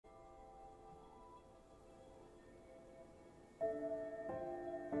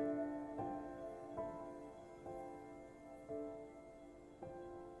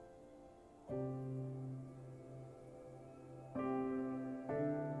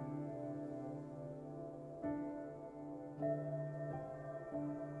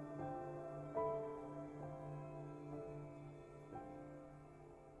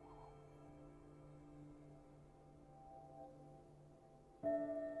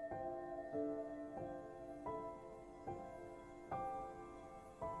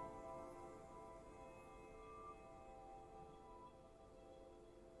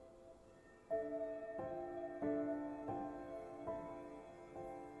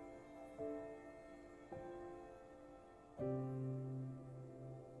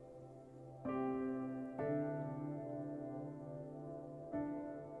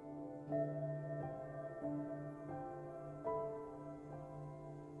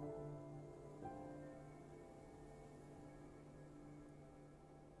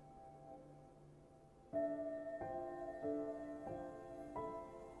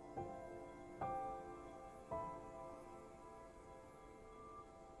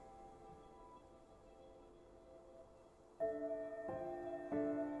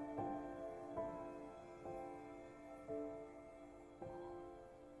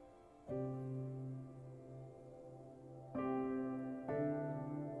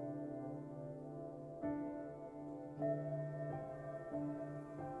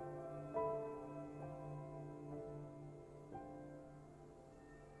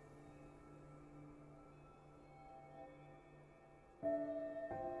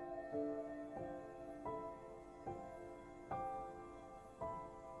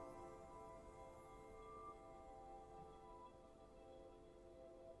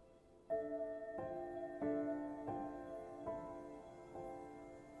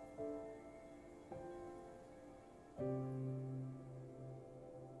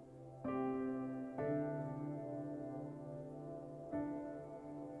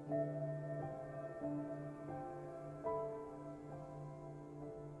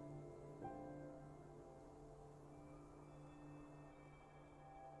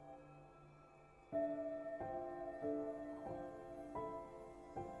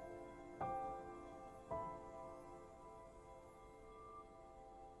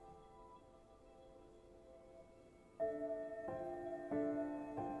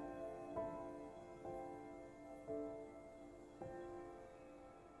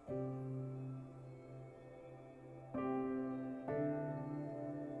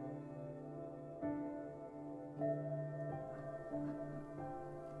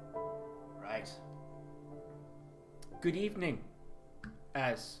Good evening,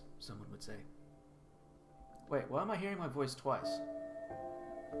 as someone would say. Wait, why am I hearing my voice twice?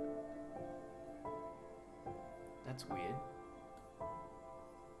 That's weird.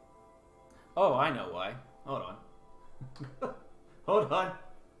 Oh, I know why. Hold on. Hold on.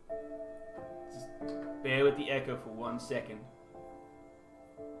 Just bear with the echo for 1 second.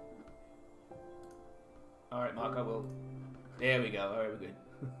 Alright, Mark, I will. There we go. Alright, we're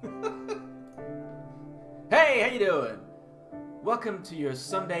good. Hey, how you doing? Welcome to your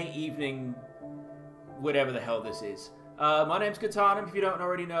Sunday evening, whatever the hell this is. My name's Katanum, if you don't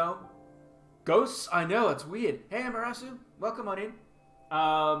already know. Ghosts? I know, it's weird. Hey, Amarasu, welcome on in.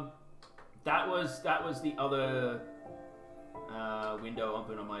 That was the other window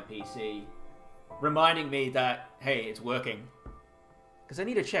open on my PC, reminding me that, hey, it's working. Because I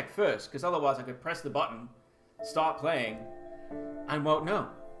need to check first, because otherwise I could press the button, start playing, and won't know.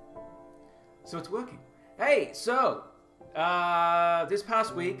 So it's working. Hey, so, this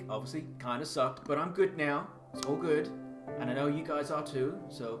past week, obviously, kind of sucked, but I'm good now. It's all good. And I know you guys are too,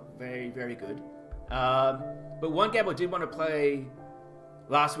 so very, very good. But one game I did want to play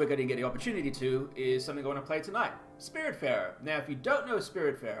last week I didn't get the opportunity to is something I want to play tonight. Spiritfarer. Now, if you don't know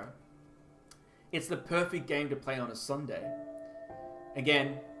Spiritfarer, it's the perfect game to play on a Sunday.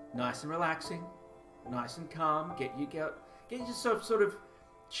 Again, nice and relaxing, nice and calm. Get yourself sort of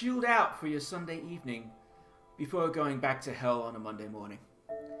chilled out for your Sunday evening before going back to hell on a Monday morning.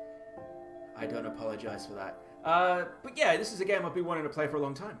 I don't apologize for that. But yeah, this is a game I've been wanting to play for a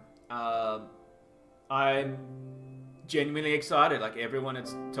long time. I'm genuinely excited. Like, everyone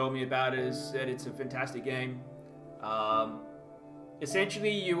that's told me about it has said it's a fantastic game. Essentially,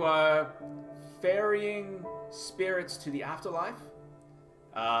 you are ferrying spirits to the afterlife,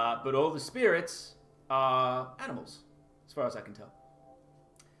 but all the spirits are animals, as far as I can tell.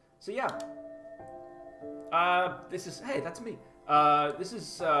 So yeah, this is, hey, that's me. This is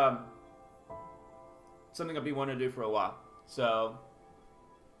something I've been wanting to do for a while. So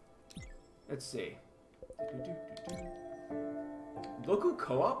let's see. Local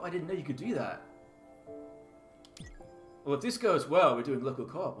co-op? I didn't know you could do that. Well, if this goes well, we're doing local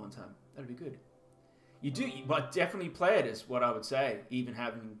co-op one time. That'd be good. You do, but definitely play it is what I would say, even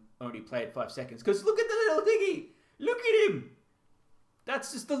having only played 5 seconds. Because look at the little thingy! Look at him!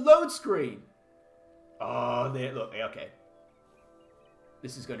 That's just the load screen. Oh, there, look, okay.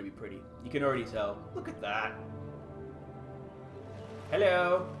 This is going to be pretty. You can already tell. Look at that.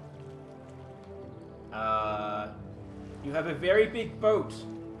 Hello. You have a very big boat.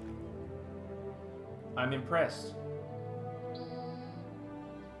 I'm impressed.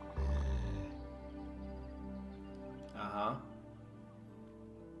 Uh-huh.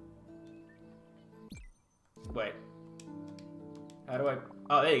 Wait. How do I...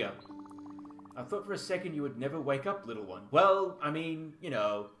 Oh, there you go. I thought for a second you would never wake up, little one. Well, I mean, you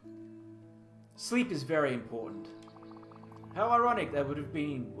know, sleep is very important. How ironic that would have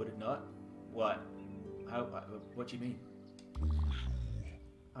been, would it not? What? How? What do you mean?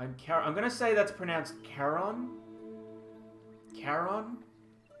 I'm gonna say that's pronounced Charon? Charon?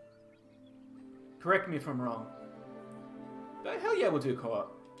 Correct me if I'm wrong. But hell yeah, we'll do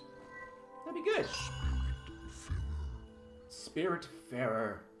co-op. That'd be good.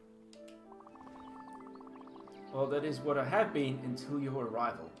 Spiritfarer. Well, that is what I have been until your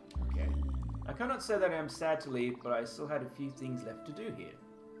arrival. Okay. I cannot say that I am sad to leave, but I still had a few things left to do here.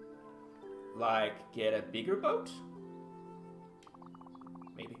 Like, get a bigger boat?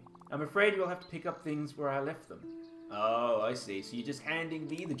 Maybe. I'm afraid you'll have to pick up things where I left them. Oh, I see. So you're just handing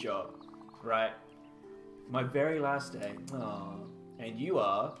me the job. Right. My very last day. Oh. And you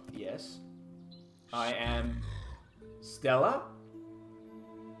are, yes. I am Stella?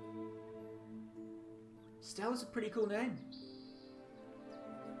 Stella's a pretty cool name.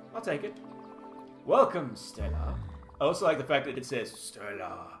 I'll take it. Welcome, Stella. I also like the fact that it says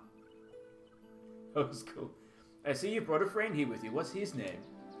Stella. That was cool. I see you brought a friend here with you. What's his name?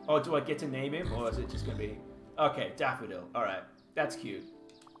 Oh, do I get to name him, or is it just going to be... Okay, Daffodil. Alright, that's cute.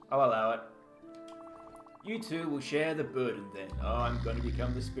 I'll allow it. You two will share the burden then. Oh, I'm going to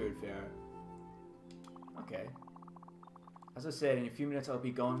become the Spiritfarer. Okay. As I said, in a few minutes I'll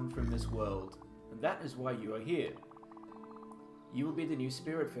be gone from this world. And that is why you are here. You will be the new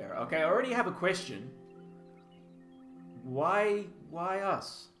Spiritfarer. Okay, I already have a question. Why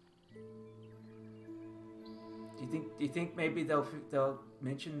us? Do you think maybe they'll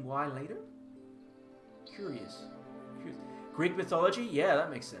mention why later? Curious. Greek mythology? Yeah, that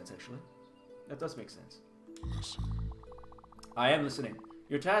makes sense actually. That does make sense. I am listening.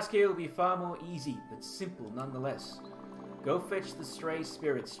 Your task here will be far more easy, but simple nonetheless. Go fetch the stray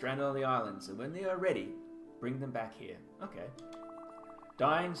spirits stranded on the islands, and when they are ready, Bring them back here. Okay.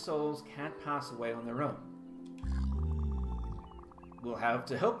 Dying souls can't pass away on their own. We'll have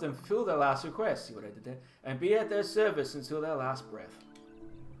to help them fulfill their last request, see what I did there, and be at their service until their last breath.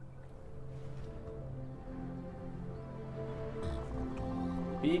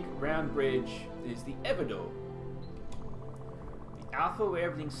 Big round bridge is the Everdoor. The Alpha where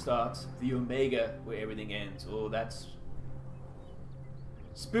everything starts, the Omega where everything ends. Oh, that's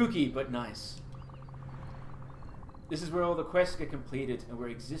spooky but nice. This is where all the quests get completed and where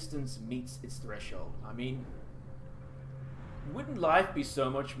existence meets its threshold. I mean, wouldn't life be so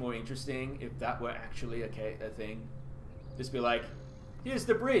much more interesting if that were actually a thing? Just be like, here's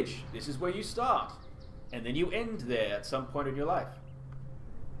the bridge, this is where you start, and then you end there at some point in your life.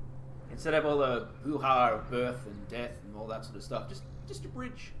 Instead of all the hoo-ha of birth and death and all that sort of stuff, just a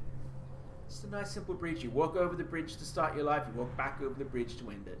bridge. Just a nice simple bridge. You walk over the bridge to start your life, you walk back over the bridge to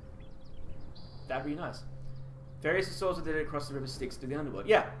end it. That'd be nice. Various souls are dead across the river Styx to the underworld.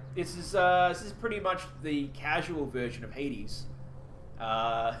 Yeah, this is pretty much the casual version of Hades.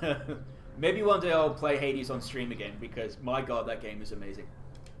 Maybe one day I'll play Hades on stream again, because my god, that game is amazing.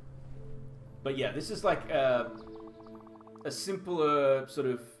 But yeah, this is like a simpler sort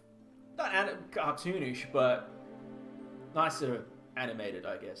of, not cartoonish, but nicer animated,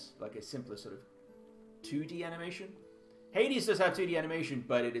 I guess. Like a simpler sort of 2D animation. Hades does have 2D animation,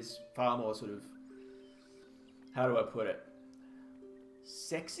 but it is far more sort of, how do I put it?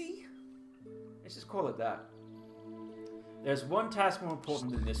 Sexy? Let's just call it that. There's one task more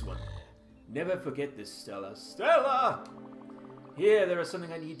important than this one. Never forget this, Stella. Stella! Here, there is something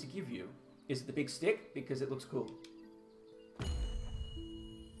I need to give you. Is it the big stick? Because it looks cool.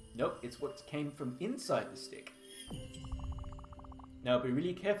 Nope, it's what came from inside the stick. Now be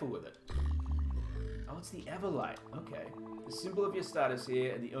really careful with it. Oh, it's the Everlight. Okay. The symbol of your status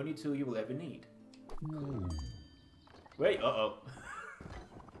here, and the only tool you will ever need. Wait, uh-oh.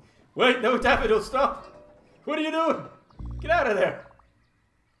 Wait, no, Daffodil, stop! What are you doing? Get out of there!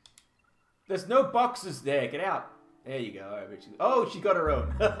 There's no boxes there, get out. There you go. All right, oh, she got her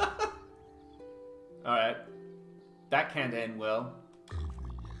own. Alright. That can't end well.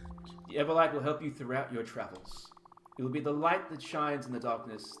 The Everlight will help you throughout your travels. It will be the light that shines in the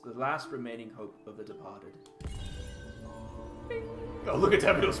darkness, the last remaining hope of the departed. Oh, look at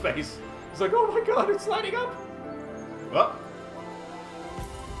Daffodil's face. It's like, oh my god, it's lighting up! Well.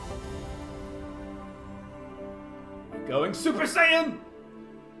 Going Super Saiyan!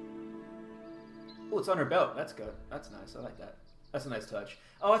 Oh, it's on her belt. That's good. That's nice. I like that. That's a nice touch.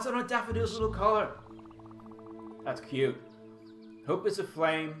 Oh, it's on her Daffodil's little collar. That's cute. Hope is a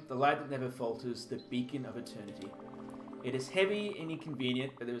flame, the light that never falters, the beacon of eternity. It is heavy and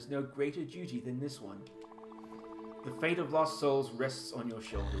inconvenient, but there is no greater duty than this one. The fate of lost souls rests on your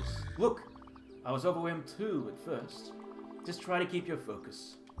shoulders. Look, I was overwhelmed too at first. Just try to keep your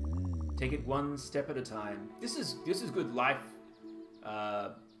focus. Take it one step at a time. This is good life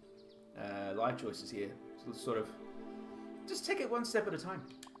life choices here. So sort of, just take it one step at a time.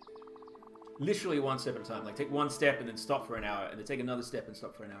 Literally one step at a time. Like take one step and then stop for an hour, and then take another step and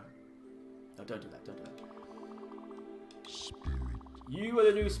stop for an hour. No, don't do that. Don't do that. Spirit. You are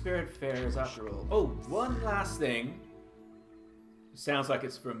the new Spiritfarers after all. Oh, one last thing. Sounds like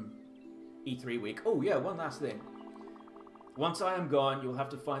it's from E3 week. Oh yeah, one last thing. Once I am gone, you'll have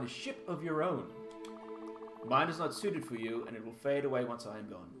to find a ship of your own. Mine is not suited for you, and it will fade away once I am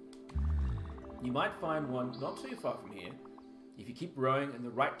gone. You might find one not too far from here, if you keep rowing in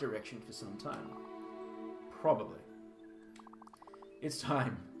the right direction for some time. Probably. It's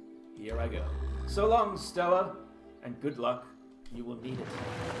time. Here I go. So long, Stella, and good luck. You will need it.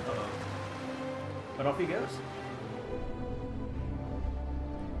 Uh-oh. And off he goes.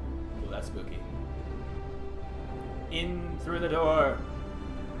 Oh, that's spooky. In through the door.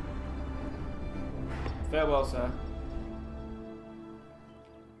 Farewell, sir.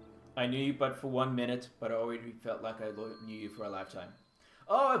 I knew you but for 1 minute, but I already felt like I knew you for a lifetime.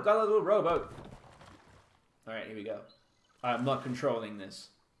 Oh, I've got a little rowboat. Alright, here we go. I'm not controlling this.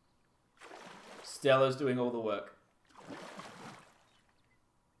 Stella's doing all the work.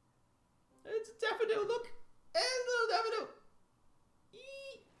 It's a daffodil, look! There's a little daffodil!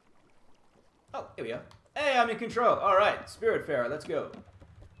 Eee. Oh, here we go. Hey, I'm in control. Alright, Spiritfarer, let's go.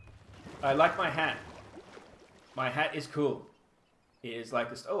 I like my hat. My hat is cool. It is like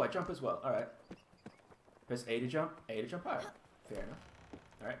this. Oh, I jump as well. Alright. Press A to jump. A to jump higher. Fair enough.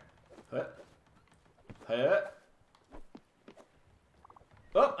 Alright. Hut. Hut.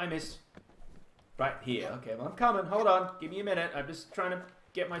 Oh, I missed. Right here. Okay, well, I'm coming. Hold on. Give me a minute. I'm just trying to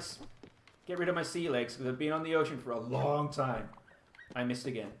get rid of my sea legs because I've been on the ocean for a long time. I missed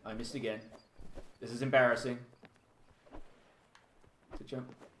again. I missed again. This is embarrassing. To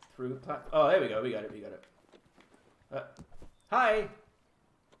jump through platform. Oh, there we go. We got it. We got it. Hi.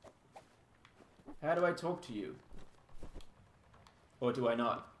 How do I talk to you? Or do I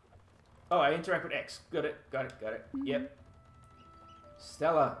not? Oh, I interact with X. Got it. Got it. Got it. Yep.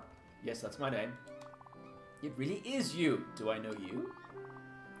 Stella. Yes, that's my name. It really is you. Do I know you?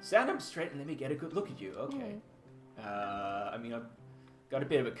 Stand up straight and let me get a good look at you. Okay. I mean, I've got a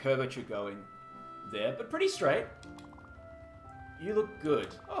bit of a curvature going there, but pretty straight. You look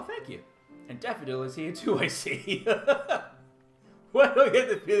good. Oh, thank you. And Daffodil is here too, I see. Why do I get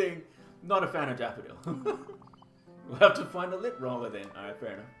the feeling not a fan of Daffodil? We'll have to find a lip roller then. Alright,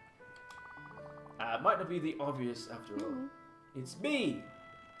 fair enough. Might not be the obvious after all. It's me.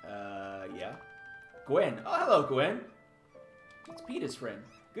 Yeah. Gwen. Oh, hello, Gwen. It's Peter's friend.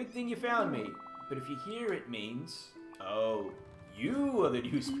 Good thing you found me. But if you hear it means... Oh, you are the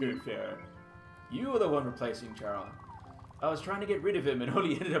new Spiritfarer. You are the one replacing Charles. I was trying to get rid of him and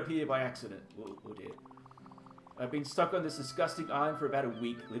only ended up here by accident. Oh dear. I've been stuck on this disgusting island for about a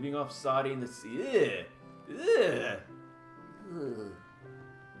week, living off sardines. Ugh.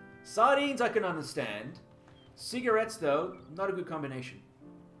 Sardines I can understand. Cigarettes, though, not a good combination.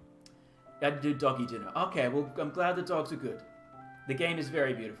 I had to do doggy dinner. Okay, well, I'm glad the dogs are good. The game is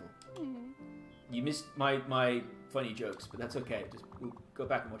very beautiful. You missed my funny jokes, but that's okay. Just we'll go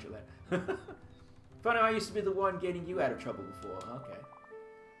back and watch it later. Funny, I used to be the one getting you out of trouble before. Okay.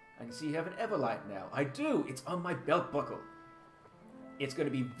 I can see you have an Everlight now. I do. It's on my belt buckle. It's going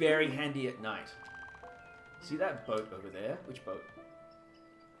to be very handy at night. See that boat over there? Which boat?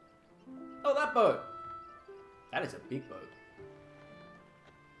 Oh, that boat. That is a big boat.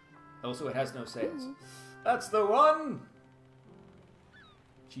 Also, it has no sails. That's the one!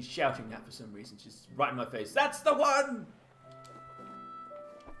 She's shouting that for some reason. She's right in my face. That's the one!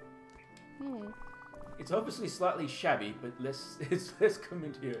 It's obviously slightly shabby, but let's come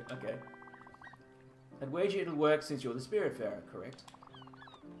into here. Okay. I'd wager it'll work since you're the Spiritfarer, correct?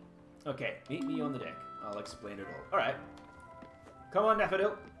 Okay, meet me on the deck. I'll explain it all. Alright. Come on,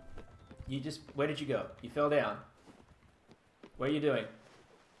 Daffodil. Where did you go? You fell down. What are you doing?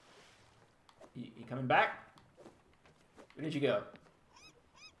 You coming back? Where did you go?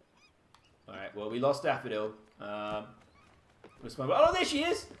 Alright, well, we lost Daffodil. It was fun. Oh, there she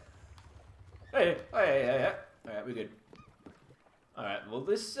is! Hey. Alright, we're good. Alright, well,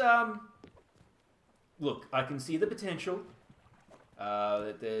 this, look, I can see the potential.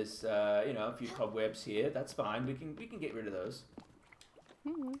 That there's, you know, a few cobwebs here. That's fine. We can get rid of those.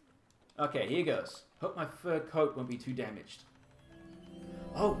 Okay, here goes. Hope my fur coat won't be too damaged.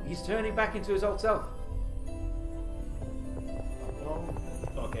 Oh, he's turning back into his old self. Oh,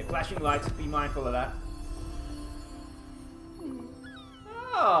 okay, flashing lights. Be mindful of that.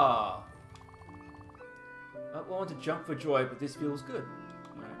 Ah. I want to jump for joy, but this feels good.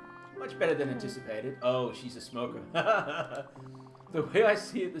 Right. Much better than anticipated. Oh, she's a smoker. The way I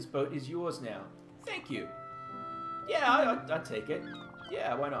see it, this boat is yours now. Thank you. Yeah, I'd take it.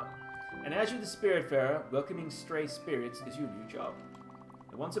 Yeah, why not? And as you're the Spiritfarer, welcoming stray spirits is your new job.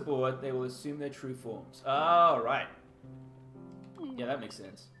 And once aboard, they will assume their true forms. Oh, right. Yeah, that makes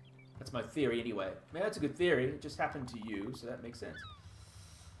sense. That's my theory anyway. Man, that's a good theory. It just happened to you, so that makes sense.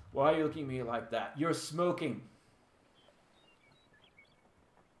 Why are you looking at me like that? You're smoking.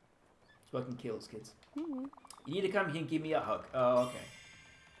 Smoking kills, kids. You need to come here and give me a hug. Oh, okay.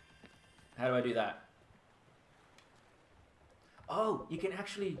 How do I do that? Oh, you can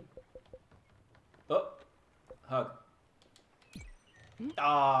actually... Oh, hug.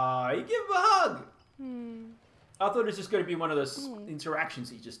 Ah, you give him a hug! I thought it was just going to be one of those interactions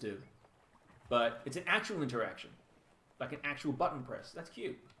that you just do. But it's an actual interaction. Like an actual button press. That's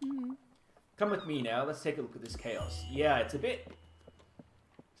cute. Come with me now. Let's take a look at this chaos. Yeah, it's a bit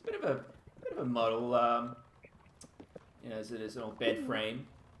of a model. You know, there's an old bed frame.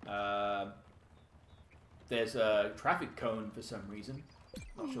 There's a traffic cone for some reason.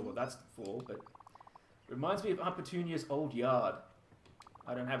 Not sure what that's for, but it reminds me of Aunt Petunia's old yard.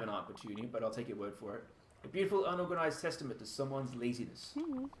 I don't have an Aunt Petunia, but I'll take your word for it. A beautiful, unorganized testament to someone's laziness.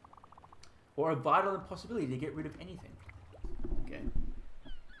 Or a vital impossibility to get rid of anything. Okay.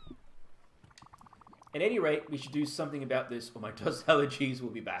 At any rate, we should do something about this, or my dust allergies will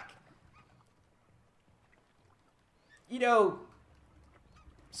be back. You know,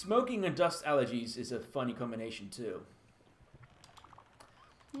 smoking and dust allergies is a funny combination, too.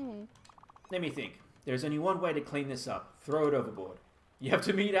 Let me think. There's only one way to clean this up. Throw it overboard. You have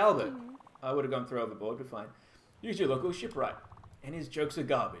to meet Albert. I would have gone throw overboard, but fine. Use your local shipwright. And his jokes are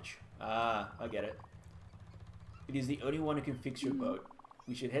garbage. Ah, I get it. It is the only one who can fix your boat.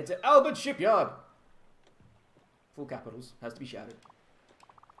 We should head to Albert's shipyard. Full capitals. Has to be shouted.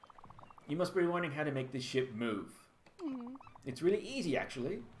 You must be wondering how to make this ship move. It's really easy,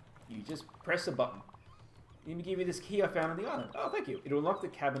 actually. You just press a button. Let me give you this key I found on the island. Oh, thank you. It'll unlock the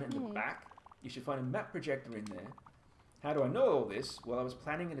cabinet in the back. You should find a map projector in there. How do I know all this? Well, I was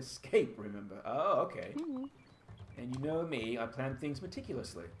planning an escape, remember? Oh, okay. And you know me, I plan things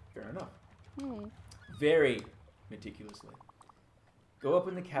meticulously. Fair enough. Very meticulously. Go up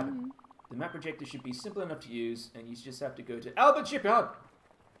in the cabin. The map projector should be simple enough to use, and you just have to go to Albert Shipyard!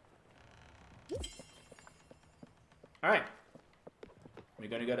 Alright. We're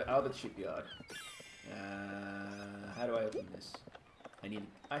going to go to Albert Shipyard. How do I open this?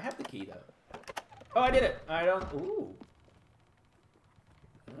 I have the key, though. Oh, I did it! I don't... Ooh.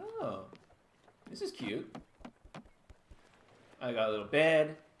 Oh. This is cute. I got a little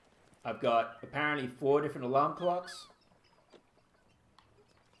bed. I've got apparently 4 different alarm clocks.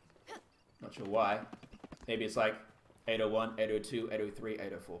 Not sure why. Maybe it's like 801, 802, 803,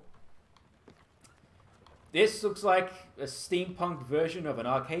 804. This looks like a steampunk version of an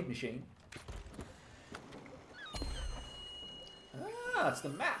arcade machine. Ah, that's the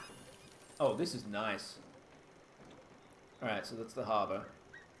map. Oh, this is nice. Alright, so that's the harbour.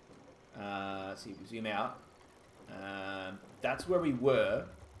 Let's see, we zoom out. That's where we were.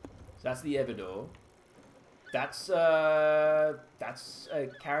 So that's the Everdor. That's a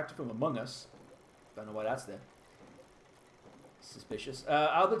character from Among Us. Don't know why that's there. Suspicious.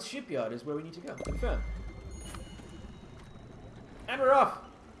 Albert's Shipyard is where we need to go. Confirm. And we're off!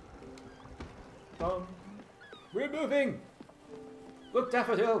 We're moving! Look,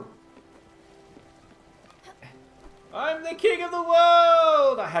 Daffodil! I'm the king of the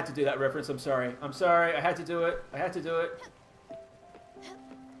world! I had to do that reference, I'm sorry. I'm sorry, I had to do it. I had to do it.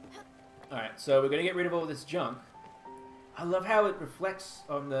 Alright, so we're going to get rid of all this junk. I love how it reflects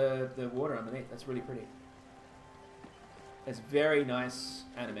on the water underneath. That's really pretty. It's very nice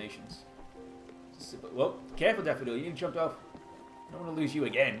animations. Well, careful, Daffodil. You jumped off. I don't want to lose you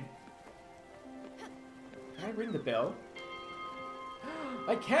again. Can I ring the bell?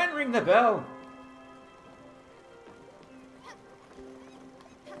 I can ring the bell!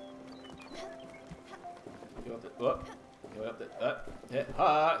 Go up the... Whoop. Go up the...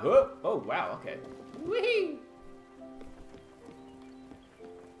 Up. Whoop. Oh, wow. Okay. Whee!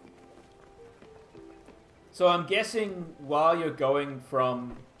 So I'm guessing while you're going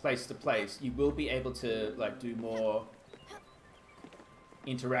from place to place, you will be able to, like, do more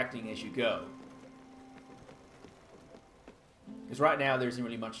interacting as you go. Because right now there isn't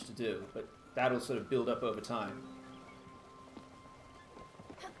really much to do, but that'll sort of build up over time.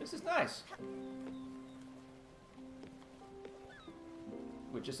 This is nice.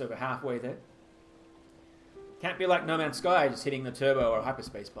 We're just over halfway there. Can't be like No Man's Sky, just hitting the turbo or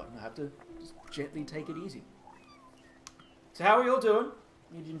hyperspace button. I have to just gently take it easy. So how are we all doing?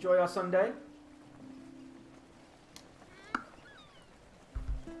 Did you enjoy our Sunday?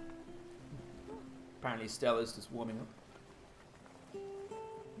 Apparently Stella's just warming up.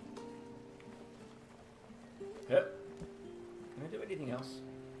 Yep. Can I do anything else?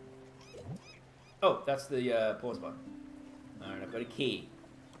 Oh, that's the pause button. Alright, I've got a key.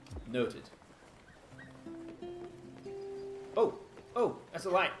 Noted. Oh! Oh! That's a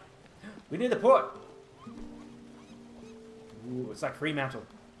light! We need the port! Ooh, it's like Fremantle.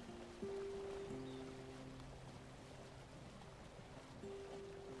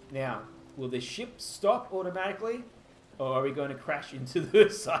 Now, will the ship stop automatically? Or are we going to crash into the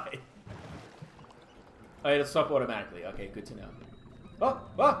side? Oh, it'll stop automatically. Okay, good to know. Oh!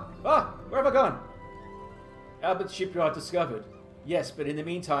 Oh! Oh! Where have I gone? Albert's Shipyard discovered. Yes, but in the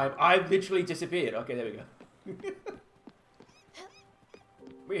meantime, I've literally disappeared. Okay, there we go.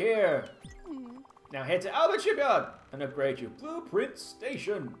 We're here. Now head to Albert Shipyard and upgrade your blueprint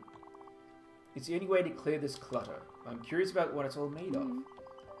station. It's the only way to clear this clutter. I'm curious about what it's all made of.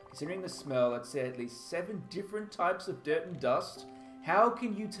 Considering the smell, I'd say at least 7 different types of dirt and dust. How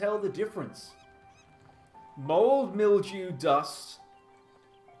can you tell the difference? Mold, mildew, dust.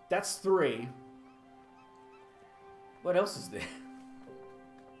 That's 3. What else is there?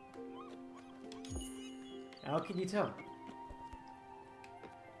 How can you tell?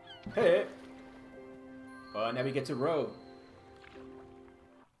 Hey! Oh, now we get to row.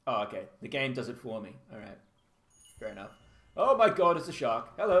 Oh, okay. The game does it for me. Alright. Fair enough. Oh my god, it's a shark.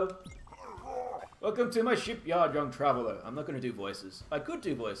 Hello. Welcome to my shipyard, young traveler. I'm not going to do voices. I could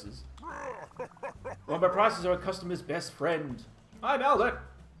do voices. Well, my prices are a customer's best friend. I'm Albert.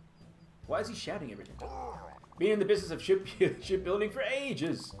 Why is he shouting everything? Been in the business of shipbuilding for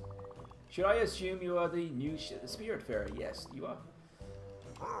ages. Should I assume you are the new Spiritfarer? Yes, you are.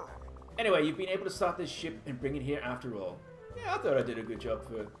 Anyway, you've been able to start this ship and bring it here after all. Yeah, I thought I did a good job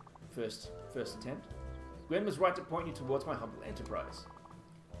for first attempt. Gwen was right to point you towards my humble enterprise.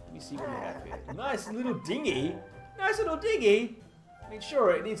 Let me see what we have here. Nice little dinghy! Nice little dinghy! I mean, sure,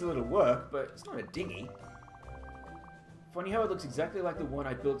 it needs a little work, but it's not a dinghy. Funny how it looks exactly like the one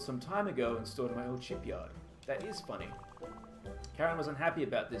I built some time ago and stored in my old shipyard. That is funny. Karen was unhappy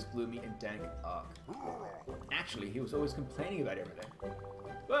about this gloomy and dank ark. Actually, he was always complaining about everything.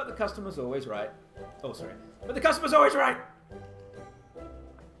 But the customer's always right. Oh, sorry. But the customer's always right!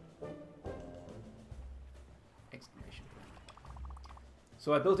 Exclamation point.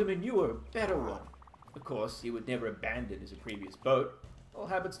 So I built him a newer, better one. Of course, he would never abandon his previous boat. All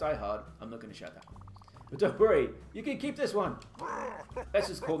habits die hard. I'm not going to shout that one. But don't worry, you can keep this one. Let's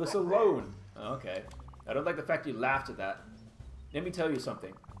just call this a loan. Okay. I don't like the fact you laughed at that. Let me tell you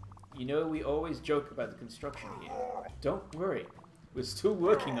something. You know, we always joke about the construction here. Don't worry. We're still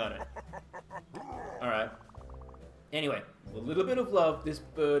working on it. Alright. Anyway, with a little bit of love, this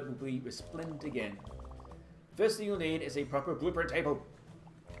bird will be resplendent again. First thing you'll need is a proper blueprint table.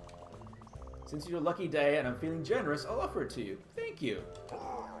 Since it's your lucky day and I'm feeling generous, I'll offer it to you. Thank you.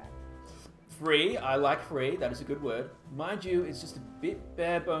 Free. I like free. That is a good word. Mind you, it's just a bit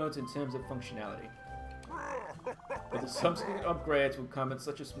bare bones in terms of functionality. But the subsequent upgrades will come at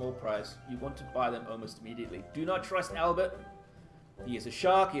such a small price, you want to buy them almost immediately. Do not trust Albert. He is a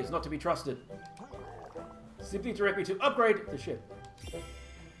shark. He is not to be trusted. Simply direct me to upgrade the ship.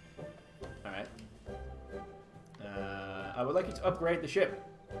 Alright. I would like you to upgrade the ship.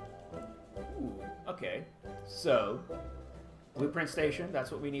 Ooh, okay. So, blueprint station,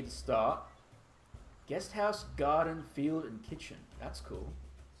 that's what we need to start. Guest house, garden, field, and kitchen. That's cool.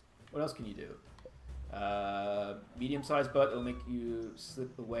 What else can you do? Medium-sized boat, it'll make you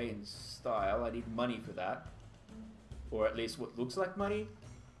slip away in style. I need money for that. Or at least what looks like money.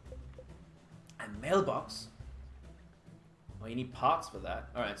 A mailbox. Well, you need parts for that.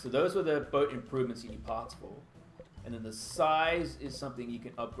 Alright, so those were the boat improvements you need parts for. And then the size is something you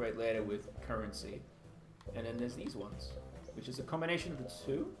can upgrade later with currency. And then there's these ones, which is a combination of the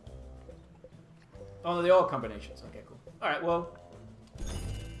two. Oh, no, they're all combinations. Okay, cool. Alright, well.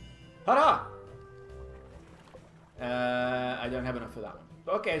 Ta-da! I don't have enough for that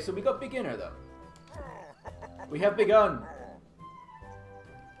one. Okay, so we got beginner, though. We have begun.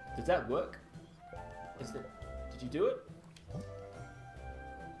 Does that work? Did you do it?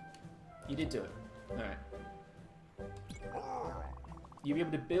 You did do it. Alright. You'll be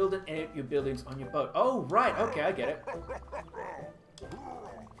able to build and edit your buildings on your boat. Oh, right. Okay, I get it.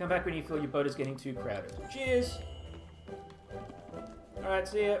 Come back when you feel your boat is getting too crowded. Cheers! Alright,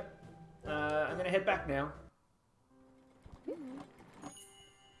 see ya. I'm gonna head back now.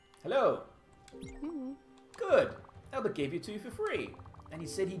 Hello. Good. Albert gave it to you for free. And he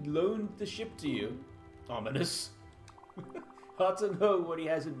said he'd loaned the ship to you. Ominous. Hard to know what he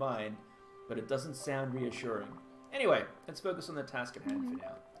has in mind, but it doesn't sound reassuring. Anyway, let's focus on the task at hand for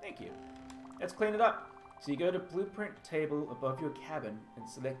now. Thank you. Let's clean it up. So you go to blueprint table above your cabin and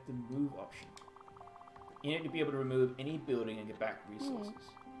select the move option. You need to be able to remove any building and get back resources.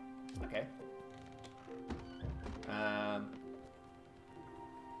 Okay.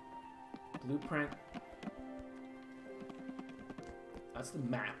 Blueprint. That's the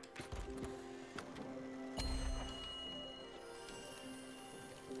map.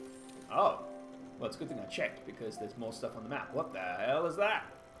 Oh. Well, it's a good thing I checked, because there's more stuff on the map. What the hell is that?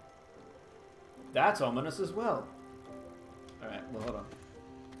 That's ominous as well. Alright, well, hold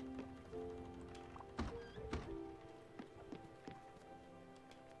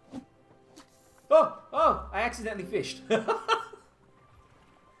on. Oh! Oh! I accidentally fished.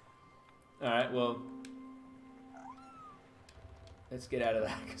 Alright, well. Let's get out of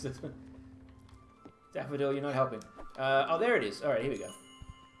that, because it's... Daffodil, you're not helping. Oh, there it is. Alright, here we go.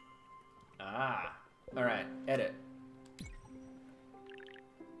 Ah. Alright, edit.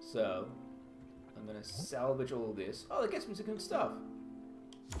 So, I'm going to salvage all this. Oh, that gets me some good stuff.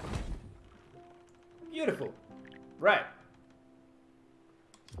 Beautiful. Right.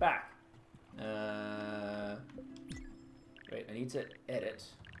 Back. Wait, I need to edit.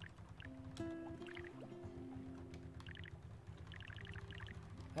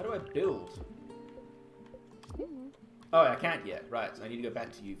 How do I build? Oh, I can't yet. Right, so I need to go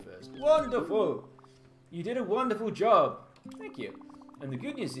back to you first. Wonderful! You did a wonderful job. Thank you. And the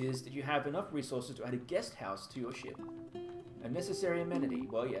good news is that you have enough resources to add a guest house to your ship. A necessary amenity.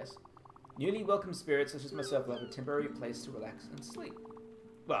 Well, yes. Newly welcome spirits such as myself will have a temporary place to relax and sleep.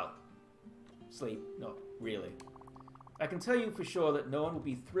 Well, sleep. Not really. I can tell you for sure that no one will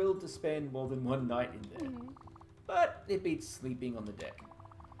be thrilled to spend more than one night in there. But it beats sleeping on the deck.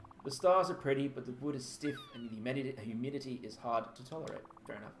 The stars are pretty, but the wood is stiff and the humidity is hard to tolerate.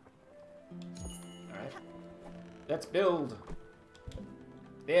 Fair enough. Alright. Let's build.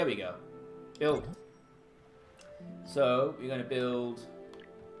 There we go. Build. So, we're going to build...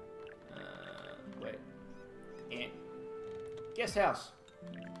 wait. Guest house.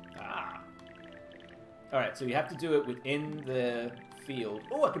 Ah. Alright, so you have to do it within the field.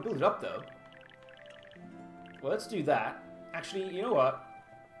 Oh, I can build it up, though. Well, let's do that. Actually, you know what?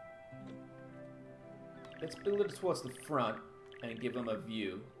 Let's build it towards the front and give them a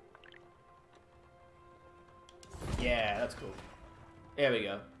view. Yeah, that's cool. There we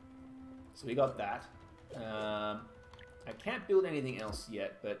go. So we got that. I can't build anything else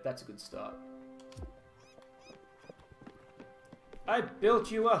yet, but that's a good start. I built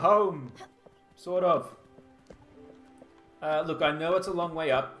you a home! Sort of. Look, I know it's a long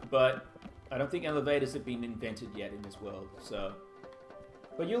way up, but I don't think elevators have been invented yet in this world, so...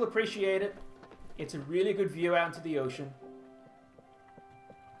 But you'll appreciate it. It's a really good view out into the ocean.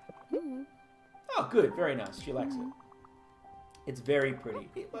 Oh, good. Very nice. She likes it. It's very pretty.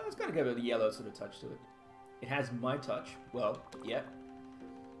 Well, it's got to give it a yellow sort of touch to it. It has my touch. Well, yeah.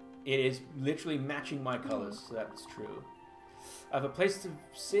 It is literally matching my colors, so that's true. I have a place to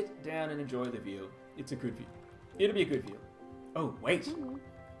sit down and enjoy the view. It's a good view. It'll be a good view. Oh, wait.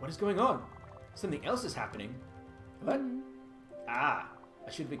 What is going on? Something else is happening. What? Ah. I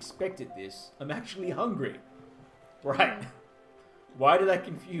should have expected this. I'm actually hungry. Right. Why did that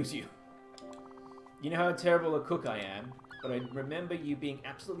confuse you? You know how terrible a cook I am, but I remember you being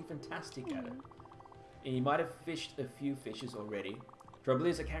absolutely fantastic at it. And you might have fished a few fishes already. Trouble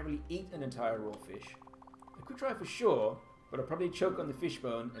is, I can't really eat an entire raw fish. I could try for sure, but I'll probably choke on the fish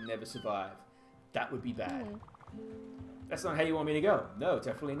bone and never survive. That would be bad. That's not how you want me to go. No,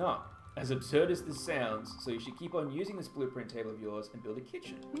 definitely not. As absurd as this sounds, so you should keep on using this blueprint table of yours and build a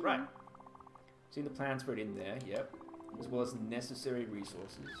kitchen. Right. Seeing the plans for it in there, yep. As well as the necessary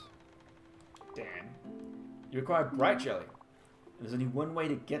resources. Damn. You require bright jelly. And there's only one way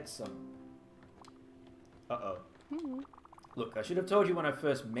to get some. Uh-oh. Look, I should have told you when I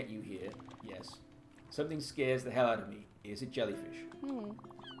first met you here. Yes. Something scares the hell out of me. Is it jellyfish?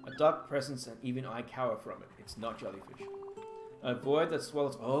 A dark presence and even I cower from it. It's not jellyfish. A void that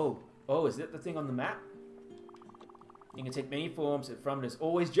swallows... Oh, is that the thing on the map? It can take many forms, and from it is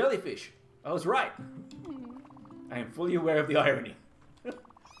always jellyfish. I was right. I am fully aware of the irony.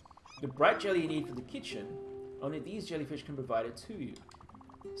 The bright jelly you need for the kitchen, only these jellyfish can provide it to you.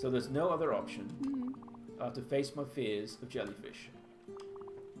 So there's no other option. I have to face my fears of jellyfish.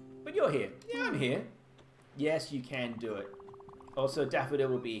 But you're here. Yeah, I'm here. Yes, you can do it. Also, Daffodil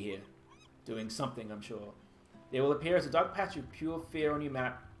will be here. Doing something, I'm sure. There will appear as a dark patch of pure fear on your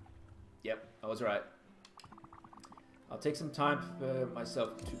map. Yep, I was right. I'll take some time for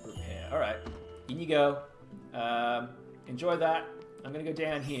myself to prepare. Alright, in you go. Enjoy that. I'm going to go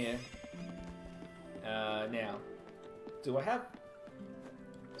down here. Now, do I have...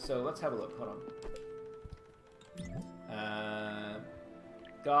 So, let's have a look. Hold on.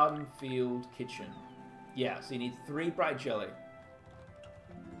 Garden, field, kitchen. Yeah, so you need 3 bright jelly.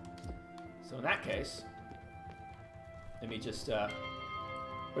 So in that case... Let me just,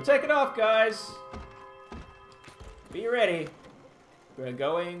 we're taking off, guys! Be ready. We're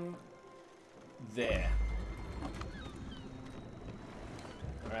going there.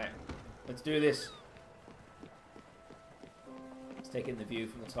 Alright, let's do this. Let's take in the view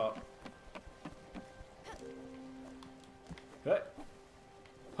from the top. Hey!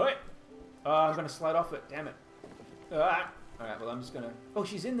 Hey! Oh, I'm gonna slide off it, damn it. Alright, well I'm just gonna... Oh,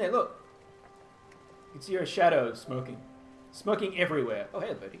 she's in there, look! You can see her shadow smoking. Smoking everywhere. Oh,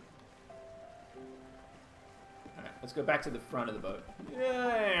 hey, buddy. Alright, let's go back to the front of the boat.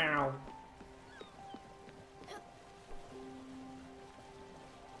 Yeah.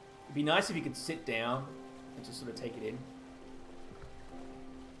 It'd be nice if you could sit down and just sort of take it in.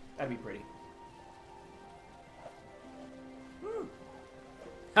 That'd be pretty.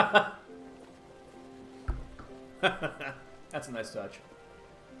 That's a nice touch.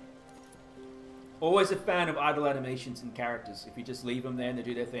 Always a fan of idle animations and characters. If you just leave them there and they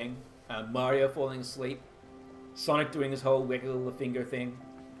do their thing. Mario falling asleep. Sonic doing his whole wiggle the finger thing.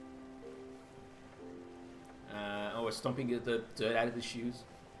 Or stomping the dirt out of his shoes.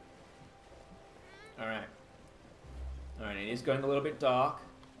 Alright. Alright, it is going a little bit dark.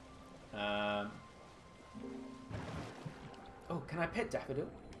 Oh, can I pet Daffodil?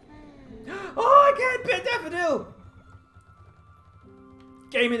 Oh, I can't pet Daffodil!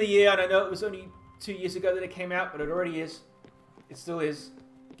 Game of the year, and I know it was only 2 years ago that it came out, but it already is. It still is.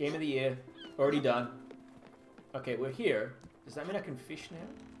 Game of the year. Already done. Okay, we're here. Does that mean I can fish now?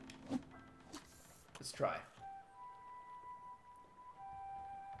 Let's try.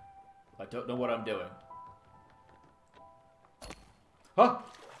 I don't know what I'm doing. Huh?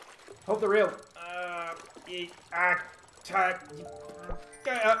 Hope they're real.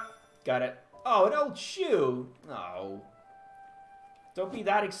 Got it. Oh, an old shoe. No. Don't be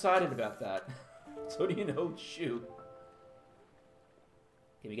that excited about that. It's only an old shoe.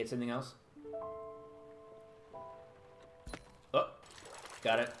 Can we get something else? Oh.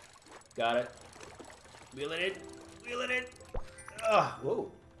 Got it. Got it. Wheel it in. Wheel it in. Ugh.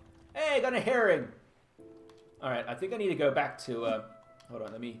 Whoa. Hey, I got a herring. Alright, I think I need to go back to, hold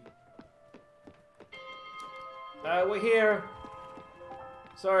on, let me... we're here.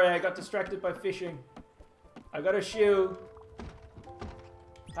 Sorry, I got distracted by fishing. I got a shoe.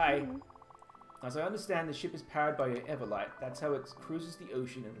 Hi. As I understand, the ship is powered by your Everlight. That's how it cruises the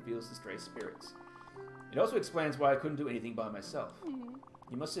ocean and reveals the stray spirits. It also explains why I couldn't do anything by myself.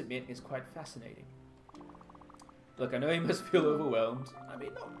 You must admit, it's quite fascinating. Look, I know you must feel overwhelmed. I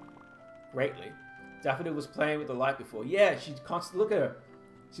mean, not greatly. Daffodil was playing with the light before. Yeah, she's constantly... Look at her.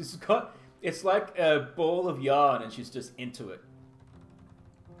 She's got... It's like a ball of yarn and she's just into it.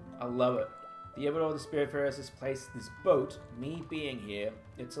 I love it. The Everlord of the Spiritfarer has placed this boat, me being here,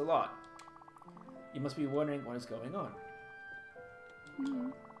 it's a lot. You must be wondering what is going on.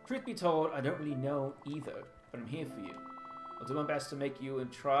 Truth be told, I don't really know either, but I'm here for you. I'll do my best to make you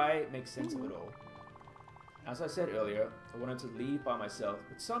and try make sense of it all. As I said earlier, I wanted to leave by myself,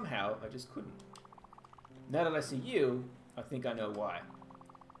 but somehow I just couldn't. Now that I see you, I think I know why.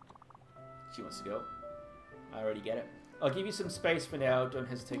 She wants to go. I already get it. I'll give you some space for now. Don't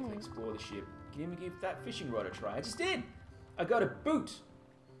hesitate to explore the ship. Can you give that fishing rod a try? I just did! I got a boot!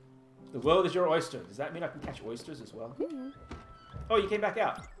 The world is your oyster. Does that mean I can catch oysters as well? Oh, you came back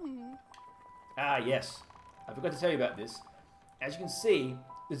out. Ah, yes. I forgot to tell you about this. As you can see,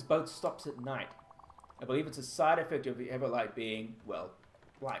 this boat stops at night. I believe it's a side effect of the Everlight being, well,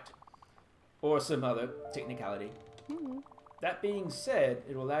 light. Or some other technicality. That being said,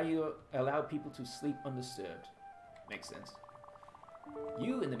 it will allow people to sleep undisturbed. Makes sense.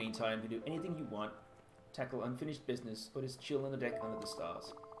 You, in the meantime, can do anything you want, tackle unfinished business, or just chill on the deck under the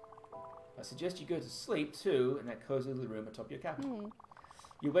stars. I suggest you go to sleep, too, in that cozy little room atop your cabin.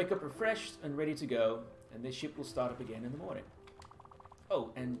 You'll wake up refreshed and ready to go, and this ship will start up again in the morning.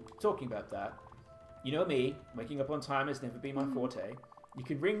 Oh, and talking about that, you know me, waking up on time has never been my forte. You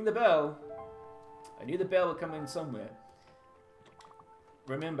can ring the bell. I knew the bell would come in somewhere.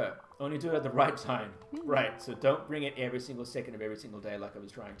 Remember, only do it at the right time. Right, so don't bring it every single second of every single day like I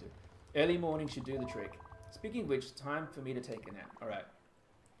was trying to. Early morning should do the trick. Speaking of which, time for me to take a nap. Alright.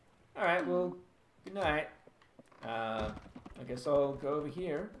 Alright, well, good night. I guess I'll go over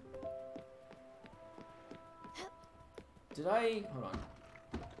here. Did I... Hold on.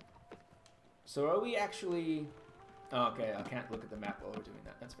 So are we actually... Oh, okay, I can't look at the map while we're doing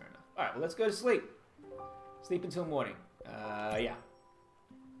that. That's fair enough. Alright, well, let's go to sleep. Sleep until morning. Yeah.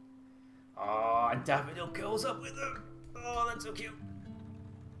 Oh, and Daffodil curls up with her. Oh, that's so cute.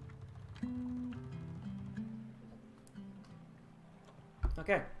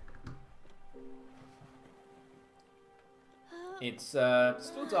 Okay. It's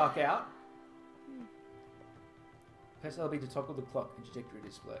still dark out. Press LB to toggle the clock and trajectory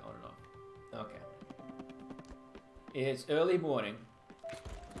display on and off. Okay. It's early morning.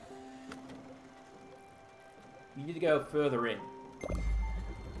 You need to go further in.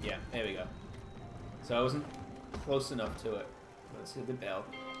 Yeah, there we go. So I wasn't close enough to it. Let's hit the bell.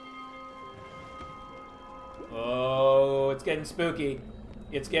 Oh, it's getting spooky.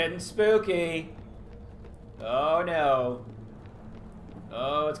 It's getting spooky. Oh no.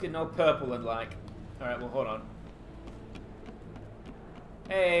 Oh, it's getting all purple and like. Alright, well, hold on.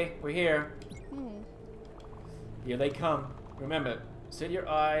 Hey, we're here. Here they come. Remember, set your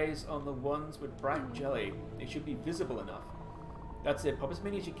eyes on the ones with bright jelly. They should be visible enough. That's it. Pop as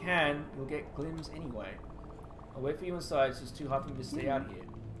many as you can. You'll get glims anyway. I'll wait for you inside. It's just too hot for me to stay out here.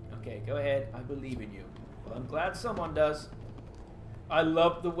 Okay, go ahead. I believe in you. Well, I'm glad someone does. I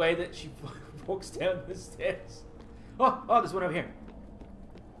love the way that she walks down the stairs. Oh, there's one over here.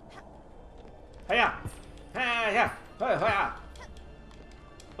 Hiya! Hiya! Hiya!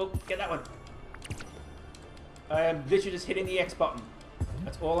 Oh, get that one. I am literally just hitting the X button.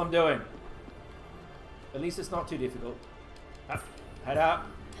 That's all I'm doing. At least it's not too difficult. Up, head out.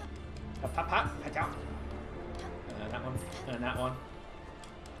 Up, head out. And that one, and that one.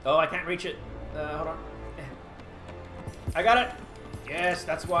 Oh, I can't reach it. Hold on. I got it. Yes,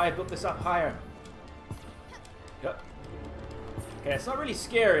 that's why I built this up higher. Yep. Okay, it's not really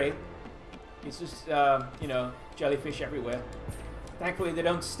scary. It's just, you know, jellyfish everywhere. Thankfully, they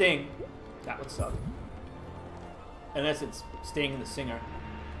don't sting. That would suck. Unless it's Sting the singer.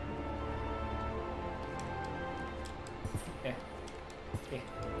 Yeah. Yeah.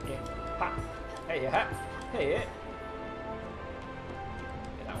 Yeah. Ha. Hey, ha. Hey, yeah.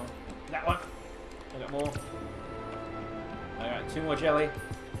 Get that one. That one. I got more. Alright, 2 more jelly.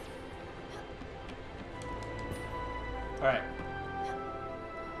 Alright.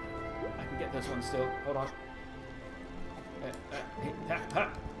 I can get this one still. Hold on.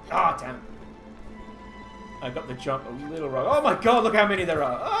 Ah, damn it. I got the jump a little wrong. Oh my god, look how many there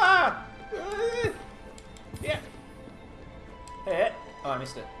are. Ah! Yeah. Hey. Oh, I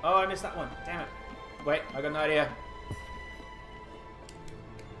missed it. Oh, I missed that one. Damn it. Wait, I got an idea.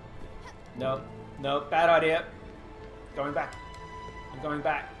 No. No, bad idea. Going back. I'm going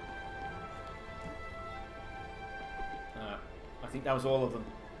back. I think that was all of them.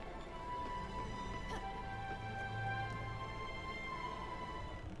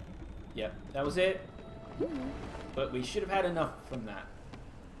 Yep, that was it. But we should have had enough from that.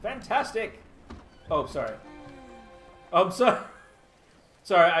 Fantastic! Oh, sorry. Oh, I'm sorry.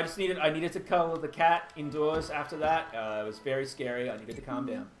 Sorry, I needed to cuddle the cat indoors after that. It was very scary. I needed to calm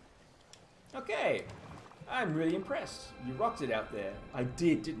down. Okay. I'm really impressed. You rocked it out there. I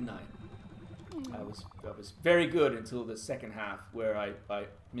did, didn't I? I was very good until the second half where I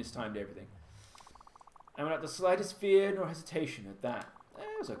mistimed everything. I without the slightest fear nor hesitation at that. It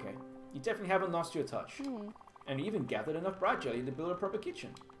was okay. You definitely haven't lost your touch. And you even gathered enough bright jelly to build a proper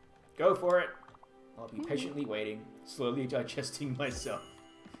kitchen. Go for it. I'll be patiently waiting, slowly digesting myself.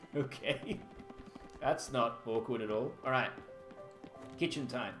 Okay. That's not awkward at all. Alright. Kitchen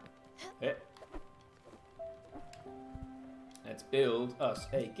time. Let's build us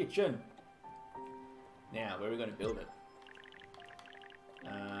a kitchen. Now, where are we going to build it?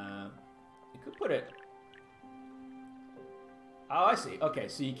 You could put it... Oh, I see. Okay,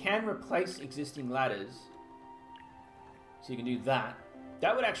 so you can replace existing ladders. So you can do that.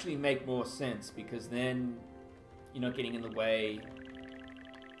 That would actually make more sense, because then you're not getting in the way.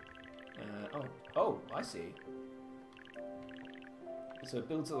 Oh, I see. So it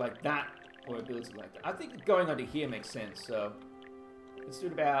builds it like that, or it builds it like that. I think going under here makes sense, so let's do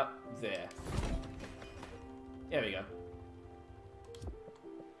it about there. There we go.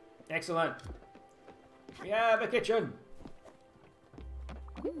 Excellent. We have a kitchen.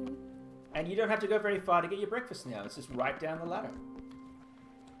 And you don't have to go very far to get your breakfast now. It's just right down the ladder.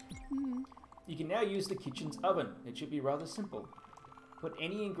 You can now use the kitchen's oven. It should be rather simple. Put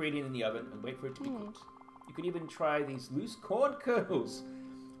any ingredient in the oven and wait for it to be cooked. You could even try these loose corn kernels.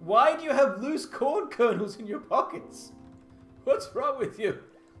 Why do you have loose corn kernels in your pockets? What's wrong with you?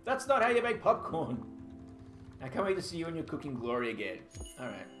 That's not how you make popcorn. I can't wait to see you in your cooking glory again.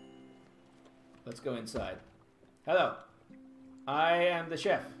 Alright. Let's go inside. Hello. I am the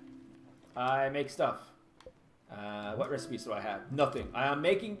chef. I make stuff. What recipes do I have? Nothing. I am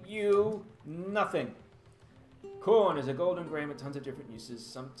making you nothing. Corn is a golden grain with tons of different uses,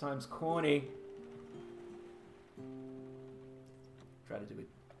 sometimes corny. Try to do a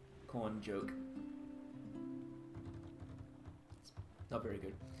corn joke. It's not very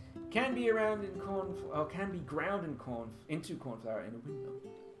good. Can be around in corn, or can be ground in into corn flour in a windmill.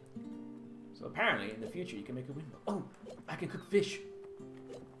 So apparently, in the future, you can make a windmill. Oh, I can cook fish.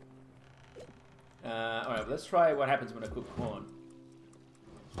 Alright, let's try what happens when I cook corn.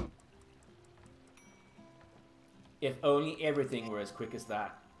 If only everything were as quick as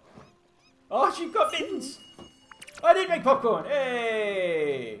that. Oh, she got mittens! I did make popcorn!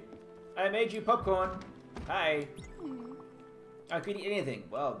 Hey! I made you popcorn. Hi. I could eat anything.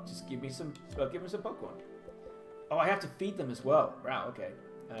 Well, just give me some. Give me some popcorn. Oh, I have to feed them as well. Wow. Okay.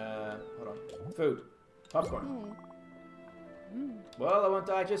 Hold on. Food. Popcorn. Well, I won't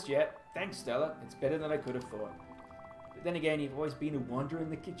die just yet. Thanks, Stella. It's better than I could have thought. But then again, you've always been a wanderer in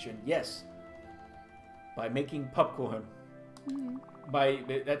the kitchen. Yes. By making popcorn.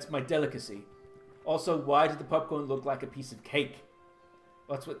 That's my delicacy. Also, why did the popcorn look like a piece of cake?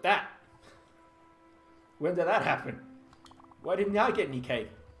 What's with that? When did that happen? Why didn't I get any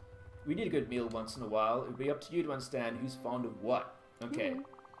cake? We need a good meal once in a while. It would be up to you to understand who's fond of what. Okay.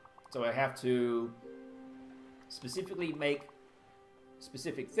 So I have to specifically make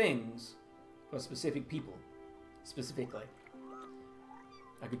specific things for specific people. Specifically.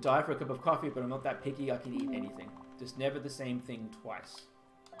 I could die for a cup of coffee, but I'm not that picky. I can eat anything. Just never the same thing twice.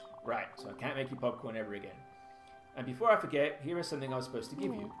 Right, so I can't make you popcorn ever again. And before I forget, here is something I was supposed to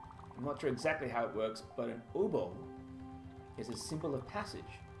give you. I'm not sure exactly how it works, but an oboe is a symbol of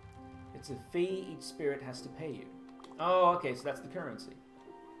passage. It's a fee each spirit has to pay you. Oh, okay, so that's the currency.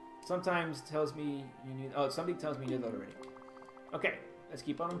 Sometimes tells me you knew... Oh, somebody tells me you knew that already. Okay, let's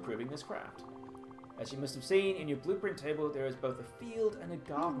keep on improving this craft. As you must have seen in your blueprint table, there is both a field and a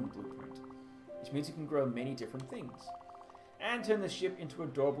garden blueprint, which means you can grow many different things, and turn the ship into an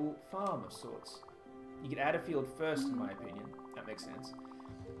adorable farm of sorts. You can add a field first, in my opinion. That makes sense.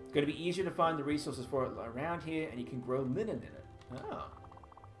 It's going to be easier to find the resources for it around here, and you can grow linen in it. Oh.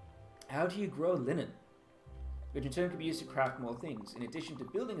 How do you grow linen? Which in turn can be used to craft more things. In addition to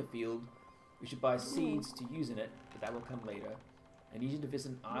building a field, we should buy seeds to use in it, but that will come later. I need you to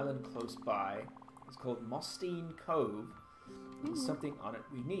visit an island close by. It's called Mostine Cove. There's something on it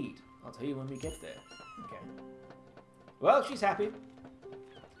we need. I'll tell you when we get there. Okay. Well, she's happy.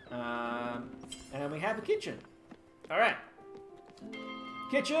 And we have a kitchen. Alright.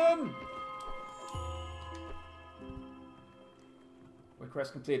 Kitchen!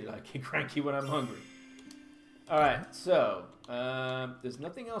 Request completed. I get cranky when I'm hungry. Alright, so there's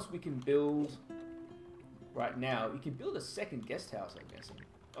nothing else we can build right now. You can build a second guest house, I'm guessing.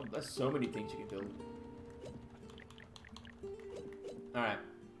 Oh, there's so many things you can build. Alright.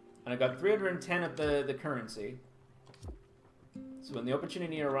 And I got 310 of the currency. So when the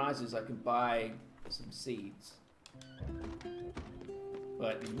opportunity arises, I can buy some seeds.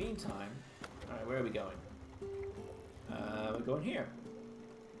 But in the meantime... Alright, where are we going? We're going here.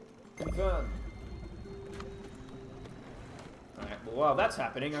 Confirm. Alright, well while that's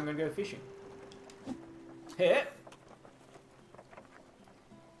happening, I'm going to go fishing. Here.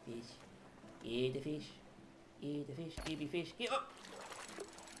 Fish. Eat the fish. Eat the fish. Give me fish. Get up.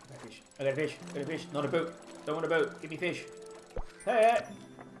 I got a fish. I got a fish. I got a fish. Not a boat. Don't want a boat. Give me fish. Hey.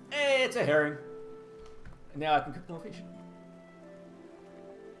 Hey, it's a herring. And now I can cook more fish.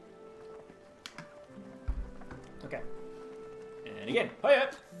 Okay. And again.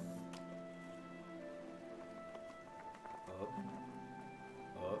 Hiya.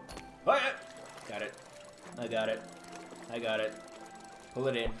 Oh yeah! Got it. I got it. I got it. Pull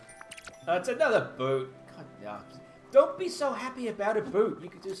it in. That's another boot. God, no. Don't be so happy about a boot. You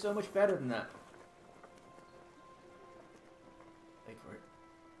could do so much better than that. Wait for it.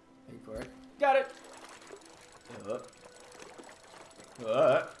 Wait for it. Got it.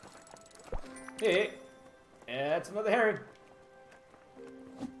 Hey. That's another herring.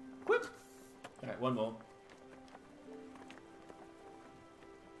 Whoop. Alright, one more.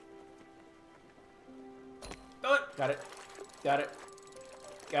 Got it. Got it.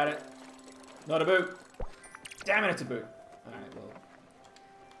 Got it. Not a boot. Damn it, it's a boot. Alright, well.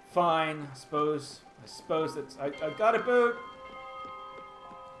 Fine. I suppose that's... I got a boot.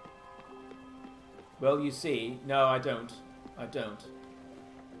 Well, you see. No, I don't. I don't.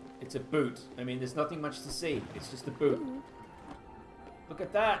 It's a boot. I mean, there's nothing much to see. It's just a boot. Look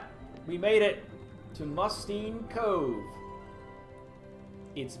at that. We made it to Mostine Cove.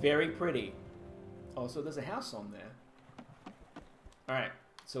 It's very pretty. Also, there's a house on there. Alright,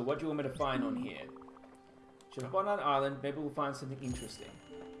 so what do you want me to find on here? Should hop on an island, maybe we'll find something interesting.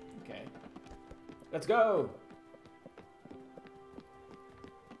 Okay. Let's go!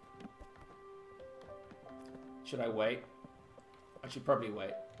 Should I wait? I should probably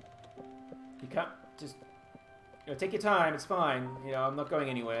wait. You can't just... You know, take your time, it's fine. You know, I'm not going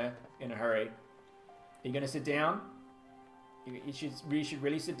anywhere in a hurry. Are you going to sit down? You should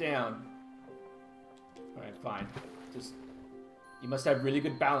really sit down. Alright, fine. Just... You must have really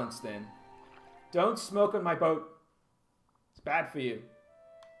good balance then. Don't smoke on my boat. It's bad for you.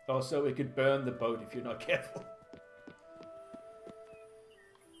 Also, it could burn the boat if you're not careful.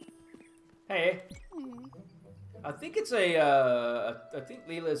 Hey. I think it's a, I think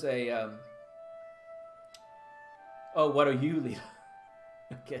Leela's a, Oh, what are you, Leela?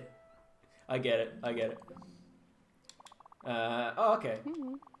 Okay. I get it. I get it. Oh, okay.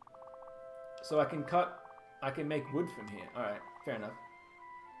 So I can make wood from here. Alright, fair enough.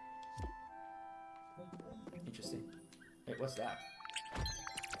 Interesting. Wait, what's that?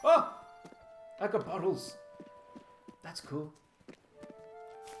 Oh! I got bottles. That's cool.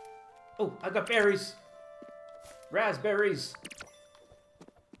 Oh, I got berries. Raspberries.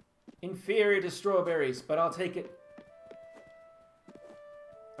 Inferior to strawberries, but I'll take it.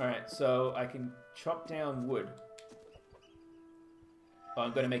 Alright, so I can chop down wood. Oh,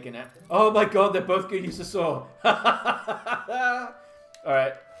 I'm going to make an... Oh my god, they're both going to use a saw.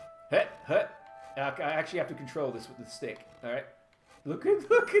 Alright. I actually have to control this with the stick. Alright. Look at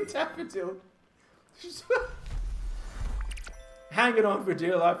Daffodil. Hanging on for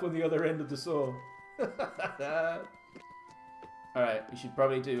dear life on the other end of the saw. Alright, we should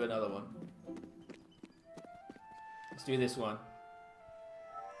probably do another one. Let's do this one.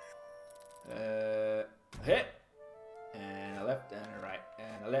 Hit! And a left and a right,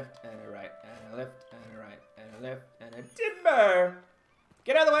 and a left and a right, and a left and a right, and a left and a timber!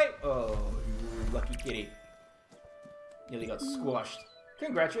 Get out of the way! Oh, you lucky kitty. Nearly got squashed.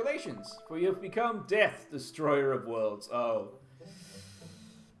 Congratulations, for you have become Death, Destroyer of Worlds. Oh.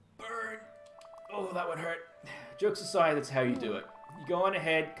 Burn. Oh, that would hurt. Jokes aside, that's how you do it. You go on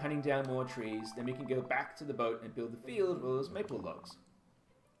ahead, cutting down more trees, then we can go back to the boat and build the field with those maple logs.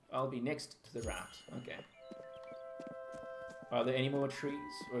 I'll be next to the raft. Okay. Are there any more trees,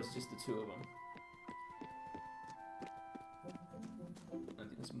 or is it just the two of them? I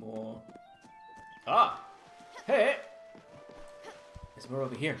think there's more. Ah! Hey! There's more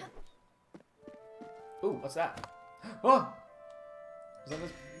over here. Ooh, what's that? Oh! As long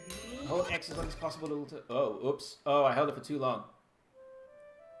as... Hold X as long as possible to... Oh, oops. Oh, I held it for too long.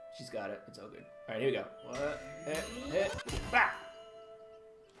 She's got it. It's all good. Alright, here we go. What? Bah!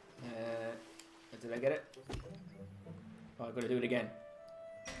 Did I get it? Oh, I've got to do it again.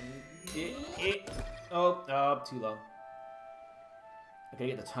 Oh, too long. I gotta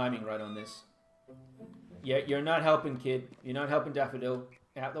get the timing right on this. Yeah, you're not helping, kid. You're not helping, Daffodil.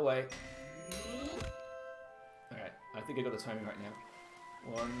 Out the way. Alright, I think I got the timing right now.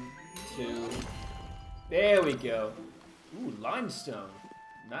 1, 2... There we go. Ooh, limestone.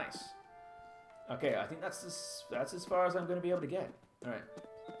 Nice. Okay, I think that's as far as I'm going to be able to get. Alright.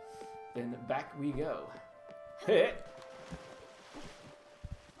 Then back we go. Hey!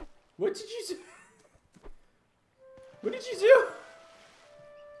 What did you do? What did you do?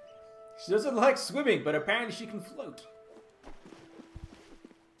 She doesn't like swimming, but apparently she can float.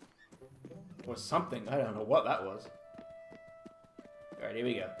 Or something. I don't know what that was. Alright, here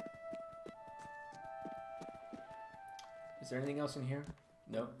we go. Is there anything else in here?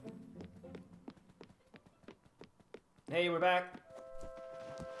 No. Hey, we're back.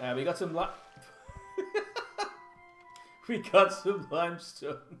 We got some we got some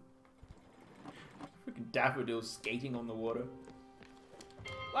limestone. Freaking Daffodil skating on the water.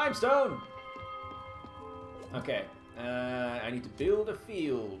 Limestone! Okay. I need to build a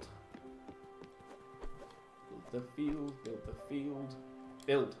field. Build the field, build the field.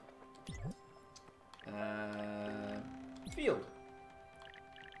 Build. Field.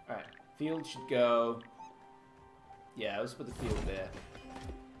 Alright. Field should go... Yeah, let's put the field there.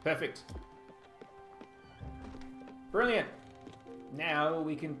 Perfect. Brilliant. Now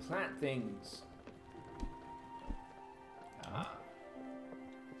we can plant things. Ah.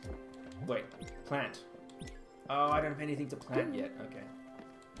 Wait, plant. Oh, I don't have anything to plant yet. Okay.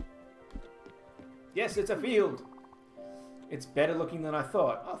 Yes, it's a field. It's better looking than I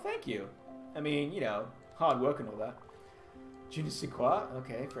thought. Oh, thank you. I mean, you know, hard work and all that. Je ne sais quoi.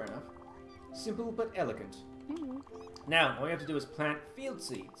 Okay, fair enough. Simple but elegant. Now, all you have to do is plant field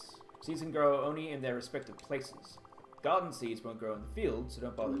seeds. Seeds can grow only in their respective places. Garden seeds won't grow in the field, so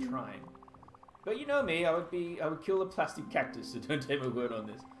don't bother trying. But you know me, I would kill a plastic cactus, so don't take my word on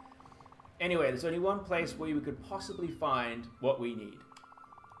this. Anyway, there's only one place where we could possibly find what we need.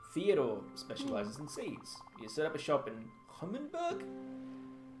 Theodore specializes in seeds. You set up a shop in Hummingbird?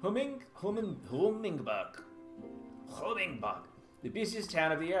 Hummingbird. The busiest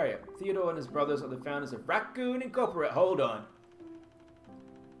town of the area. Theodore and his brothers are the founders of Raccoon Incorporated. Hold on.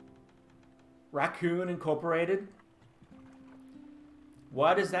 Raccoon Incorporated?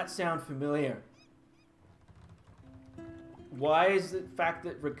 Why does that sound familiar? Why is the fact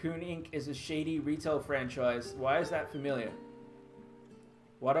that Raccoon Inc. is a shady retail franchise, why is that familiar?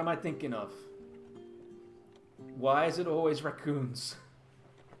 What am I thinking of? Why is it always raccoons?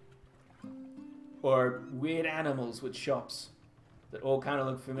 Or weird animals with shops that all kind of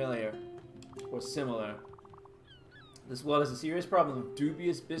look familiar or similar. This world has a serious problem of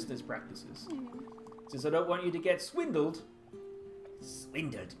dubious business practices. Since I don't want you to get swindled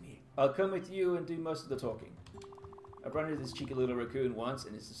me, I'll come with you and do most of the talking. I've run into this cheeky little raccoon once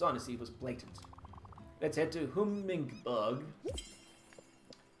and his dishonesty was blatant. Let's head to Hummingbird.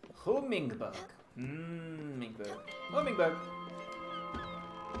 Hummingbird. Hummingbird.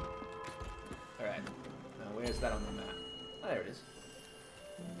 Alright. Now where's that on the map? Oh, there it is.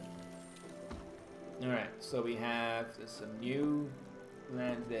 Alright, so we have some new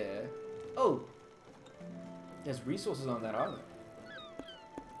land there. Oh! There's resources on that, aren't there?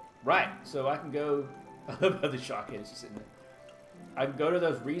 Right, so I can go... I love how the shark head is just sitting there. I can go to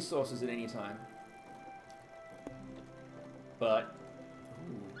those resources at any time. But...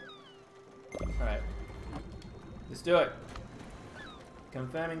 Alright. Let's do it.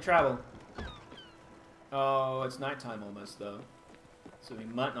 Confirming travel. Oh, it's nighttime almost, though. So we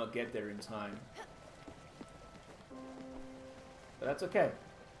might not get there in time. But that's okay.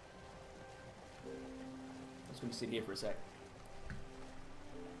 I'm just going to sit here for a sec.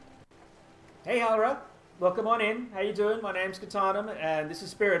 Hey, Halra! welcome on in. How you doing? My name's Katana, and this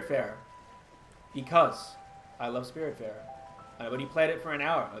is Spiritfarer. Because I love Spiritfarer. I've only played it for an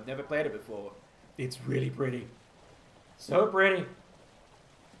hour. I've never played it before. It's really pretty. So pretty.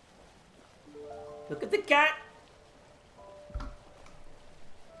 Look at the cat.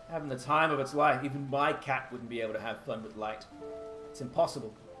 Having the time of its life. Even my cat wouldn't be able to have fun with light. It's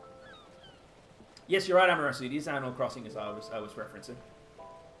impossible. Yes, you're right, Amoroso. It is Animal Crossing, as I was referencing.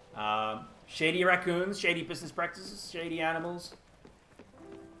 Shady raccoons, shady business practices, shady animals.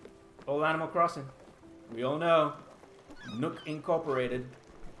 All Animal Crossing. We all know. Nook Incorporated.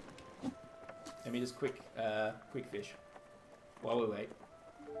 Let me just quick fish while we wait.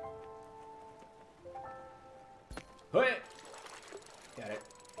 Hey! Got it.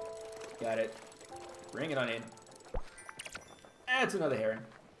 Got it. Bring it on in. That's another herring.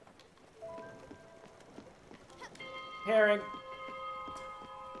 Herring.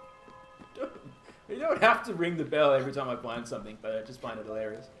 You don't have to ring the bell every time I find something, but I just find it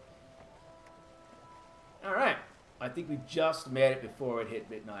hilarious. Alright. I think we just made it before it hit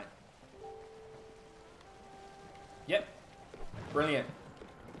midnight. Yep. Brilliant.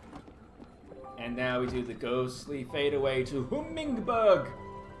 And now we do the ghostly fade away to Hummingberg.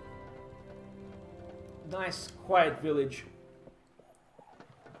 Nice, quiet village.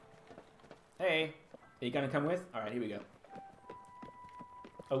 Hey. Are you gonna come with? Alright, here we go.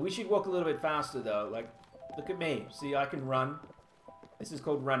 Oh, we should walk a little bit faster, though. Like, look at me. See, I can run. This is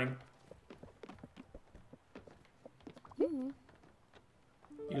called running.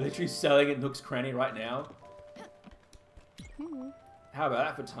 You're literally selling at Nook's Cranny right now. How about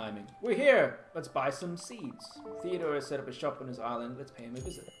that for timing? We're here! Let's buy some seeds. Theodore has set up a shop on his island. Let's pay him a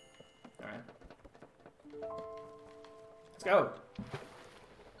visit. Alright. Let's go!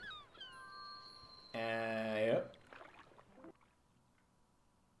 Yep.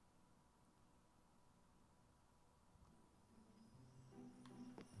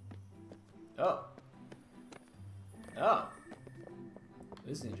 Oh. Oh.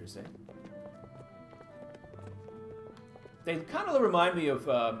 This is interesting. They kind of remind me of,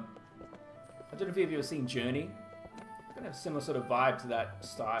 I don't know if you've ever seen Journey. Kind of a similar sort of vibe to that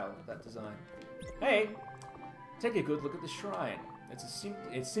style, that design. Hey, take a good look at the shrine.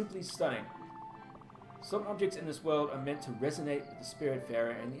 It's simply stunning. Some objects in this world are meant to resonate with the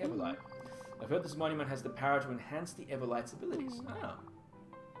Spiritfarer and the Everlight. I've heard this monument has the power to enhance the Everlight's abilities. Oh.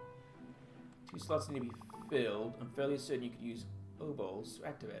 2 slots need to be filled. I'm fairly certain you could use obols to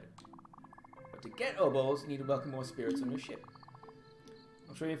activate it. But to get obols, you need to welcome more spirits on your ship.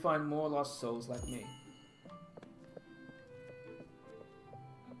 I'm sure you'll find more lost souls like me.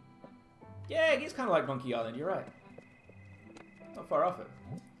 Yeah, it is kind of like Monkey Island, you're right. Not far off it.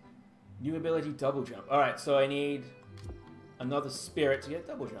 New ability, double jump. Alright, so I need another spirit to get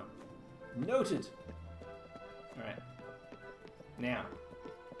double jump. Noted. Alright. Now.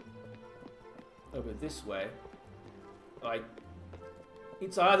 Over this way. Like,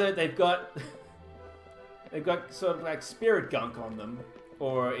 it's either they've got sort of like spirit gunk on them,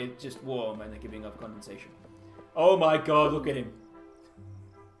 or it's just warm and they're giving off condensation. Oh my god, look at him.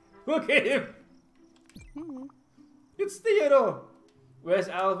 Look at him! It's Theodore! Where's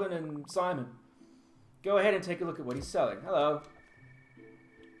Alvin and Simon? Go ahead and take a look at what he's selling. Hello.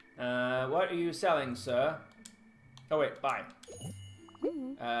 What are you selling, sir? Oh wait, bye.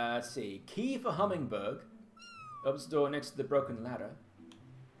 Let's see. Key for Hummingberg. Opens the door next to the broken ladder.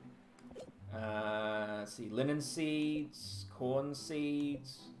 Let's see. Linen seeds, corn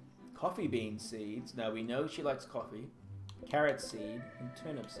seeds, coffee bean seeds. Now we know she likes coffee. Carrot seed and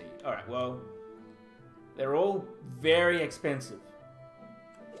turnip seed. Alright, well, they're all very expensive.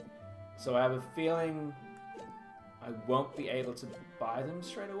 So I have a feeling I won't be able to buy them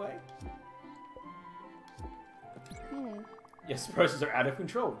straight away. Yes, prices are out of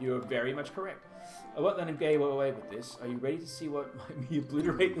control. You are very much correct. I won't let him get away with this. Are you ready to see what might me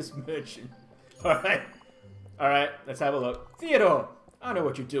obliterate this merchant? Alright. Alright, let's have a look. Theodore! I know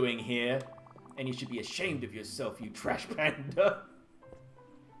what you're doing here. And you should be ashamed of yourself, you trash panda.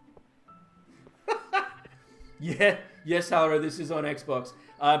 Yeah, yes, Halra, this is on Xbox.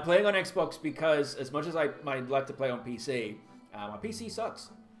 I'm playing on Xbox because, as much as I might like to play on PC, my PC sucks.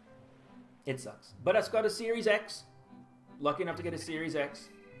 It sucks. But it's got a Series X. Lucky enough to get a Series X.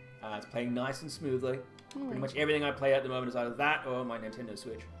 It's playing nice and smoothly. Pretty much everything I play at the moment is either that or my Nintendo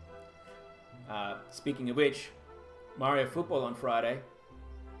Switch. Speaking of which, Mario Football on Friday.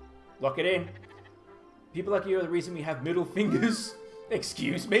 Lock it in. People like you are the reason we have middle fingers.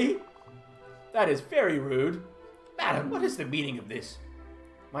 Excuse me? That is very rude. Madam, what is the meaning of this?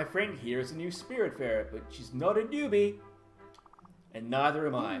 My friend here is a new Spiritfarer, but she's not a newbie. And neither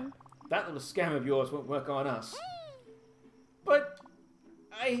am I. That little scam of yours won't work on us. But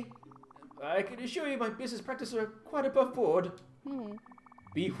I can assure you my business practices are quite above board.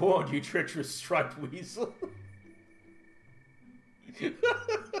 Be warned, you treacherous striped weasel.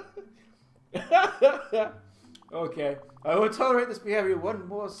 Okay, I won't tolerate this behavior one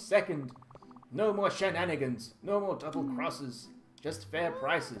more second. No more shenanigans. No more double crosses. Just fair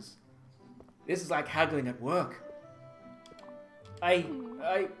prices. This is like haggling at work. I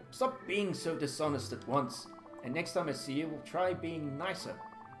stop being so dishonest at once. And next time I see you, we'll try being nicer.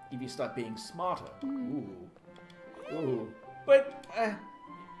 If you start being smarter. Ooh. But,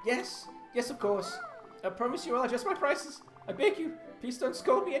 yes, of course. I promise you I'll adjust my prices. I beg you, please don't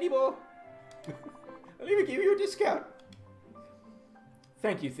scold me anymore. I'll even give you a discount.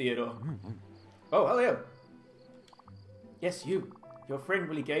 Thank you, Theodore. Oh, hello. Yes, you. Your friend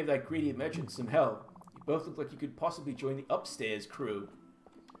really gave that greedy merchant some hell. You both look like you could possibly join the upstairs crew.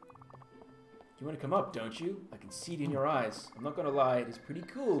 You want to come up, don't you? I can see it in your eyes. I'm not going to lie, it is pretty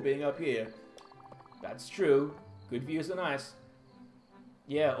cool being up here. That's true. Good views are nice.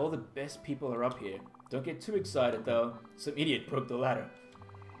 Yeah, all the best people are up here. Don't get too excited, though. Some idiot broke the ladder.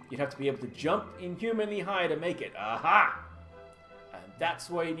 You'd have to be able to jump inhumanly high to make it. Aha! And that's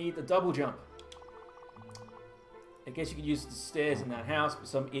why you need the double jump. I guess you could use the stairs in that house, but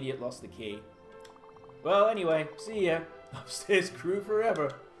some idiot lost the key. Well, anyway, see ya. Upstairs crew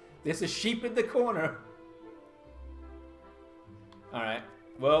forever. There's a sheep in the corner. Alright.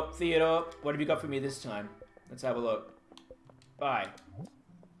 Well, Theodore, what have you got for me this time? Let's have a look. Bye.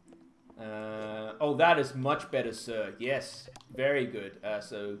 Oh, that is much better, sir. Yes. Very good.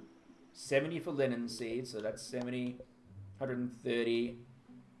 So, 70 for linen seeds. So, that's 70. 130.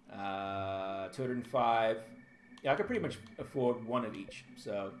 205. Yeah, I could pretty much afford one of each.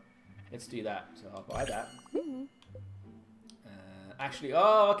 So, let's do that. So, I'll buy that. Actually,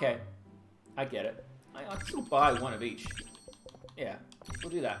 oh, okay. I get it. I can still buy one of each. Yeah,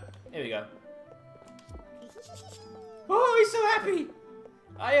 we'll do that. There we go. Oh, he's so happy!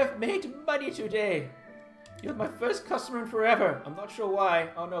 I have made money today. You're my first customer in forever. I'm not sure why.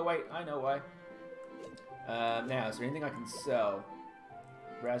 Oh, no, wait. I know why. Now, is there anything I can sell?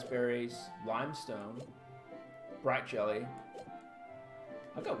 Raspberries, limestone, bright jelly.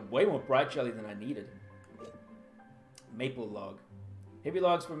 I've got way more bright jelly than I needed. Maple log. Heavy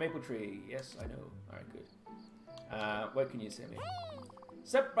logs for maple tree. Yes, I know. Alright, good. What can you send me?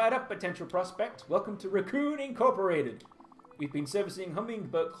 Step right up, potential prospect. Welcome to Raccoon Incorporated. We've been servicing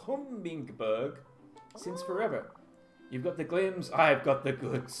Hummingberg since forever. You've got the glims, I've got the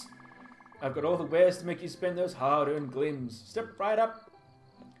goods. I've got all the wares to make you spend those hard-earned glims. Step right up.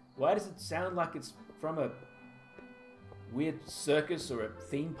 Why does it sound like it's from a weird circus or a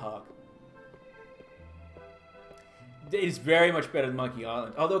theme park? It is very much better than Monkey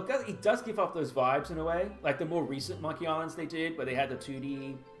Island. Although it does give off those vibes in a way. Like the more recent Monkey Islands they did, where they had the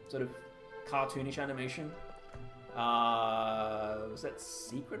 2D sort of cartoonish animation. Was that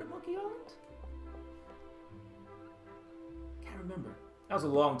Secret of Monkey Island? Can't remember. That was a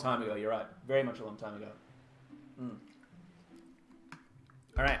long time ago, you're right. Very much a long time ago.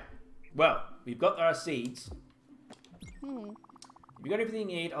 Alright. Well, we've got our seeds. If you got everything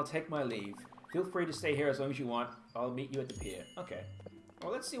you need, I'll take my leave. Feel free to stay here as long as you want. I'll meet you at the pier. Okay.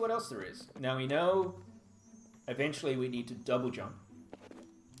 Well, let's see what else there is. Now, we know eventually we need to double jump.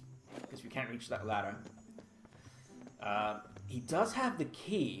 Because we can't reach that ladder. He does have the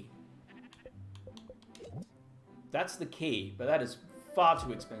key. That's the key, but that is far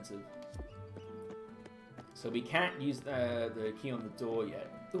too expensive. So we can't use the key on the door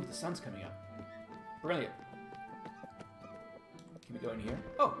yet. Ooh, the sun's coming up. Brilliant. Can we go in here?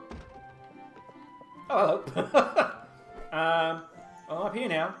 Oh! Oh, hello. I'm up here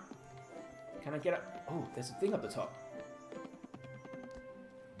now. Can I get up? Oh, there's a thing up the top.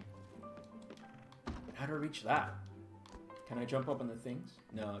 How do I reach that? Can I jump up on the things?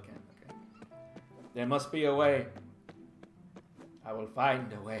 No, I can't. Okay. There must be a way. I will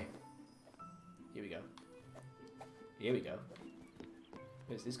find a way. Here we go. Here we go.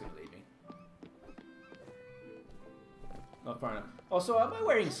 Where's this going to lead me? Not far enough. Also, am I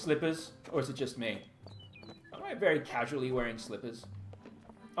wearing slippers? Or is it just me? Am I very casually wearing slippers?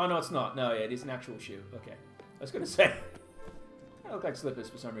 Oh, no, it's not. No, yeah, it is an actual shoe. Okay. I was going to say. I look like slippers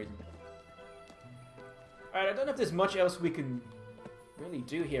for some reason. Alright, I don't know if there's much else we can really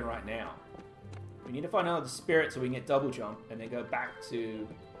do here right now. We need to find another spirit so we can get double jump and then go back to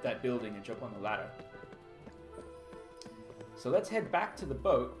that building and jump on the ladder. So let's head back to the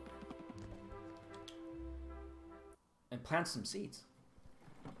boat and plant some seeds.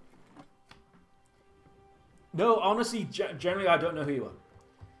 No, honestly, generally I don't know who you are.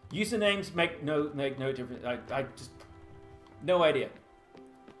 Usernames make no difference. I just no idea.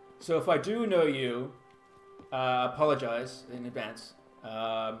 So if I do know you, apologize in advance. If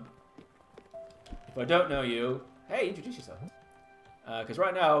I don't know you, hey, introduce yourself. Because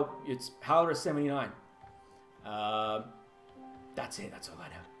right now it's Halra79. That's it. That's all I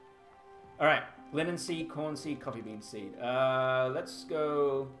know. All right, linen seed, corn seed, coffee bean seed. Let's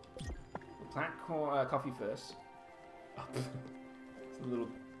go plant coffee first. Oh, it's a little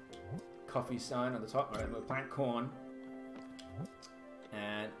coffee sign on the top. All right, we'll plant corn.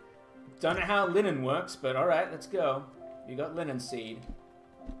 And don't know how linen works, but all right, let's go. You got linen seed.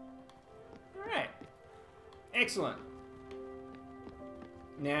 All right, excellent.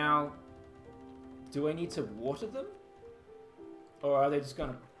 Now, do I need to water them, or are they just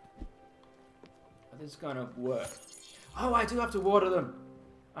gonna work? Oh, I do have to water them.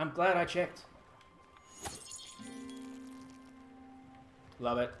 I'm glad I checked.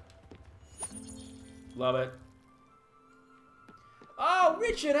 Love it. Love it. Oh,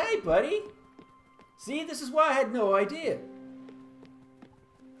 Richard, hey, buddy. See, this is why I had no idea.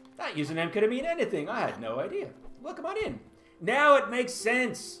 That username could have mean anything. I had no idea. Welcome on in. Now it makes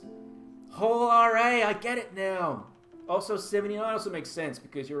sense. Whole RA, I get it now. Also, 79 also makes sense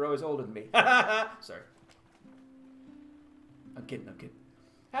because you're always older than me. Sorry. I'm kidding, I'm kidding.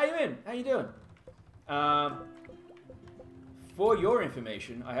 How you in? How you doing? For your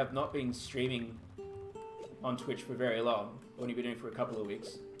information, I have not been streaming on Twitch for very long. Only been doing it for a couple of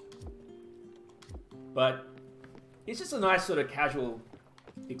weeks. But it's just a nice sort of casual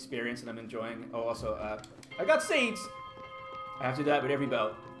experience that I'm enjoying. Oh, also, I got seeds. I have to do that with every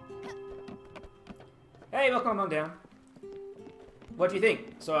belt. Hey, welcome on down. What do you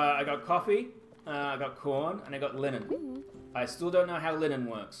think? So I got coffee, I got corn, and I got linen. I still don't know how linen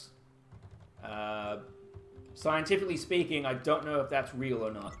works. Scientifically speaking, I don't know if that's real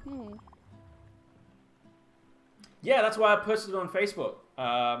or not. Yeah, that's why I posted it on Facebook.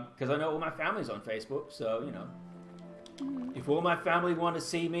 Because I know all my family's on Facebook, so, you know. If all my family want to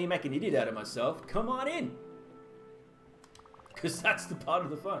see me make an idiot out of myself, come on in. Because that's the part of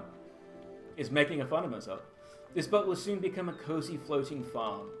the fun. Is making a fun of myself. This boat will soon become a cozy floating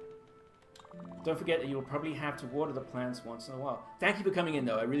farm. Don't forget that you'll probably have to water the plants once in a while. Thank you for coming in,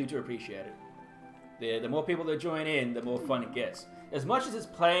 though. I really do appreciate it. The more people that join in, the more fun it gets. As much as it's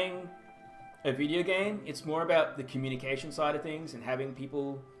playing a video game, it's more about the communication side of things and having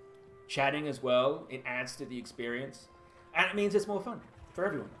people chatting as well. It adds to the experience. And it means it's more fun for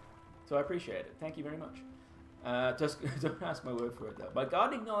everyone. So I appreciate it. Thank you very much. Just don't ask my word for it, though. My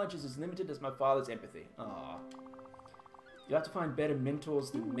gardening knowledge is as limited as my father's empathy. Aww. You'll have to find better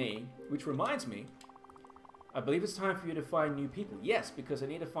mentors than me. Which reminds me, I believe it's time for you to find new people. Yes, because I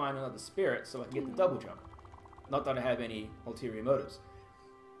need to find another spirit so I can get the double jump. Not that I have any ulterior motives.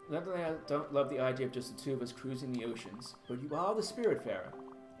 Not that I don't love the idea of just the two of us cruising the oceans, but you are the Spiritfarer,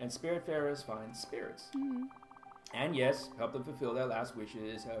 and Spiritfarers find spirits. And yes, help them fulfill their last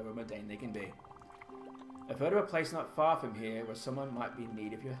wishes, however mundane they can be. I've heard of a place not far from here where someone might be in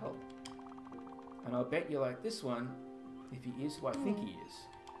need of your help. And I'll bet you like this one if he is who I think he is.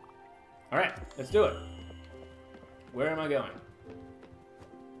 Alright, let's do it. Where am I going?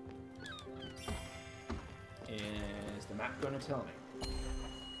 Is the map going to tell me?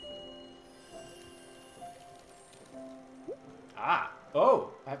 Ah!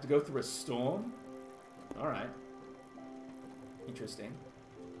 Oh! I have to go through a storm? Alright. Interesting.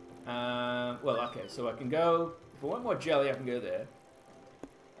 Well, okay, so I can go... If I want more jelly, I can go there.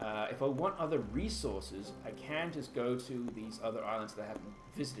 If I want other resources, I can just go to these other islands that I haven't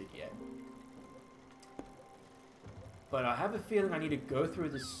visited yet. But I have a feeling I need to go through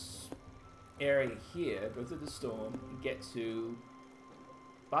this area here, go through the storm, and get to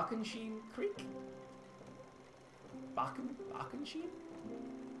Barkensheen Creek? Barkensheen?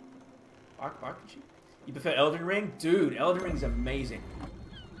 Barkensheen? You prefer Elden Ring? Dude, Elden Ring's amazing.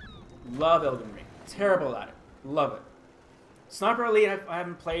 Love Elden Ring. Terrible at it. Love it. Sniper Elite I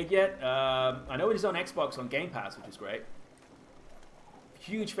haven't played yet. I know it is on Xbox on Game Pass, which is great.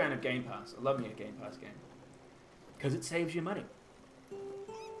 Huge fan of Game Pass. I love me a Game Pass game. Because it saves you money.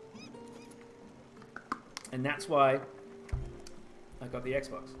 And that's why I got the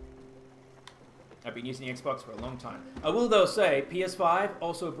Xbox. I've been using the Xbox for a long time. I will, though, say, PS5,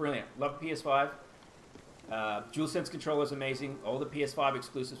 also brilliant. Love PS5. DualSense controller is amazing. All the PS5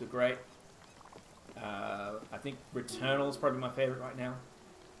 exclusives are great. I think Returnal is probably my favorite right now.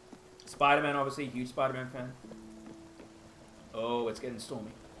 Spider-Man, obviously, huge Spider-Man fan. Oh, it's getting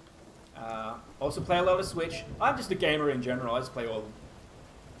stormy. Also play a lot of Switch. I'm just a gamer in general. I just play all of them.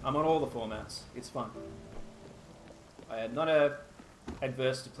 I'm on all the formats. It's fun. I am not a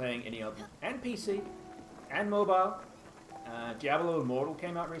adverse to playing any of them. And PC. And mobile. Diablo Immortal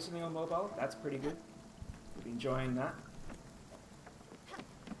came out recently on mobile. That's pretty good. Been enjoying that.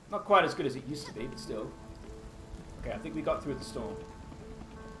 Not quite as good as it used to be, but still. Okay, I think we got through the storm.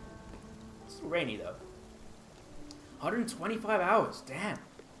 It's still rainy, though. 125 hours. Damn.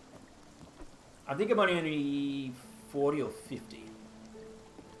 I think I'm only 40 or 50.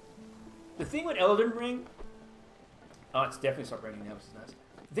 The thing with Elden Ring... Oh, it's definitely stopped raining now, which is nice.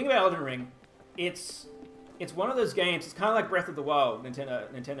 The thing about Elden Ring, it's one of those games, it's kind of like Breath of the Wild,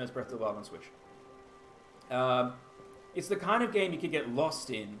 Nintendo's Breath of the Wild on Switch. It's the kind of game you could get lost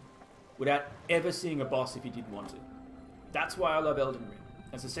in without ever seeing a boss if you didn't want to. That's why I love Elden Ring.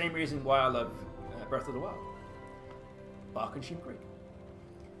 That's the same reason why I love Breath of the Wild. Bark and Sheep Creek.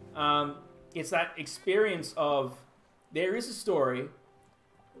 It's that experience of, there is a story,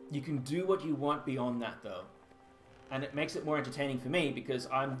 you can do what you want beyond that though. And it makes it more entertaining for me because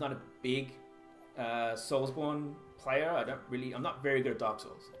I'm not a big Soulsborne player. I'm not very good at Dark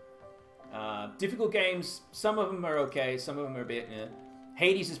Souls. Difficult games, some of them are okay, some of them are a bit,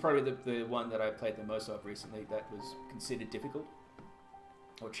 Hades is probably the one that I played the most of recently that was considered difficult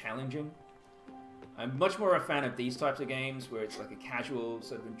or challenging. I'm much more a fan of these types of games where it's like a casual,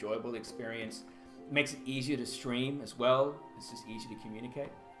 sort of enjoyable experience. It makes it easier to stream as well. It's just easier to communicate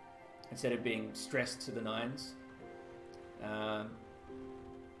instead of being stressed to the nines.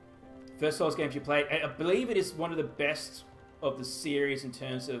 First Souls games you played, I believe it is one of the best of the series in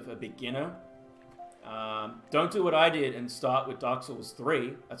terms of a beginner. Don't do what I did and start with Dark Souls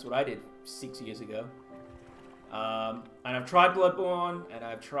 3. That's what I did 6 years ago. And I've tried Bloodborne, and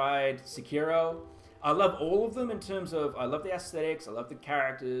I've tried Sekiro. I love all of them in terms of, I love the aesthetics, I love the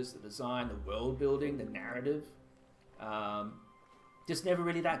characters, the design, the world building, the narrative. Just never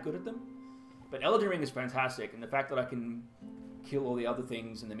really that good at them. But Elden Ring is fantastic, and the fact that I can kill all the other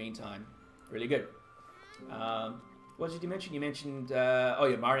things in the meantime, really good. What did you mention? You mentioned, oh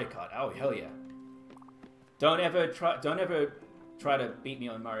yeah, Mario Kart. Oh hell yeah! Don't ever try to beat me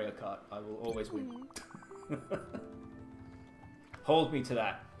on Mario Kart. I will always win. Hold me to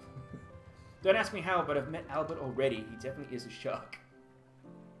that. Don't ask me how, but I've met Albert already. He definitely is a shark.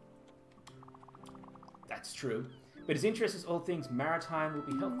 That's true. But his interest in all things maritime will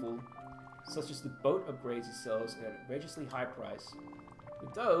be helpful, such as the boat upgrades he sells at an outrageously high price.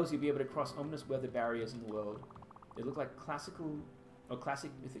 With those, you'll be able to cross ominous weather barriers in the world. They look like classic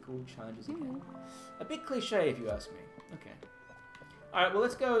mythical challenges again. A bit cliche, if you ask me. Okay. Alright, well,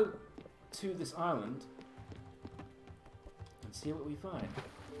 let's go to this island and see what we find.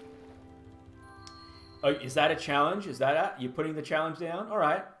 Oh, is that a challenge? Is that it? You're putting the challenge down?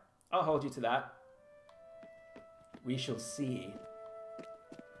 Alright. I'll hold you to that. We shall see.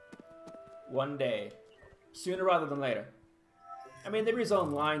 One day. Sooner rather than later. I mean, there is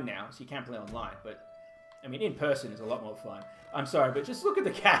online now, so you can't play online, but... I mean, in person is a lot more fun. I'm sorry, but just look at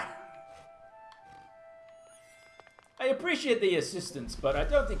the cat. I appreciate the assistance, but I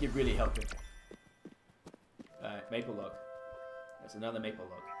don't think it really helped it. Maple log. That's another maple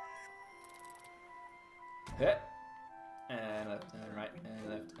log. Hit. And left, and right, and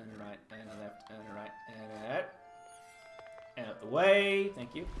left, and right, and left, and right, and out. And out the way.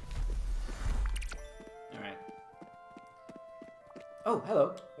 Thank you. Alright. Oh,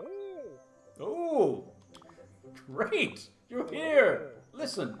 hello. Oh! Great! You're here!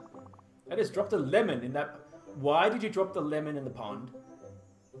 Listen, I just dropped a lemon in that... Why did you drop the lemon in the pond?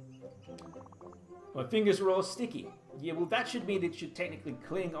 My fingers were all sticky. Yeah, well, that should mean it should technically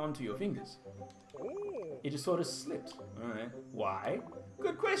cling onto your fingers. It just sort of slipped. Alright. Why?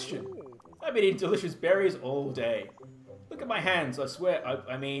 Good question. I've been eating delicious berries all day. Look at my hands, I swear.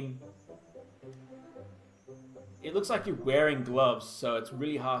 I mean... It looks like you're wearing gloves, so it's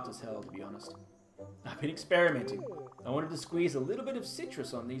really hard to tell, to be honest. I've been experimenting. I wanted to squeeze a little bit of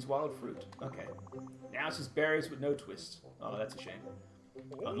citrus on these wild fruit. Okay. Now it's just berries with no twist. Oh, that's a shame.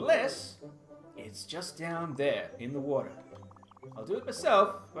 Unless it's just down there in the water. I'll do it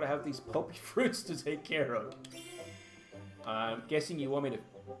myself, but I have these pulpy fruits to take care of. I'm guessing you want me to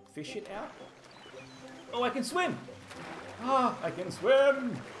fish it out? Oh, I can swim! Ah, I can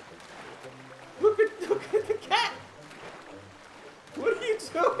swim! Look at the cat! What are you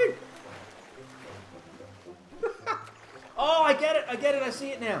doing? Oh, I get it, I see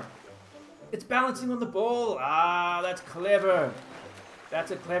it now. It's balancing on the ball. Ah, that's clever.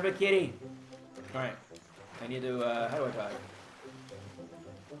 That's a clever kitty. Alright, I need to, how do I dive?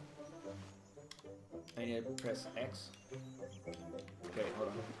 I need to press X. Okay, hold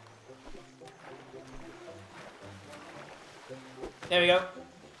on. There we go.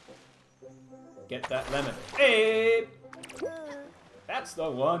 Get that lemon. Hey! That's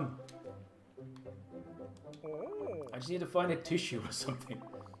the one. I just need to find a tissue or something.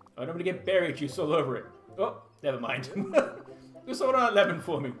 I don't want to get berry juice all over it. Oh, never mind. Just hold on lemon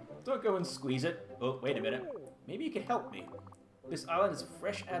for me. Don't go and squeeze it. Oh, wait a minute. Maybe you could help me. This island is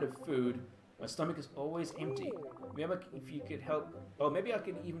fresh out of food. My stomach is always empty. Maybe if you could help... Oh, maybe I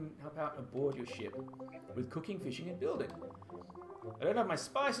could even help out aboard your ship with cooking, fishing, and building. I don't have my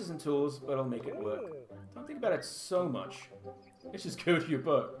spices and tools, but I'll make it work. Don't think about it so much. Let's just go to your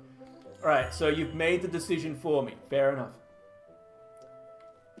boat. Alright, so you've made the decision for me. Fair enough.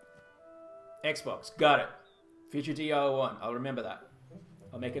 Xbox. Got it. Future DR1. I'll remember that.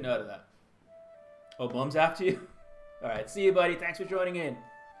 I'll make a note of that. Oh, Mom's after you? Alright, see you, buddy. Thanks for joining in.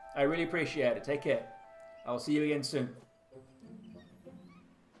 I really appreciate it. Take care. I'll see you again soon.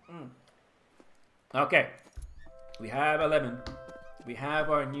 Okay. We have a lemon. We have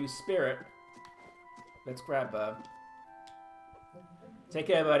our new spirit. Let's grab Take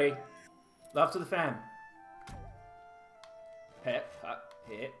care, buddy. Love to the fam. Hit,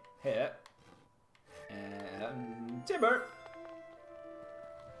 hit, hit. And timber.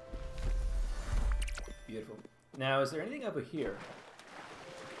 Beautiful. Now, is there anything over here?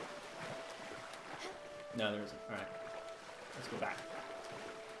 No, there isn't. Alright. Let's go back.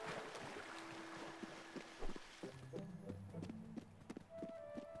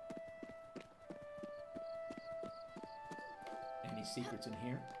 Any secrets in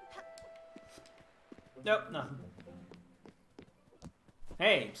here? Nope, nothing.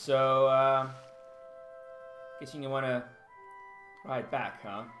 Hey, so, guessing you want to ride back,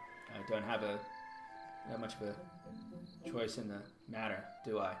 huh? I don't have not much of a choice in the matter,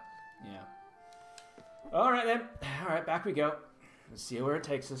 do I? Yeah. Alright then. Alright, back we go. Let's see where it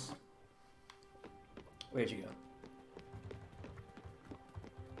takes us. Where'd you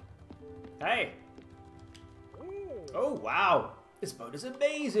go? Hey! Oh, wow! This boat is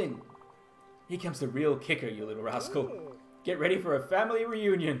amazing! Here comes the real kicker, you little rascal. Get ready for a family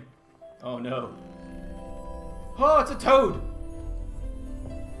reunion. Oh no. Oh, it's a toad!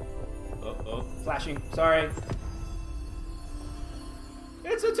 Oh, flashing. Sorry.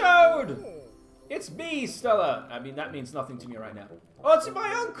 It's a toad! It's me, Stella! I mean, that means nothing to me right now. Oh, it's my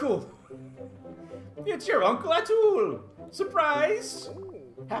uncle! It's your Uncle Atul! Surprise!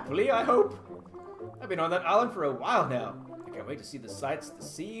 Happily, I hope. I've been on that island for a while now. I can't wait to see the sights to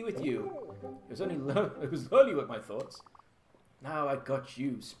see with you. It was only with my thoughts. Now I got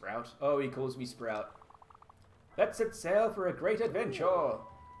you, Sprout. Oh, he calls me Sprout. Let's set sail for a great adventure.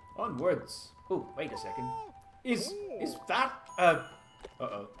 Onwards. Oh, wait a second. Is that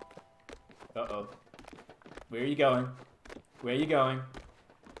uh-oh. Uh-oh. Where are you going? Where are you going?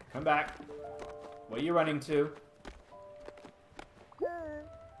 Come back. Where are you running to?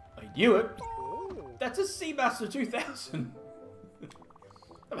 I knew it. That's a Seamaster 2000.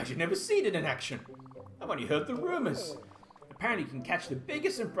 I've actually never seen it in action. I've only heard the rumors. Apparently you can catch the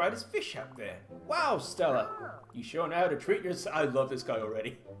biggest and brightest fish out there. Wow, Stella. You sure know how to treat yourself. I love this guy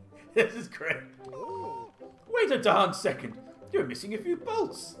already. This is great. Wait a darn second. You're missing a few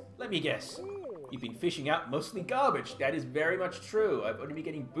bolts. Let me guess. You've been fishing out mostly garbage. That is very much true. I've only been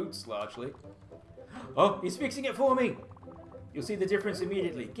getting boots largely. Oh, he's fixing it for me. You'll see the difference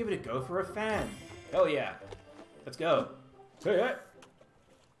immediately. Give it a go for a fan. Hell yeah. Let's go. Hey.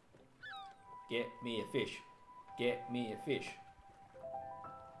 Get me a fish. Get me a fish.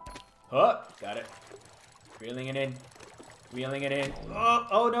 Oh, got it. Reeling it in. Reeling it in.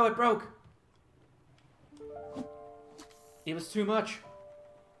 Oh no, it broke. It was too much.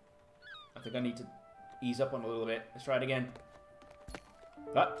 I think I need to ease up on it a little bit. Let's try it again.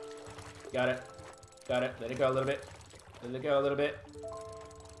 Ah, got it. Got it. Let it go a little bit. Let it go a little bit.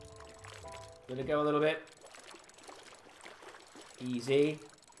 Let it go a little bit. Easy.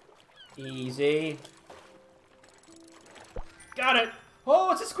 Easy. Got it!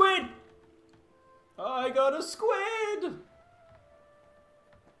 Oh, it's a squid! I got a squid!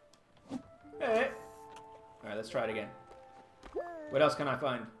 Hey. Alright, let's try it again. What else can I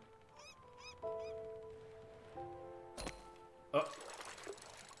find? Oh.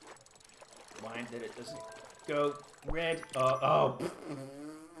 Blind that it doesn't go red. Oh.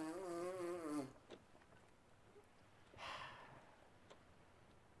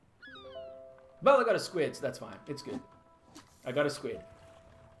 Well, I got a squid, so that's fine. It's good. I got a squid.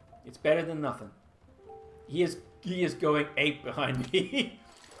 It's better than nothing. He is going ape behind me.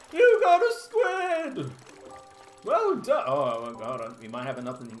 You got a squid! Well done. Oh, hold on. We might have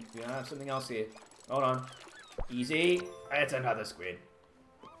nothing. We might have something else here. Hold on. Easy. It's another squid.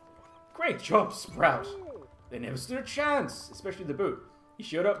 Great job, Sprout. They never stood a chance, especially the boot. You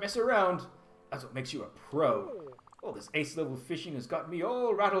sure don't mess around. That's what makes you a pro. All this ace level fishing has got me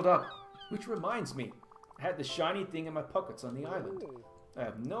all rattled up. Which reminds me, I had the shiny thing in my pockets on the island. I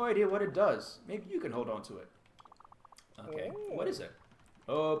have no idea what it does. Maybe you can hold on to it. Okay, what is it?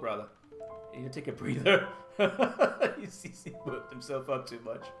 Oh, brother. You take a breather. He's worked himself up too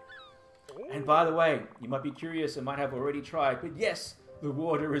much. And by the way, you might be curious and might have already tried, but yes, the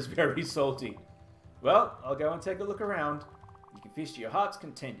water is very salty. Well, I'll go and take a look around. You can fish to your heart's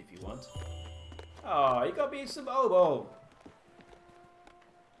content if you want. Oh, you got me some oboe.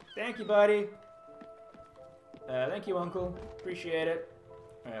 Thank you, buddy. Thank you, Uncle. Appreciate it.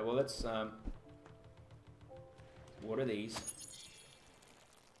 Alright, well, let's, water these.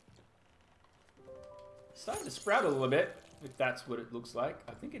 Starting to sprout a little bit, if that's what it looks like.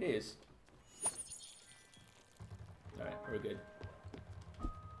 I think it is. Alright, we're good.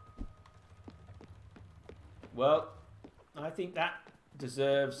 Well, I think that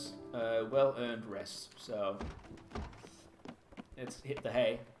deserves a well-earned rest, so let's hit the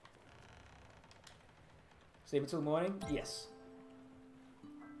hay. Save it till morning? Yes.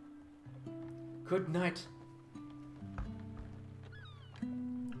 Good night.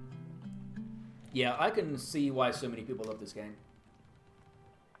 Yeah, I can see why so many people love this game.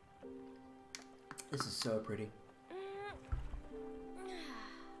 This is so pretty.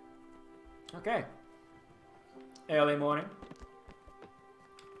 Okay. Early morning.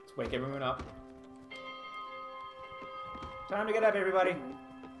 Let's wake everyone up. Time to get up, everybody.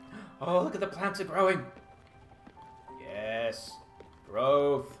 Oh, look at the plants are growing. Yes.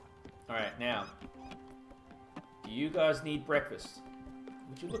 Growth. Alright, now. Do you guys need breakfast?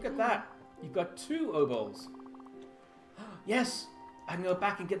 Would you look at that? You've got 2 obols. Yes! I can go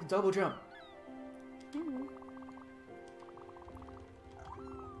back and get the double jump.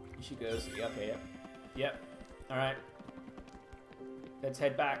 She goes, yeah, okay, yep. Yep. Alright. Let's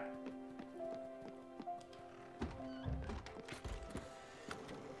head back.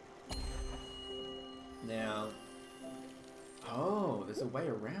 Now. Oh, there's a way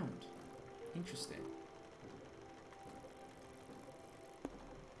around. Interesting.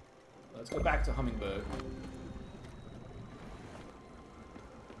 Let's go back to Hummingbird.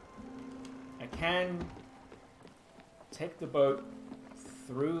 I can take the boat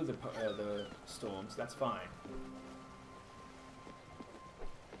through the storms. That's fine.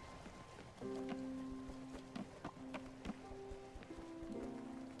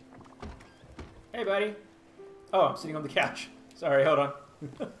 Hey, buddy. Oh, I'm sitting on the couch. Sorry, hold on.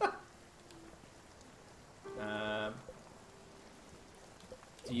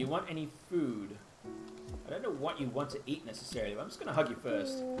 Do you want any food? I don't know what you want to eat necessarily, but I'm just going to hug you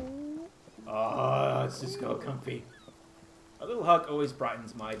first. Oh, it's just so comfy. A little hug always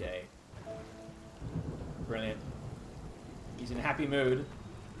brightens my day. Brilliant. He's in a happy mood.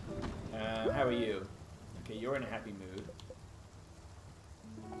 How are you? Okay, you're in a happy mood.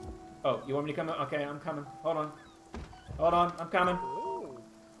 Oh, you want me to come? Okay, I'm coming. Hold on. Hold on, I'm coming.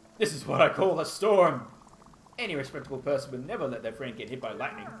 This is what I call a storm. Any respectable person would never let their friend get hit by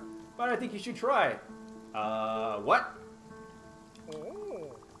lightning. But I think you should try. What?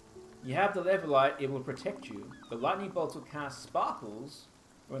 You have the Levelite, it will protect you. The lightning bolts will cast sparkles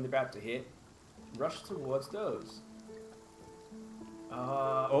when they're about to hit. Rush towards those.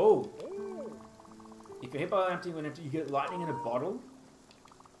 Oh. If you're hit by lightning, you get lightning in a bottle.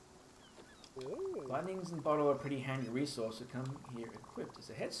 Lightnings in a bottle are a pretty handy resource to come here equipped. As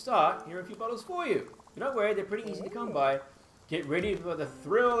a head start, here are a few bottles for you. But don't worry, they're pretty easy to come by. Get ready for the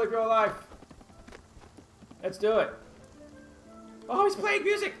thrill of your life. Let's do it. Oh, he's playing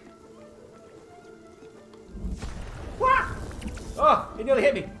music. What? Oh, he nearly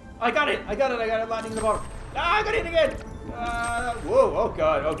hit me. I got it. I got it. Lightning in the bottle. Ah, I got it again. Whoa. Oh,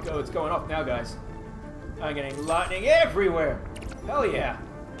 God. Oh, God. It's going off now, guys. I'm getting lightning everywhere. Hell yeah.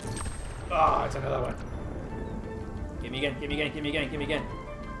 Oh, it's another one. Give me again. Give me again. Give me again. Give me again.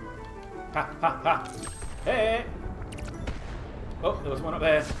 Ha, ha, ha. Hey. Oh, there was one up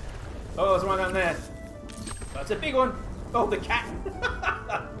there. Oh, there's one down there. That's a big one. Oh, the cat.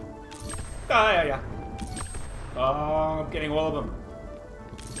 Yeah. Oh, I'm getting all of them.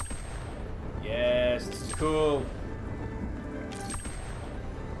 Yes, this is cool.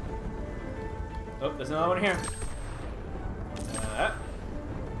 Oh, there's another one here.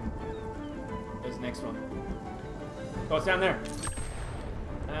 There's the next one. Oh, it's down there.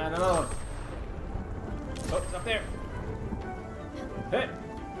 And another one. Oh, it's up there. Hey.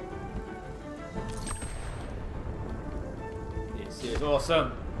 This is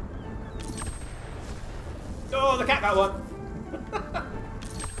awesome. Oh, the cat got one.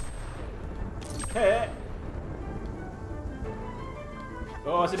 Hey.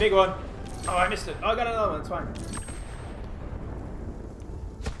 Oh, it's a big one. Oh, I missed it. Oh, I got another one. It's fine.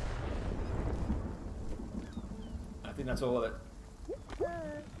 think that's all of it.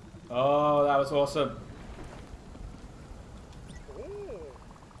 Oh, that was awesome.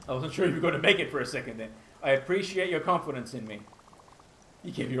 I wasn't sure if you were going to make it for a second then. I appreciate your confidence in me.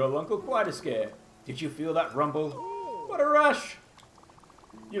 You gave your old uncle quite a scare. Did you feel that rumble? What a rush!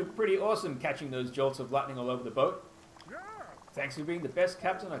 You're pretty awesome catching those jolts of lightning all over the boat. Thanks for being the best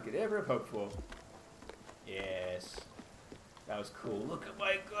captain I could ever have hoped for. Yes. That was cool. Look at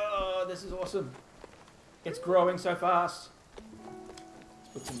my god, this is awesome. It's growing so fast.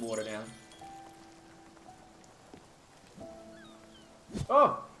 Let's put some water down.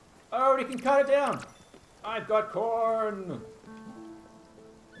 Oh! I already can cut it down! I've got corn!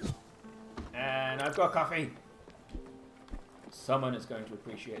 And I've got coffee. Someone is going to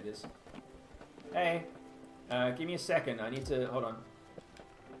appreciate this. Hey, give me a second. I need to... Hold on.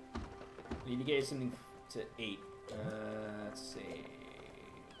 I need to get you something to eat. Let's see.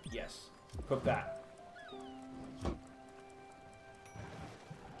 Yes. Cook that.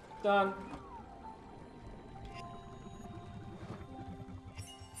 Done.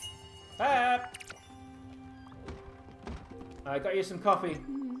 I got you some coffee.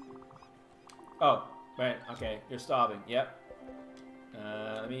 Oh, right. Okay. You're starving. Yep.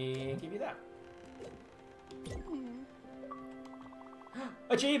 Let me give you that.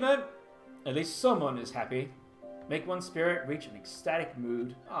 Achievement! At least someone is happy. Make one spirit reach an ecstatic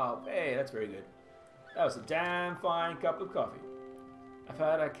mood. Oh, hey, that's very good. That was a damn fine cup of coffee. I've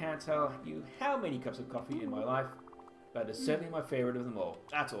had, I can't tell you how many cups of coffee in my life, but it's certainly my favorite of them all.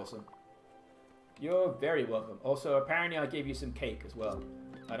 That's awesome. You're very welcome. Also, apparently I gave you some cake as well.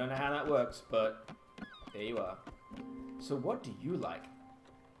 I don't know how that works, but there you are. So what do you like?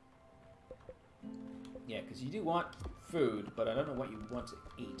 Yeah, because you do want food, but I don't know what you want to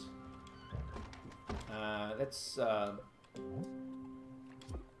eat. Let's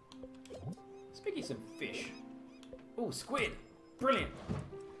make you some fish. Oh, squid! Brilliant!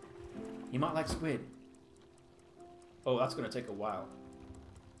 You might like squid. Oh, that's going to take a while.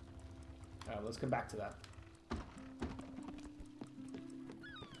 Let's come back to that.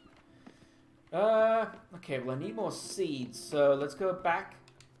 Okay, well I need more seeds, so let's go back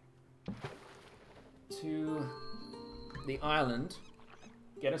to the island,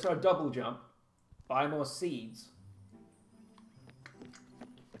 get us our double jump, buy more seeds.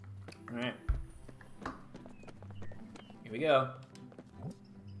 Alright. Here we go.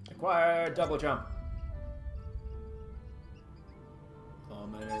 Acquire double jump.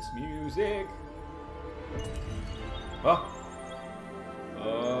 Ominous music. Oh.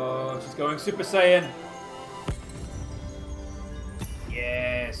 Oh, she's going Super Saiyan.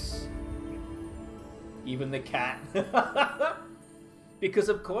 Yes. Even the cat. Because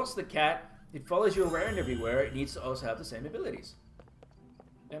of course the cat, it follows you around everywhere. It needs to also have the same abilities.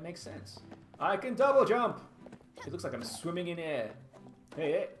 That makes sense. I can double jump. It looks like I'm swimming in air.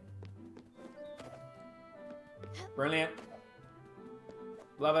 Hey, hey. Brilliant.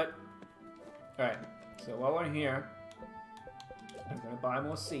 Love it. Alright, so while we're here, I'm going to buy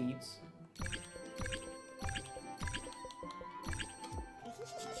more seeds.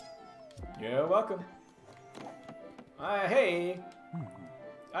 You're welcome. Hey!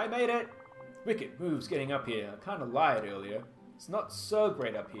 I made it! Wicked moves getting up here. I kind of lied earlier. It's not so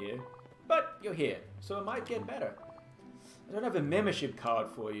great up here, but you're here, so it might get better. I don't have a membership card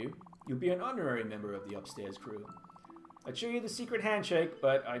for you. You'll be an honorary member of the upstairs crew. I'd show you the secret handshake,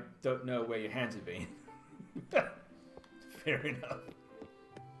 but I don't know where your hands have been. Fair enough.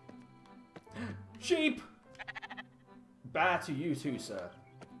 Sheep! Bah to you too, sir.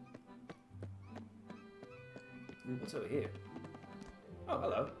 Ooh, what's over here? Oh,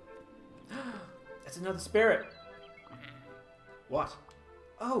 hello. That's another spirit. What?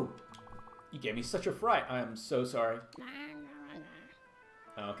 Oh! You gave me such a fright. I am so sorry.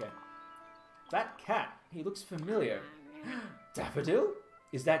 Oh, okay. That cat, he looks familiar. Daffodil?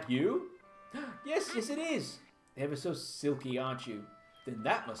 Is that you? Yes, yes it is. Ever so silky, aren't you? Then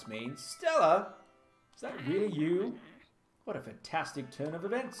that must mean Stella. Is that really you? What a fantastic turn of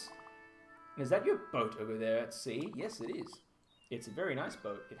events. Is that your boat over there at sea? Yes, it is. It's a very nice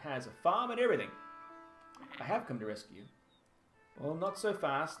boat. It has a farm and everything. I have come to rescue you. Well, not so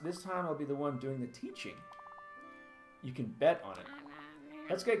fast. This time I'll be the one doing the teaching. You can bet on it.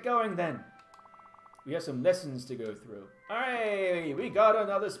 Let's get going then. We have some lessons to go through. Alright, we got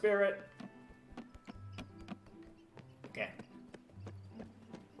another spirit. Okay.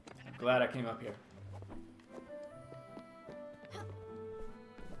 I'm glad I came up here.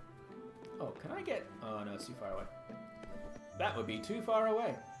 Oh, can I get... Oh, no, it's too far away. That would be too far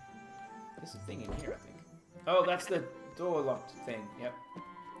away. There's a thing in here, I think. Oh, that's the door locked thing. Yep.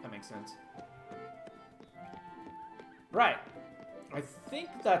 That makes sense. Right. I think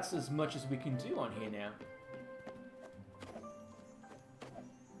that's as much as we can do on here now.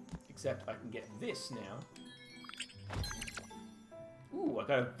 Except I can get this now. Ooh, I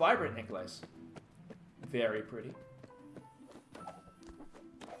got a vibrant necklace. Very pretty.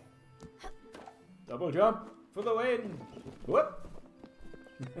 Double jump for the win! Whoop!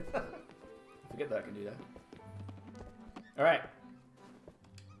 Forget that I can do that. Alright.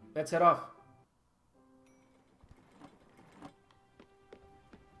 Let's head off.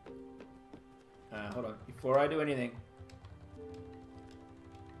 Hold on. Before I do anything.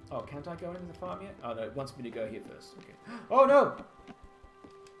 Oh, can't I go into the farm yet? Oh, no. It wants me to go here first. Okay. Oh, no!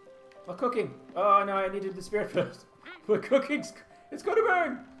 We're cooking. Oh, no. I needed the spirit first. We're cooking. It's going to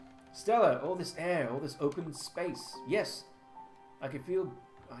burn. Stella, all this air, all this open space. Yes. I feel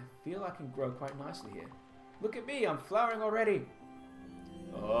I can grow quite nicely here. Look at me. I'm flowering already.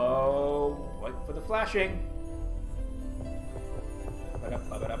 Oh, wait for the flashing.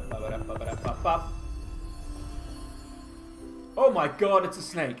 Oh my god, it's a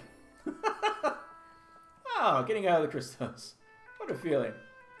snake. Oh, getting out of the crystals. What a feeling.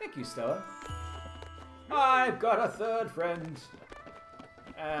 Thank you, Stella. I've got a third friend.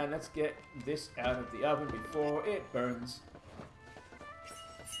 And let's get this out of the oven before it burns.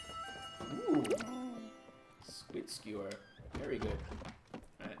 Ooh. Squid skewer. Very good.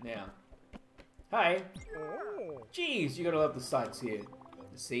 Alright, now. Hi. Jeez, you gotta love the sights here.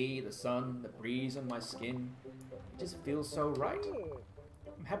 The sea, the sun, the breeze on my skin. It just feels so right.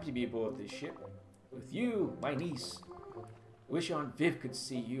 I'm happy to be aboard this ship. With you, my niece. Wish Aunt Viv could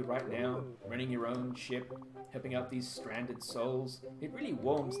see you right now, running your own ship, helping out these stranded souls. It really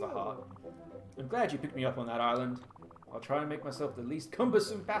warms the heart. I'm glad you picked me up on that island. I'll try and make myself the least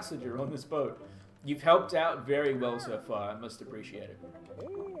cumbersome passenger on this boat. You've helped out very well so far. I must appreciate it.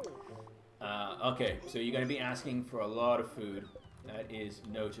 Okay, so you're going to be asking for a lot of food. That is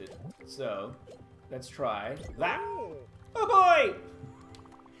noted. So, let's try that. Oh boy!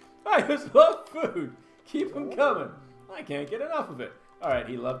 I just love food. Keep them coming. I can't get enough of it. Alright,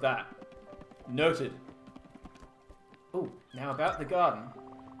 he loved that. Noted. Oh, now about the garden.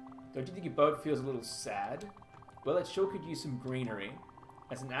 Don't you think your boat feels a little sad? Well, it sure could use some greenery.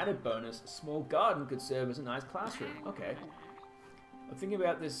 As an added bonus, a small garden could serve as a nice classroom. Okay. I'm thinking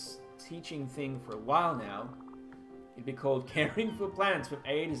about this teaching thing for a while now. It'd be called Caring for Plants from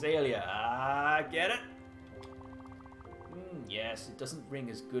A to Azalea. Ah, get it? Yes, it doesn't ring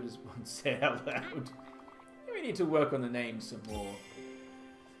as good as one said out loud. We need to work on the name some more.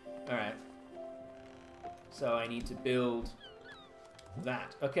 Alright. So I need to build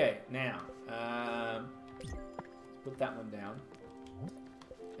that. Okay, now. Let's put that one down.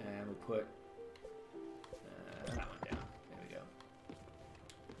 And we'll put that one down. There we go.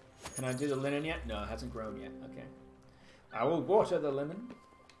 Can I do the linen yet? No, it hasn't grown yet. Okay. I will water the lemon.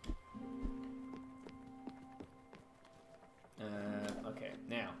 Okay,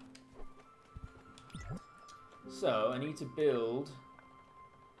 now. So, I need to build...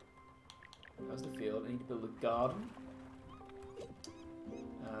 How's the field? I need to build a garden.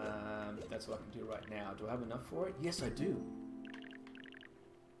 That's what I can do right now. Do I have enough for it? Yes, I do.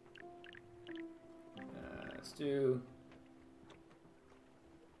 Let's do...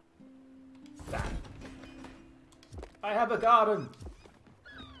 that. I have a garden!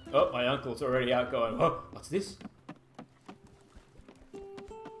 Oh, my uncle's already out going, oh, what's this?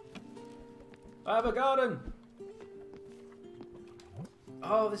 I have a garden!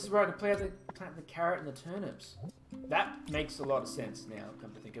 Oh, this is where I can plant the carrot and the turnips. That makes a lot of sense now,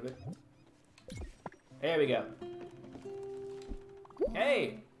 come to think of it. There we go.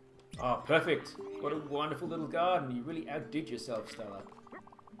 Hey! Oh, perfect. What a wonderful little garden. You really outdid yourself, Stella.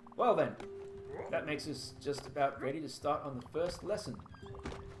 Well then, that makes us just about ready to start on the first lesson.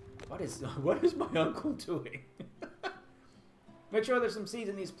 What is my uncle doing? Make sure there's some seeds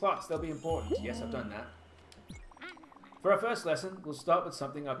in these plots. They'll be important. Yes, I've done that. For our first lesson, we'll start with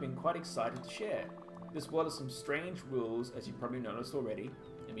something I've been quite excited to share. This world has some strange rules, as you probably noticed already.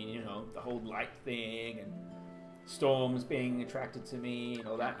 I mean, you know, the whole light thing, and storms being attracted to me, and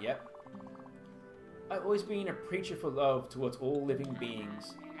all that, yep. I've always been a preacher for love towards all living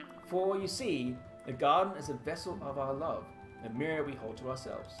beings. For, you see, the garden is a vessel of our love, a mirror we hold to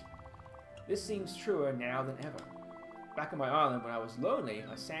ourselves. This seems truer now than ever. Back on my island, when I was lonely,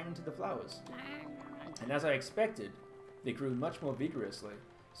 I sang to the flowers. And as I expected, they grew much more vigorously.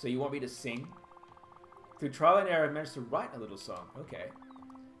 So you want me to sing? Through trial and error, I managed to write a little song. Okay.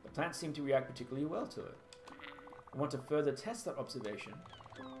 The plants seem to react particularly well to it. I want to further test that observation.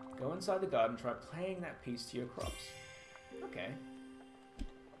 Go inside the garden, try playing that piece to your crops. Okay.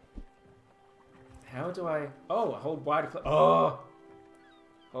 How do I... Oh, hold wide. Oh!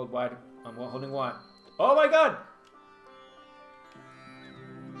 Hold wide. I'm holding wide. Oh my god!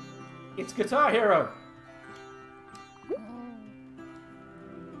 It's Guitar Hero!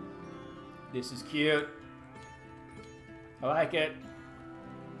 This is cute. I like it.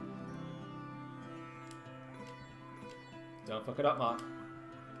 Don't fuck it up, Mark.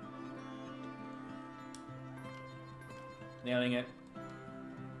 Nailing it.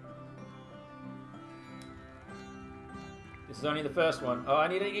 This is only the first one. Oh, I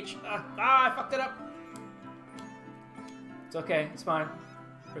need an itch. I fucked it up. It's okay. It's fine.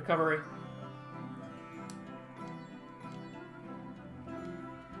 Recovery.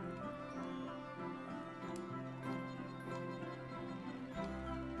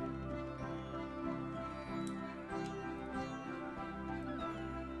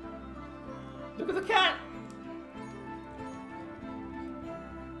 Look at the cat!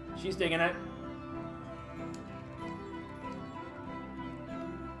 She's digging it.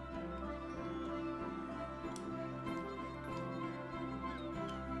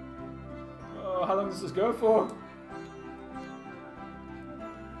 Oh, how long does this go for?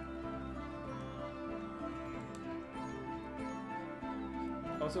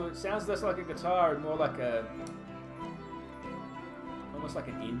 Also, it sounds less like a guitar and more like a... almost like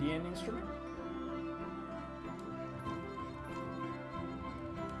an Indian instrument.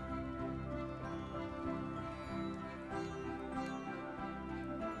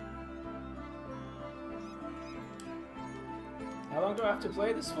 How long do I have to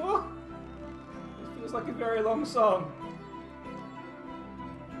play this for? It feels like a very long song.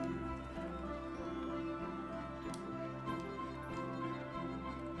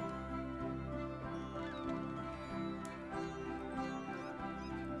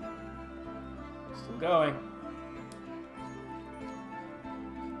 Still going.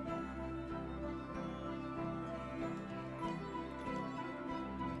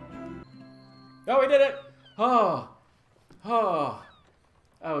 Oh, we did it! Oh! Oh,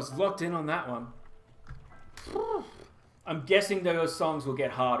 I was locked in on that one. I'm guessing those songs will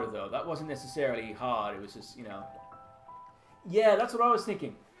get harder, though. That wasn't necessarily hard. It was just, you know... Yeah, that's what I was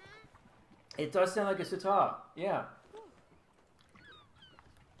thinking. It does sound like a sitar. Yeah.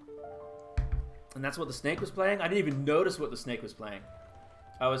 And that's what the snake was playing? I didn't even notice what the snake was playing.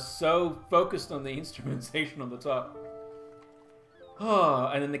 I was so focused on the instrumentation on the top. Oh,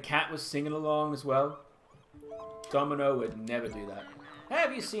 and then the cat was singing along as well. Domino would never do that.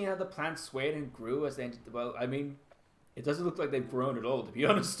 Have you seen how the plants swayed and grew as they entered the... Well, I mean, it doesn't look like they've grown at all, to be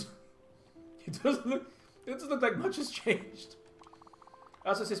honest. It doesn't look like much has changed.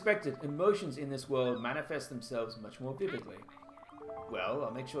 As I suspected, emotions in this world manifest themselves much more vividly. Well,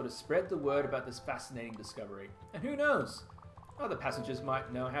 I'll make sure to spread the word about this fascinating discovery. And who knows? Other passengers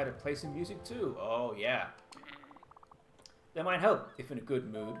might know how to play some music too. Oh, yeah. That might help, if in a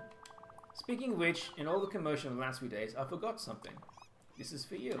good mood. Speaking of which, in all the commotion of the last few days, I forgot something. This is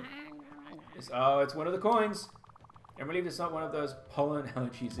for you. Oh, it's one of the coins. I believe it's not one of those pollen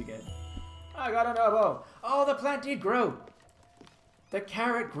allergies again. I got an elbow. Oh, the plant did grow. The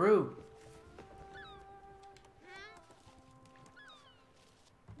carrot grew.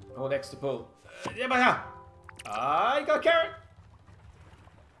 Hold X to pull. I got carrot.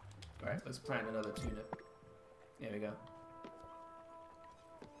 Alright, let's plant another turnip. There we go.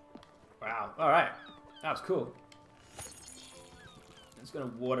 Wow, alright. That was cool. I'm just going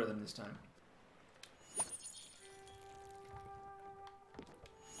to water them this time.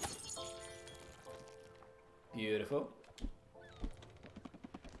 Beautiful.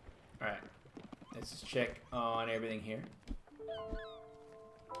 Alright. Let's just check on everything here.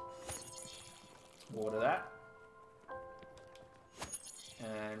 Water that.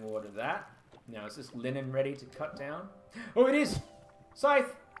 And water that. Now, is this linen ready to cut down? Oh, it is!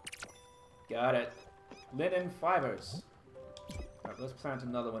 Scythe! Got it. Linen fibers. Alright, let's plant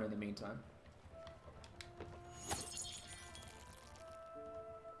another one in the meantime.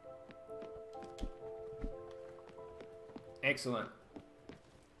 Excellent.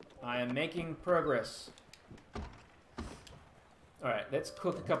 I am making progress. Alright, let's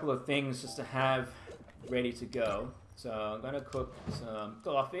cook a couple of things just to have ready to go. So I'm going to cook some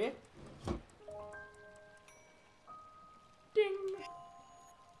coffee. Ding!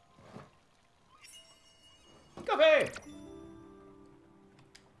 Coffee!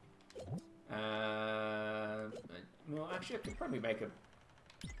 Well, actually, I could probably make a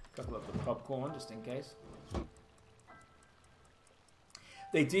couple of the popcorn just in case.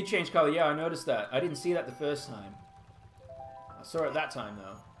 They did change color. Yeah, I noticed that. I didn't see that the first time. I saw it that time,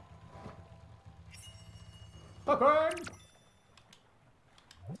 though. Popcorn!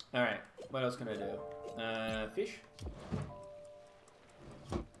 Alright. What else can I do? Fish?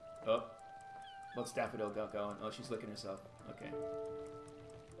 Oh. What's Daffodil got going? Oh, she's licking herself. Okay.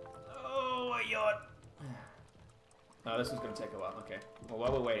 Oh, my yawn! Oh, this one's gonna take a while. Okay. Well,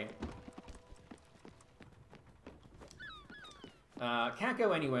 while we're waiting. Can't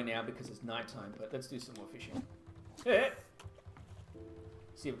go anywhere now because it's nighttime, but let's do some more fishing. Hey!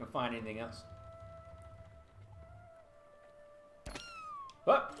 See if we can find anything else.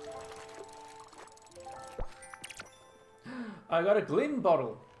 What? I got a Glyn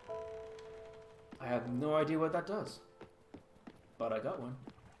bottle. I have no idea what that does. But I got one.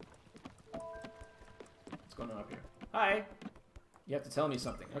 What's going on up here? Hi! You have to tell me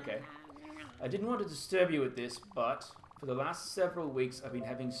something. Okay. I didn't want to disturb you with this, but for the last several weeks I've been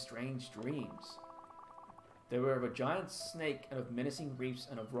having strange dreams. They were of a giant snake and of menacing reefs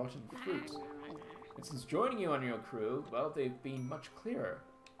and of rotten fruit. And since joining you on your crew, well, they've been much clearer.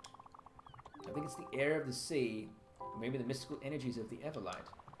 I think it's the air of the sea, or maybe the mystical energies of the Everlight.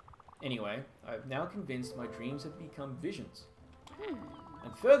 Anyway, I've now convinced my dreams have become visions.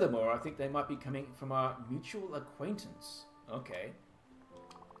 And furthermore, I think they might be coming from our mutual acquaintance. Okay.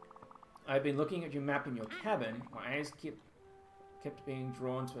 I've been looking at your map in your cabin. My eyes kept being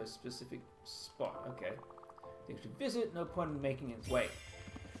drawn to a specific spot. Okay. Think we should visit, no point in making it wait.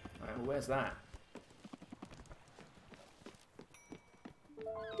 Alright, well, where's that?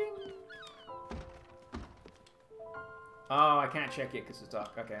 Ding! Oh, I can't check it because it's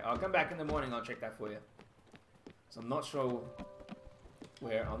dark. Okay, I'll come back in the morning, I'll check that for you. So I'm not sure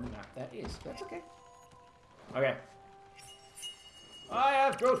where on the map that is. That's okay. Okay. I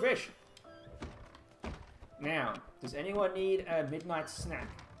have grilled fish! Now, does anyone need a midnight snack?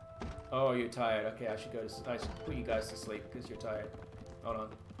 Oh, you're tired. Okay, I should put you guys to sleep because you're tired. Hold on.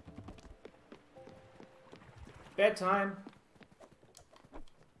 Bedtime.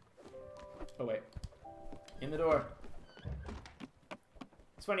 Oh, wait. In the door.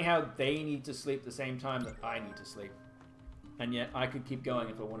 It's funny how they need to sleep the same time that I need to sleep. And yet, I could keep going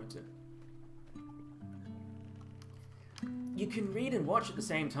if I wanted to. You can read and watch at the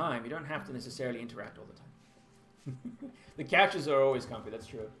same time. You don't have to necessarily interact all the time. The couches are always comfy, that's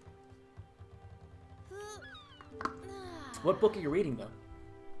true. What book are you reading, though?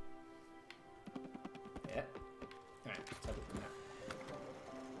 Yeah. Alright, let's have a look at that.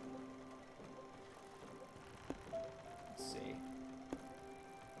 Let's see.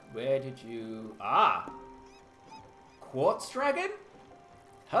 Where did you... Ah! Quartz Dragon?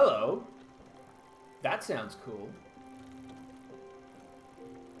 Hello. That sounds cool.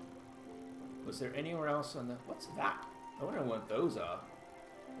 Was there anywhere else on the... What's that? I wonder what those are.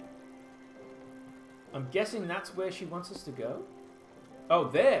 I'm guessing that's where she wants us to go? Oh,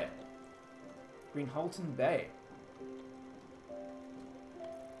 there! Greenholton Bay.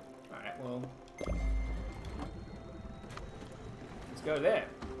 Alright, well... let's go there.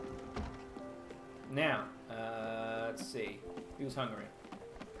 Now, let's see. Who's hungry?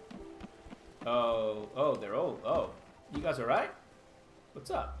 Oh, they're all... Oh, you guys alright?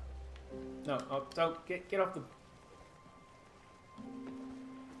 What's up? No, oh, don't get off the...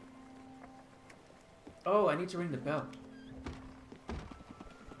 Oh, I need to ring the bell.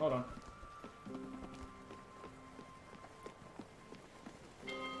 Hold on.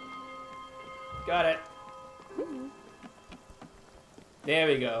 Got it. There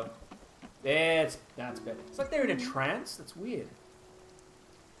we go. That's better. It's like they're in a trance. That's weird.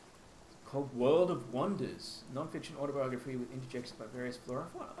 It's called World of Wonders. Non-fiction autobiography with interjections by various flora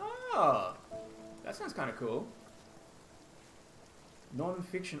and fauna. Oh, that sounds kind of cool.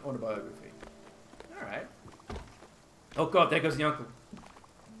 Non-fiction autobiography. Alright. Oh god, there goes the uncle.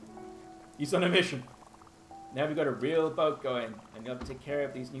 He's on a mission. Now we've got a real boat going, and you have to take care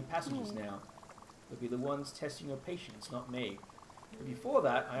of these new passengers now. They'll be the ones testing your patience, not me. But before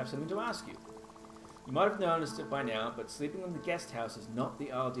that, I have something to ask you. You might have noticed it by now, but sleeping in the guest house is not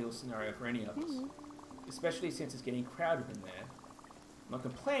the ideal scenario for any of us. Especially since it's getting crowded in there. I'm not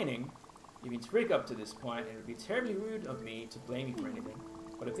complaining. You've been terrific up to this point, and it would be terribly rude of me to blame you for anything.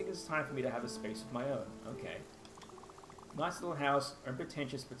 But I think it's time for me to have a space of my own. Okay. Nice little house,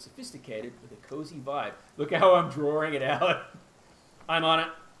 unpretentious but sophisticated, with a cozy vibe. Look how I'm drawing it out. I'm on it.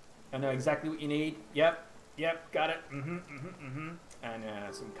 I know exactly what you need. Yep, got it. And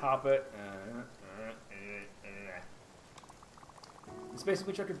some carpet. The space in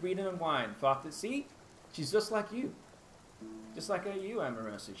which I could read and unwind. Fact, see? She's just like you. Just like you,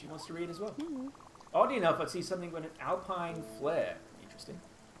 Amorosa. She wants to read as well. Oddly enough, I see something with an alpine flair. Interesting.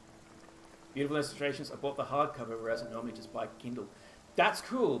 Beautiful illustrations. I bought the hardcover, whereas I normally just buy Kindle. That's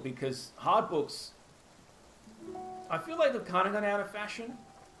cool, because hard books, I feel like they've kind of gone out of fashion.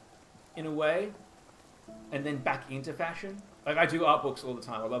 in a way, and then back into fashion. Like, I do art books all the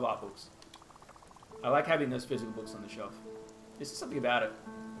time. I love art books. I like having those physical books on the shelf. There's just something about it.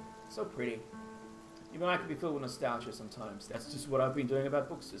 It's so pretty. Even I can be filled with nostalgia sometimes. That's just what I've been doing about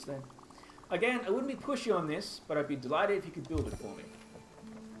books just then. Again, I wouldn't be pushy on this, but I'd be delighted if you could build it for me.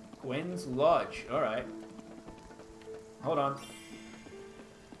 Gwen's Lodge. Alright. Hold on.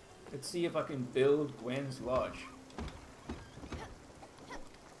 Let's see if I can build Gwen's Lodge.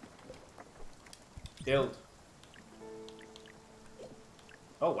 Build.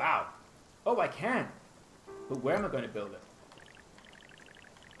 Oh, wow. Oh, I can. But where am I going to build it?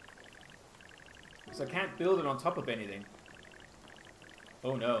 Because I can't build it on top of anything.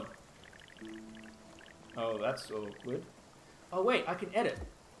 Oh, no. Oh, that's awkward. Oh, wait, I can edit.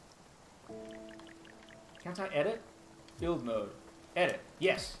 Can't I edit? Build mode. Edit.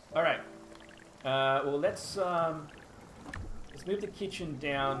 Yes. All right. Well, let's move the kitchen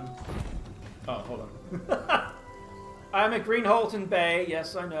down. Oh, hold on. I'm at Green Halton Bay.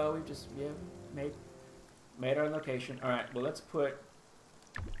 Yes, I know. We've just made our location. All right. Well, let's put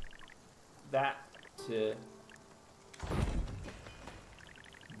that to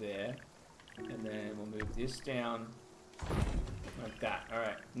there, and then we'll move this down like that. All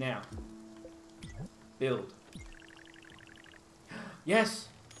right. Now, build. Yes.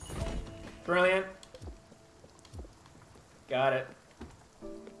 Brilliant. Got it.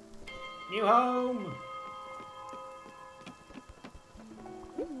 New home.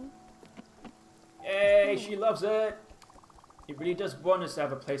 Yay, she loves it. It really does want us to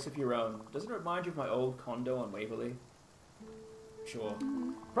have a place of your own. Doesn't it remind you of my old condo on Waverley? Sure.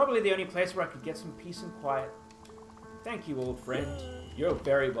 Probably the only place where I could get some peace and quiet. Thank you, old friend. You're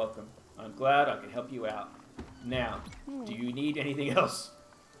very welcome. I'm glad I could help you out. Now, do you need anything else?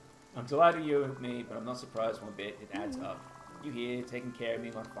 I'm delighted you're with me, but I'm not surprised one bit. It adds up. You here, taking care of me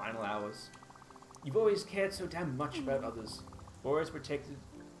in my final hours. You've always cared so damn much about others. Always protected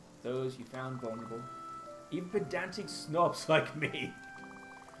those you found vulnerable. Even pedantic snobs like me.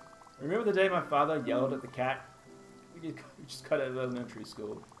 Remember the day my father yelled at the cat? We just got out of elementary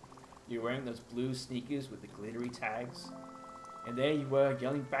school. You were wearing those blue sneakers with the glittery tags. And there you were,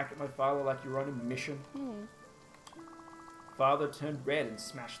 yelling back at my father like you were on a mission. Father turned red and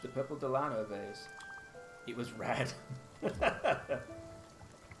smashed the purple Delano vase. It was rad.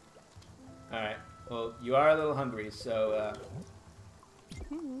 Alright, well, you are a little hungry, so,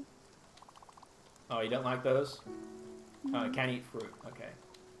 Oh, you don't like those? Oh, you can't eat fruit. Okay,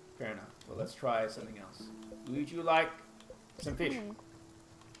 fair enough. Well, let's try something else. Would you like some fish?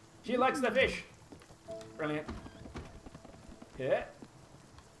 She likes the fish! Brilliant. Yeah.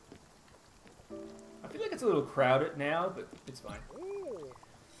 I feel like it's a little crowded now, but it's fine.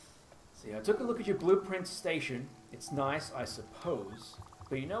 See, I took a look at your blueprint station. It's nice, I suppose.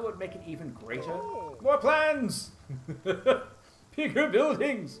 But you know what would make it even greater? More plans! Bigger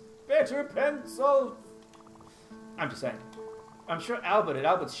buildings! Better pencils! I'm just saying. I'm sure Albert at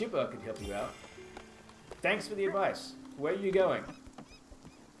Albert's Shipper could help you out. Thanks for the advice. Where are you going?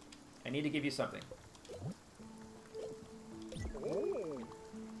 I need to give you something.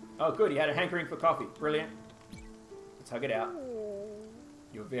 Oh, good. He had a hankering for coffee. Brilliant. Let's hug it out.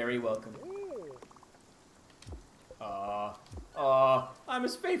 You're very welcome. Aw, I'm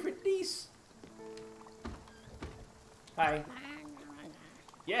his favorite niece. Hi.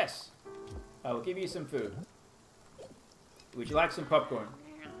 Yes. I will give you some food. Would you like some popcorn?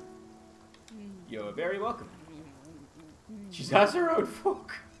 You're very welcome. She has her own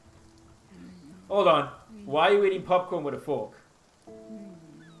fork. Hold on. Why are you eating popcorn with a fork?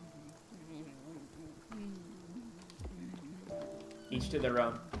 Each to their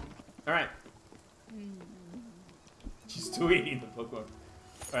own. Alright. She's still eating the popcorn.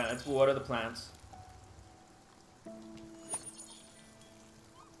 Alright, let's water the plants.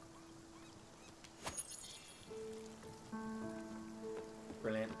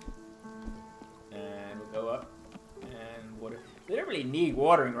 Brilliant. And we'll go up and water. They don't really need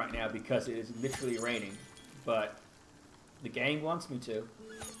watering right now because it is literally raining. But the game wants me to.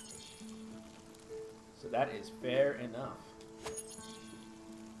 So that is fair enough.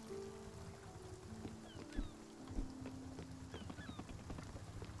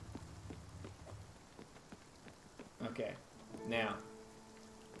 Okay, now,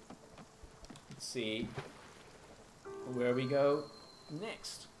 let's see where we go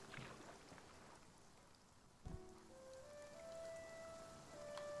next.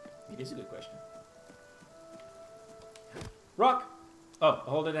 It is a good question. Rock! Oh,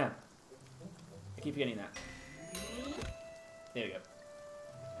 hold it down. I keep forgetting that. There we go.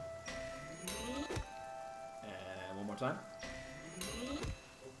 And one more time.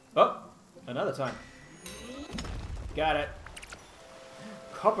 Oh, another time. Got it.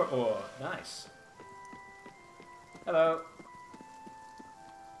 Copper ore. Nice. Hello.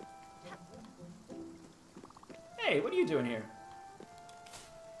 Hey, what are you doing here?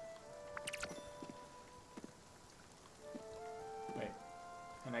 Wait.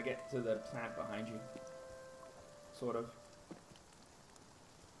 Can I get to the plant behind you? Sort of.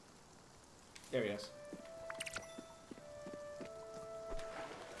 There he is.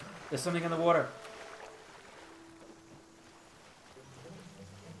 There's something in the water.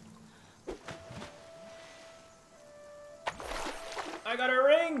 I got a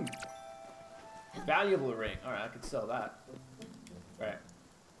ring! Valuable ring. Alright, I could sell that. Alright.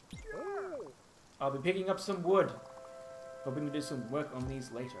 I'll be picking up some wood. Hoping to do some work on these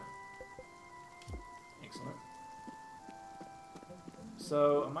later. Excellent.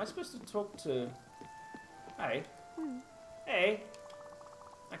 So, am I supposed to talk to... Hey. Hey.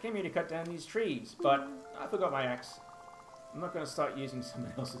 I came here to cut down these trees, but I forgot my axe. I'm not going to start using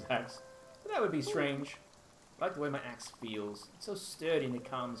someone else's axe. But that would be strange. I like the way my axe feels. It's so sturdy and it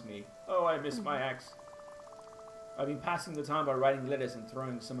calms me. Oh, I miss my axe. I've been passing the time by writing letters and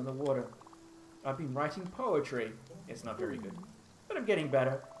throwing some in the water. I've been writing poetry. It's not very good, but I'm getting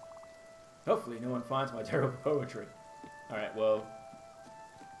better. Hopefully no one finds my terrible poetry. Alright, well...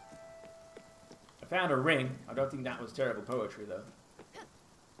 I found a ring. I don't think that was terrible poetry, though.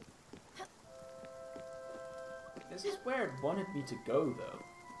 This is where it wanted me to go, though.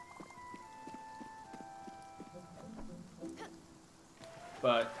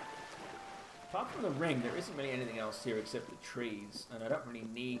 But, apart from the ring, there isn't really anything else here except the trees. And I don't really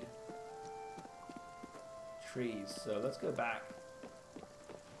need trees, so let's go back.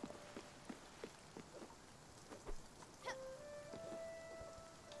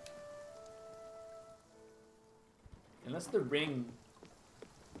 Unless the ring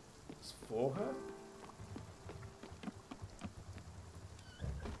is for her?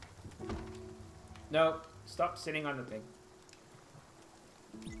 No, stop sitting on the thing.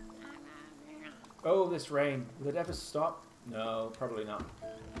 Oh, this rain. Will it ever stop? No, probably not.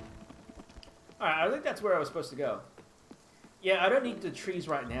 Alright, I think that's where I was supposed to go. Yeah, I don't need the trees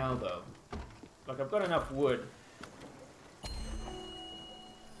right now, though. Like, I've got enough wood.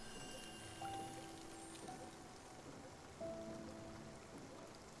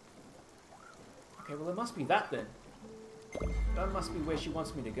 Okay, well, it must be that, then. That must be where she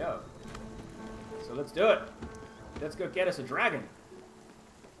wants me to go. So let's do it. Let's go get us a dragon.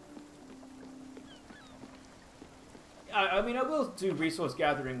 I mean, I will do resource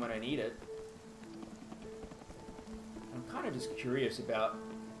gathering when I need it. I'm kind of just curious about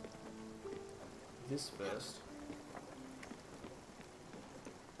this first.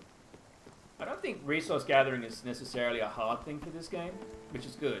 I don't think resource gathering is necessarily a hard thing for this game, which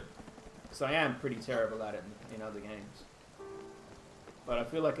is good. Because I am pretty terrible at it in other games. But I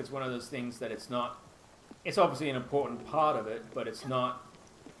feel like it's one of those things that it's not... It's obviously an important part of it, but it's not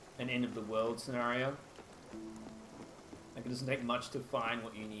an end-of-the-world scenario. Like, it doesn't take much to find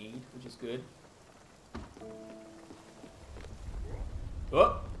what you need, which is good.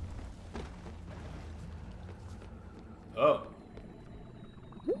 Oh! Oh.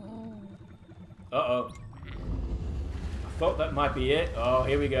 Uh-oh. I thought that might be it. Oh,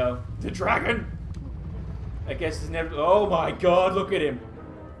 here we go. The dragon! I guess it's never... Oh my god, look at him!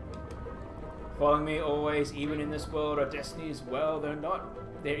 Following me always, even in this world, our destinies, well, they're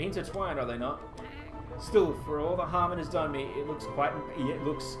not... They're intertwined, are they not? Still, for all the harm it has done me, it looks quite... It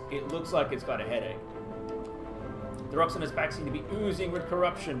looks like it's got a headache. The rocks on its back seem to be oozing with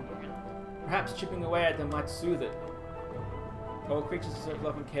corruption. Perhaps chipping away at them might soothe it. All creatures deserve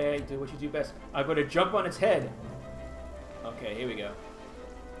love and care. Do what you do best. I've got to jump on its head. Okay, here we go.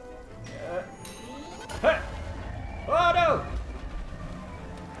 Oh no!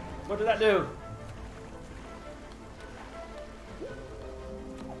 What did that do?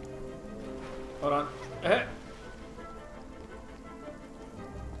 Hold on.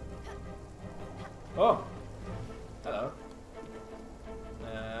 Oh! Hello.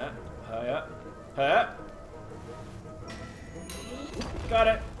 Hurry up. Hurry up. Got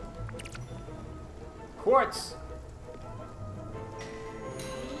it. Quartz.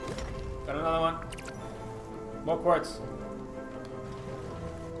 Got another one. More quartz.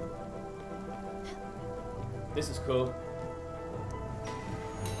 This is cool.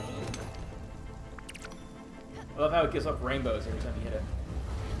 I love how it gives off rainbows every time you hit it.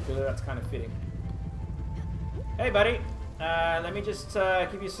 I feel like that's kind of fitting. Hey, buddy. Let me just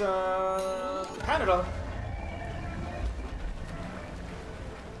give you some Panadol.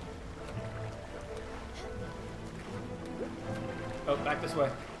 Oh, back this way.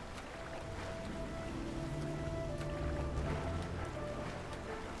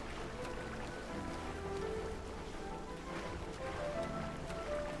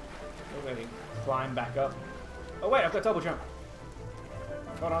 climb back up. Oh wait, I've got double jump.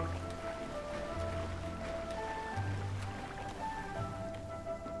 Hold on.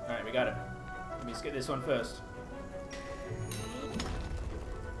 Alright, we got it. Let me just get this one first.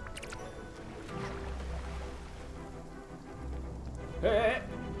 Hey!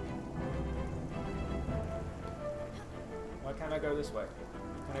 Why can't I go this way?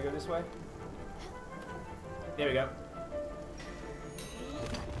 Can I go this way? There we go.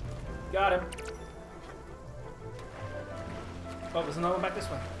 Got him. Oh, there's another one back this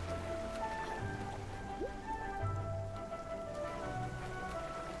way.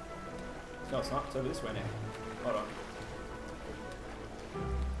 No, it's not. It's over this way now. Hold on.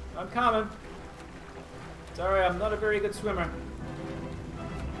 I'm coming. Sorry, I'm not a very good swimmer.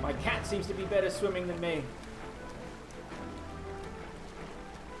 My cat seems to be better swimming than me.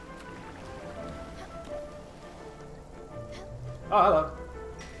 Oh, hello.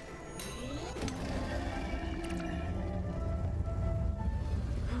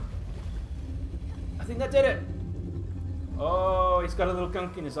 I think that did it. Oh, he's got a little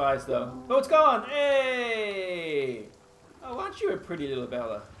gunk in his eyes, though. Oh, it's gone. Hey! Oh, aren't you a pretty little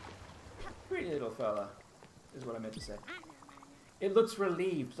Bella? Pretty little fella, is what I meant to say. It looks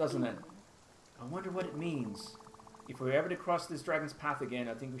relieved, doesn't it? I wonder what it means. If we're ever to cross this dragon's path again,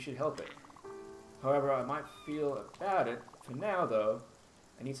 I think we should help it. However, I might feel about it. For now, though,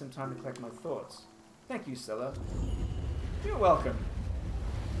 I need some time to collect my thoughts. Thank you, Stella. You're welcome.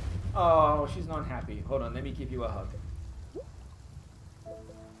 Oh, she's not happy. Hold on, let me give you a hug.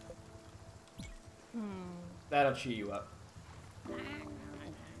 That'll cheer you up.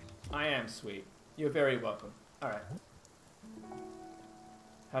 I am sweet. You're very welcome. Alright.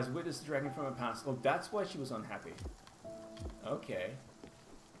 Has witnessed the dragon from her past. Oh, that's why she was unhappy. Okay.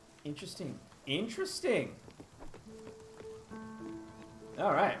 Interesting. Interesting!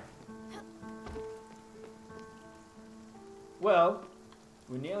 Alright. Well,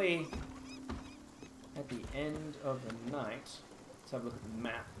 we're nearly at the end of the night. Let's have a look at the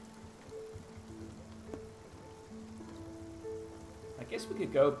map. I guess we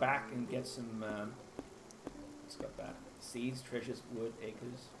could go back and get some, what's got that? Seeds, treasures, wood,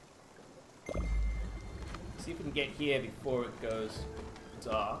 acres. See if we can get here before it goes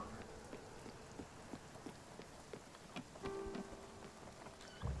dark.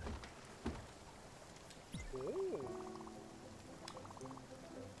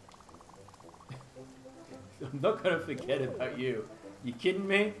 I'm not going to forget about you. You kidding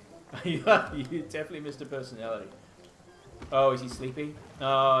me? You definitely missed a personality. Oh, is he sleepy?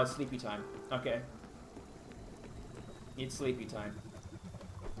 Oh, it's sleepy time. Okay. It's sleepy time.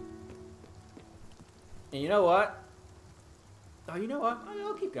 And you know what? Oh, you know what?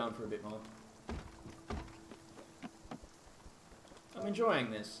 I'll keep going for a bit more. I'm enjoying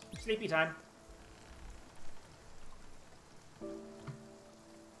this. Sleepy time.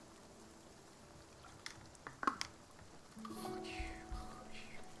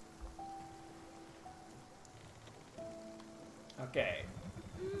 Okay.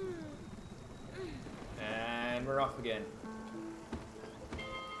 And we're off again.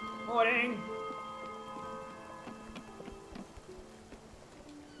 Morning!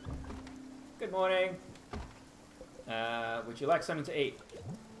 Good morning. Would you like something to eat?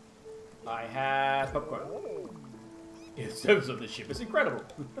 I have popcorn. Yeah, the service of this ship is incredible.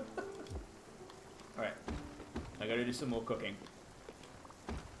 Alright. I gotta do some more cooking.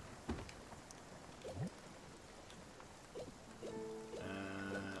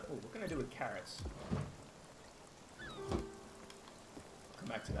 What can I do with carrots? Come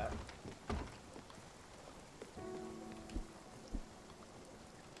back to that.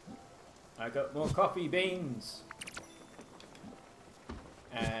 I got more coffee beans.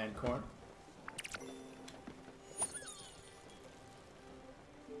 And corn.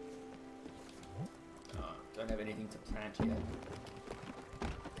 Oh, don't have anything to plant yet.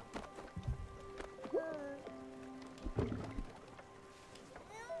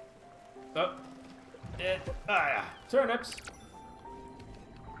 Oh. Yeah. Turnips.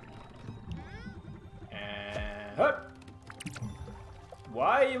 And hop.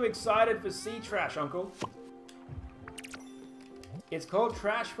 Why are you excited for sea trash, Uncle? It's called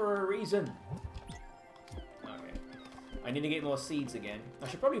trash for a reason. Okay. I need to get more seeds again. I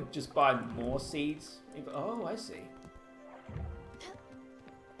should probably just buy more seeds. Oh, I see.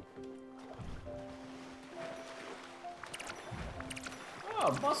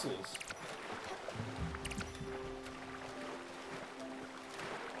 Oh, mussels.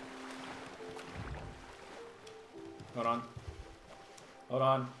 Hold on. Hold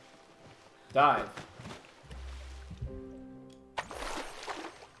on. Dive.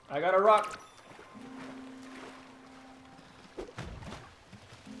 I got a rock.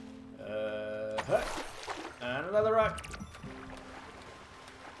 hut. And another rock.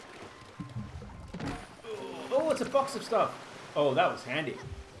 Oh, it's a box of stuff. Oh, that was handy.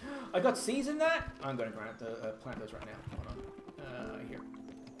 I got seeds in that? I'm going to plant those right now. Hold on. Here.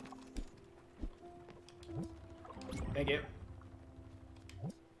 Thank you.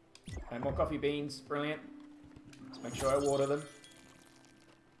 And more coffee beans. Brilliant. Let's make sure I water them.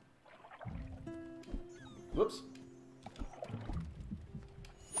 Whoops.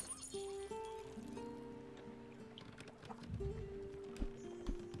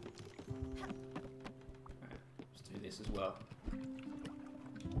 Let's do this as well.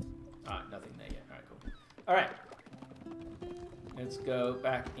 Ah, nothing there yet. Alright, cool. Alright. Let's go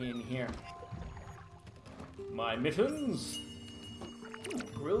back in here. My mittens! Ooh,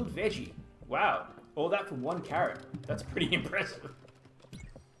 grilled veggie. Wow. All that for 1 carrot. That's pretty impressive.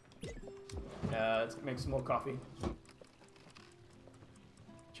 Let's make some more coffee.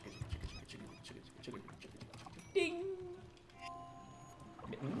 Ding!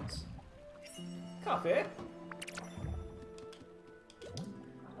 Mittens. Coffee.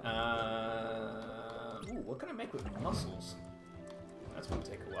 Ooh, what can I make with mussels? That's gonna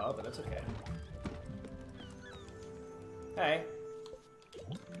take a while, but that's okay. Hey.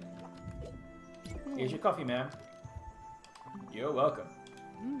 Here's your coffee, ma'am. You're welcome.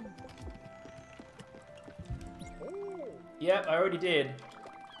 Yep, I already did.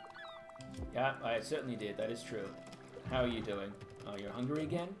 Yeah, I certainly did. That is true. How are you doing? Oh, you're hungry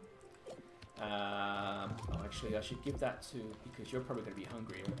again? Oh, actually, I should give that to... because you're probably going to be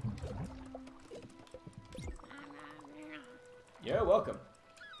hungrier. You're welcome.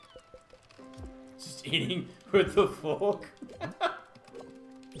 Just eating with the fork.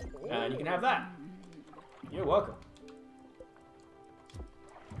 And you can have that. You're welcome.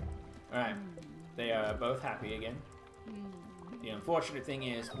 Alright. They are both happy again. The unfortunate thing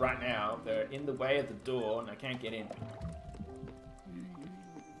is, right now, they're in the way of the door and I can't get in.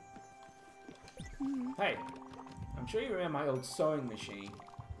 Hey, I'm sure you remember my old sewing machine.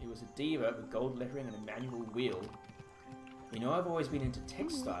 It was a diva with gold lettering and a manual wheel. You know, I've always been into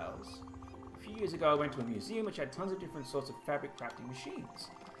textiles. A few years ago, I went to a museum which had tons of different sorts of fabric crafting machines.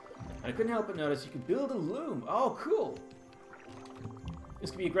 And I couldn't help but notice you could build a loom. Oh, cool! This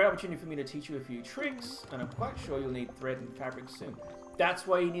could be a great opportunity for me to teach you a few tricks, and I'm quite sure you'll need thread and fabric soon. That's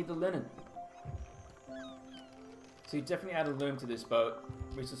why you need the linen. So you definitely add a loom to this boat.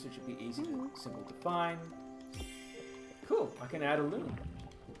 Resources should be easy and simple to find. Cool, I can add a loom.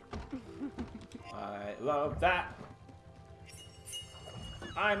 I love that.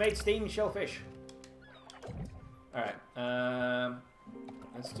 I made steamed shellfish. Alright,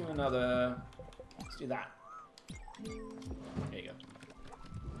 let's do another... let's do that. There you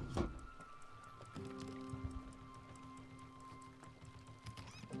go.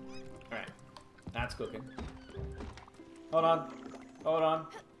 Alright, that's cooking. Hold on, hold on.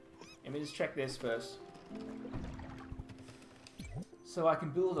 Let me just check this first. So I can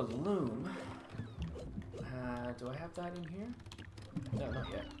build a loom. Do I have that in here? No, not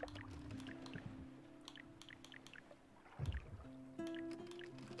yet.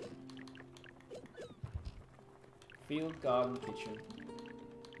 Field, garden, kitchen.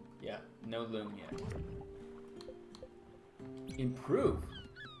 Yeah, no loom yet. Improve?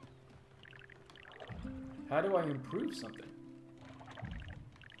 How do I improve something?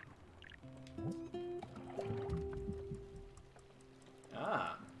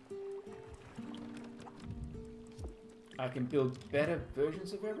 Ah. I can build better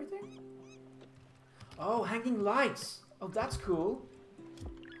versions of everything? Oh, hanging lights! Oh, that's cool.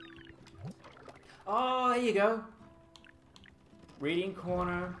 Oh, there you go. Reading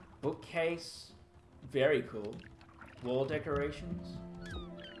corner, bookcase. Very cool. Wall decorations.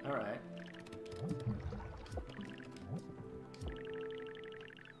 Alright.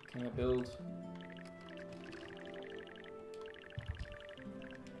 Can I build...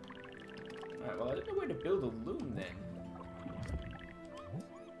 Alright, well I don't know where to build a loom then.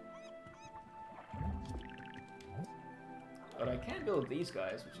 But I can build these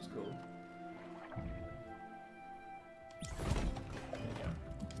guys, which is cool. There you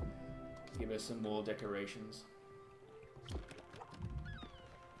go. Give us some wall decorations.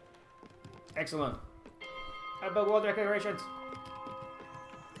 Excellent. I built wall decorations.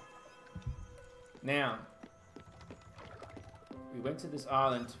 Now, we went to this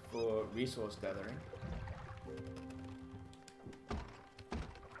island for resource gathering.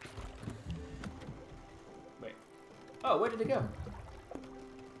 Wait. Oh, where did it go?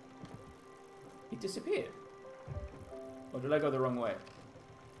 It disappeared. Or did I go the wrong way?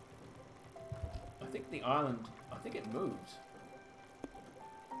 I think the island, I think it moved.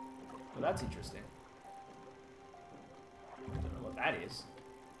 Well, that's interesting. I don't know what that is.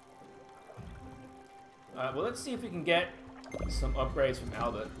 Alright, well, let's see if we can get some upgrades from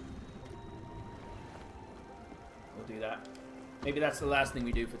Albert. We'll do that. Maybe that's the last thing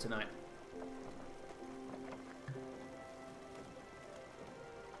we do for tonight.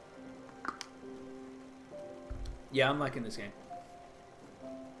 Yeah, I'm liking this game.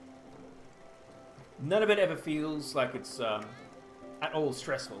 None of it ever feels like it's at all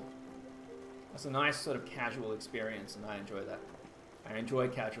stressful. It's a nice sort of casual experience, and I enjoy that. I enjoy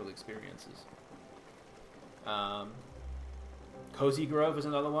casual experiences. Cozy Grove is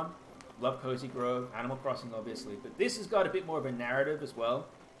another one. Love Cozy Grove. Animal Crossing, obviously. But this has got a bit more of a narrative as well.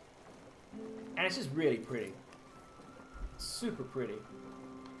 And it's just really pretty. It's super pretty.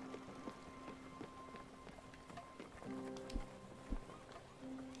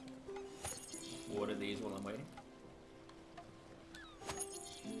 Water these while I'm waiting.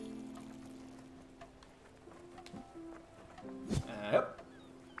 Yep.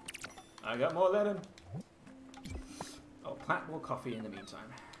 I got more linen. I'll plant more coffee in the meantime.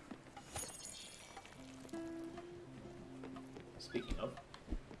 Speaking of,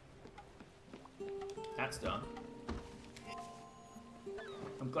 that's done.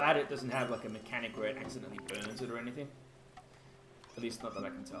 I'm glad it doesn't have like a mechanic where it accidentally burns it or anything. At least not that I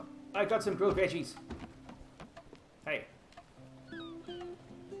can tell. I got some grilled veggies. Hey.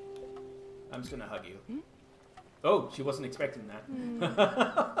 I'm just gonna hug you. Hmm? Oh, she wasn't expecting that.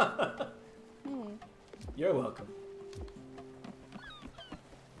 You're welcome.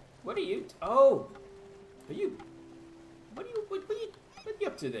 What are you? Oh, are you? What are you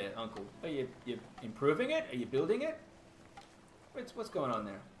up to there, Uncle? Are you improving it? Are you building it? What's going on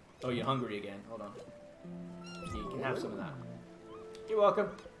there? Oh, you're hungry again. Hold on. You can have some of that. You're welcome.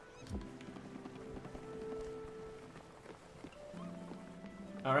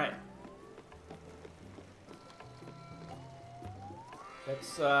 All right.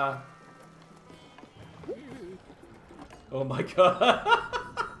 Let's Oh my god.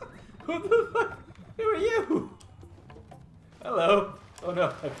 What the fuck? Who are you? Hello. Oh no,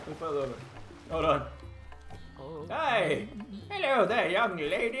 I fell over. Hold on. Hi. Hello there, young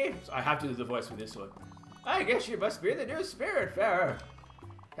lady. I have to do the voice for this one. I guess you must be the new Spiritfarer.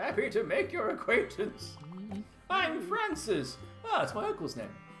 Happy to make your acquaintance. I'm Francis. Ah, it's my uncle's name.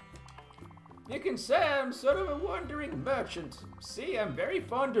 You can say I'm sort of a wandering merchant. See, I'm very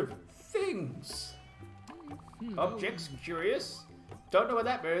fond of things. Objects, curious. Don't know what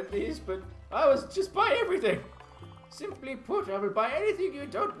that word is, but I was just buy everything. Simply put, I will buy anything you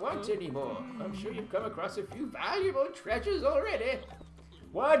don't want anymore. I'm sure you've come across a few valuable treasures already.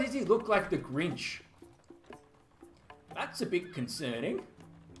 Why does he look like the Grinch? That's a bit concerning.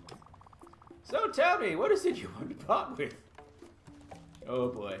 So tell me, what is it you want to part with? Oh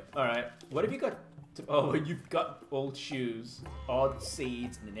boy. Alright, what have you got? Oh, you've got old shoes, odd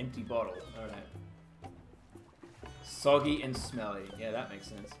seeds, and an empty bottle. Alright. Soggy and smelly. Yeah, that makes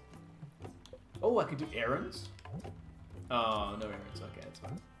sense. Oh, I can do errands? Oh, no errands. Okay, that's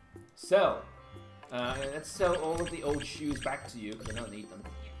fine. Sell. Let's sell all of the old shoes back to you, because I don't need them.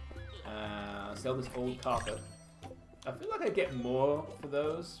 Sell this old carpet. I feel like I get more for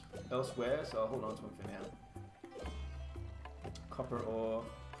those elsewhere, so I'll hold on to them for now. Copper ore,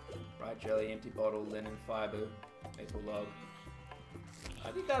 bright jelly, empty bottle, linen fiber, maple log.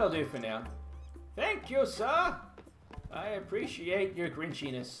 I think that'll do for now. Thank you, sir! I appreciate your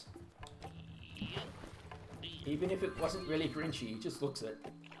grinchiness. Even if it wasn't really grinchy, he just looks it.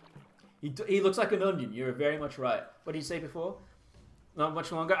 He looks like an onion, you're very much right. What did you say before? Not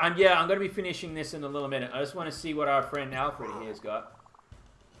much longer? Yeah, I'm going to be finishing this in a little minute. I just want to see what our friend Alfred here has got.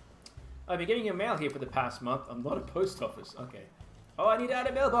 I've been getting your mail here for the past month. I'm not a post office. Okay. Oh, I need to add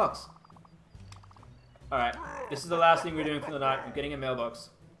a mailbox. Alright, this is the last thing we're doing for the night. I'm getting a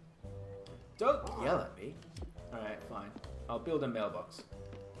mailbox. Don't yell at me. Alright, fine. I'll build a mailbox.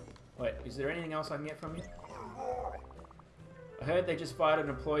 Wait, is there anything else I can get from you? I heard they just fired an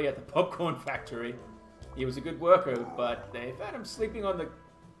employee at the popcorn factory. He was a good worker, but they found him sleeping on the...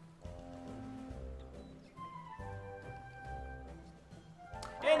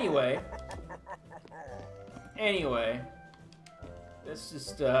 Anyway, let's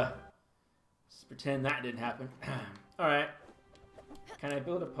just pretend that didn't happen. Alright. Can I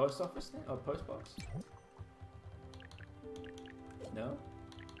build a post office thing? Oh, post box? No?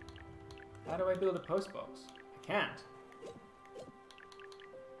 How do I build a post box? I can't.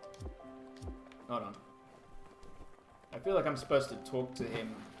 Hold on. I feel like I'm supposed to talk to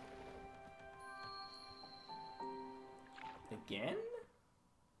him again?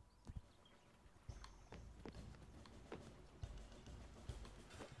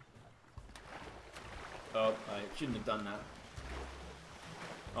 Oh, I shouldn't have done that.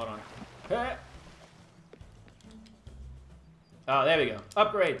 Hold on. Hey. Oh, there we go.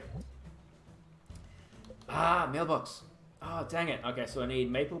 Upgrade. Ah, mailbox. Oh, dang it. Okay, so I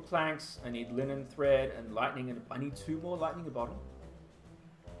need maple planks, I need linen thread, and lightning, and I need 2 more lightning a bottle.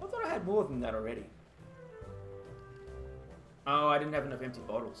 I thought I had more than that already. Oh, I didn't have enough empty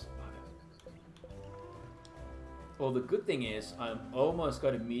bottles. Okay. Well, the good thing is, I've almost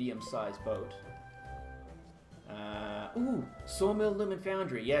got a medium-sized boat. Ooh, sawmill, loom, and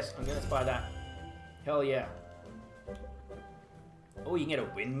foundry. Yes, I'm gonna buy that. Hell yeah. Oh, you can get a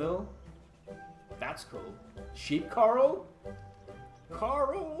windmill? That's cool. Sheep coral?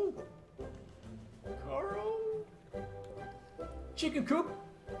 Coral? Coral? Chicken coop?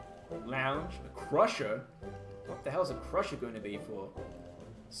 Lounge? A crusher? What the hell is a crusher going to be for?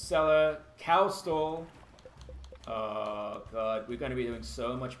 Cellar? Cow stall? Oh, God. We're going to be doing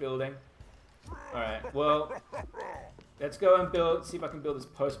so much building. Alright, well, let's go and build, see if I can build this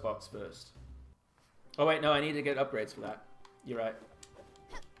post box first. Oh, wait, no, I need to get upgrades for that. You're right.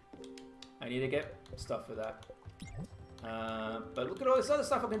 I need to get stuff for that. But look at all this other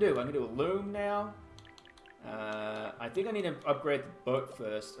stuff I can do. I can do a loom now. I think I need to upgrade the boat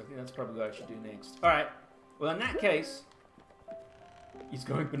first. I think that's probably what I should do next. Alright, well in that case, he's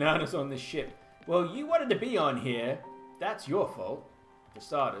going bananas on this ship. Well, you wanted to be on here. That's your fault, for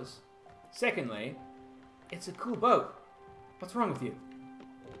starters. Secondly, it's a cool boat. What's wrong with you?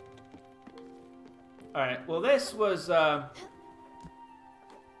 Alright, well this was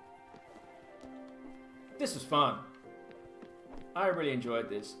fun. I really enjoyed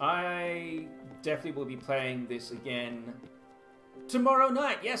this. I definitely will be playing this again tomorrow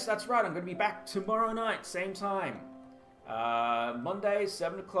night. Yes, that's right. I'm going to be back tomorrow night, same time. Monday,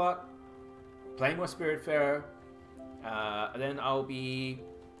 7 o'clock, playing more Spiritfarer. And then I'll be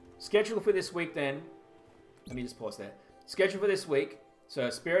scheduled for this week then. Let me just pause there. Scheduled for this week. So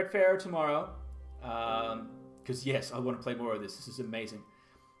Spiritfarer tomorrow. Because yes, I want to play more of this. This is amazing.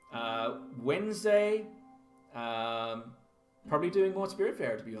 Wednesday, probably doing more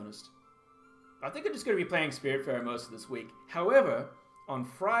Spiritfarer, to be honest. I think I'm just going to be playing Spiritfarer most of this week. However, on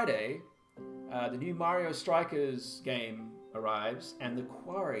Friday, the new Mario Strikers game arrives, and the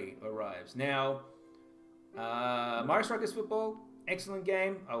Quarry arrives. Now, Mario Strikers Football, excellent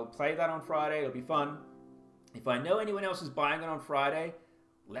game. I will play that on Friday. It'll be fun. If I know anyone else is buying it on Friday,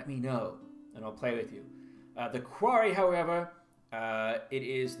 let me know, and I'll play with you. The Quarry, however, it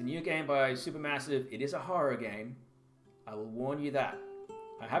is the new game by Supermassive. It is a horror game. I will warn you that.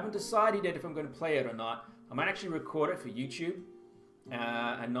 I haven't decided yet if I'm going to play it or not. I might actually record it for YouTube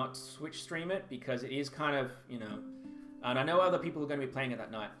and not Twitch stream it because it is kind of, you know, and I know other people are going to be playing it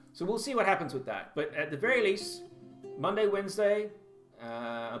that night. So we'll see what happens with that. But at the very least, Monday, Wednesday,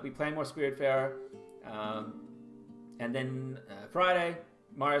 I'll be playing more Spiritfarer. And then Friday,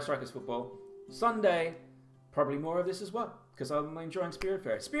 Mario Strikers Football. Sunday, probably more of this as well because I'm enjoying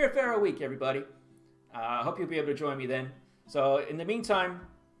Spiritfarer. Spiritfarer week, everybody. I hope you'll be able to join me then. So in the meantime,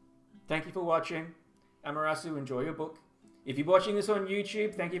 thank you for watching. Amarasu, enjoy your book. If you're watching this on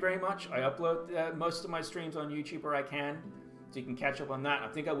YouTube, thank you very much. I upload most of my streams on YouTube where I can, so you can catch up on that. I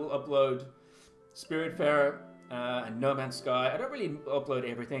think I will upload Spiritfarer and No Man's Sky. I don't really upload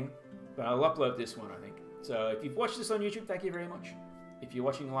everything, but I'll upload this one, I think. So if you've watched this on YouTube, thank you very much. If you're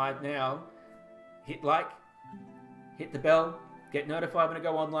watching live now, hit like, hit the bell, get notified when I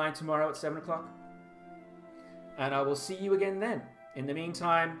go online tomorrow at 7 o'clock. And I will see you again then. In the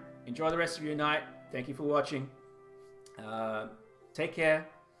meantime, enjoy the rest of your night. Thank you for watching. Take care.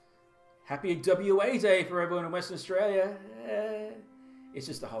 Happy WA Day for everyone in Western Australia. It's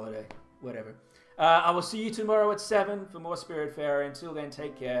just a holiday. Whatever. I will see you tomorrow at 7 for more Spiritfarer. Until then,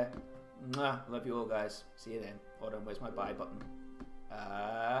 take care. Mwah. Love you all, guys. See you then. Hold on, where's my bye button?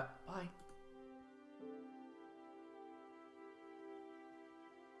 Bye.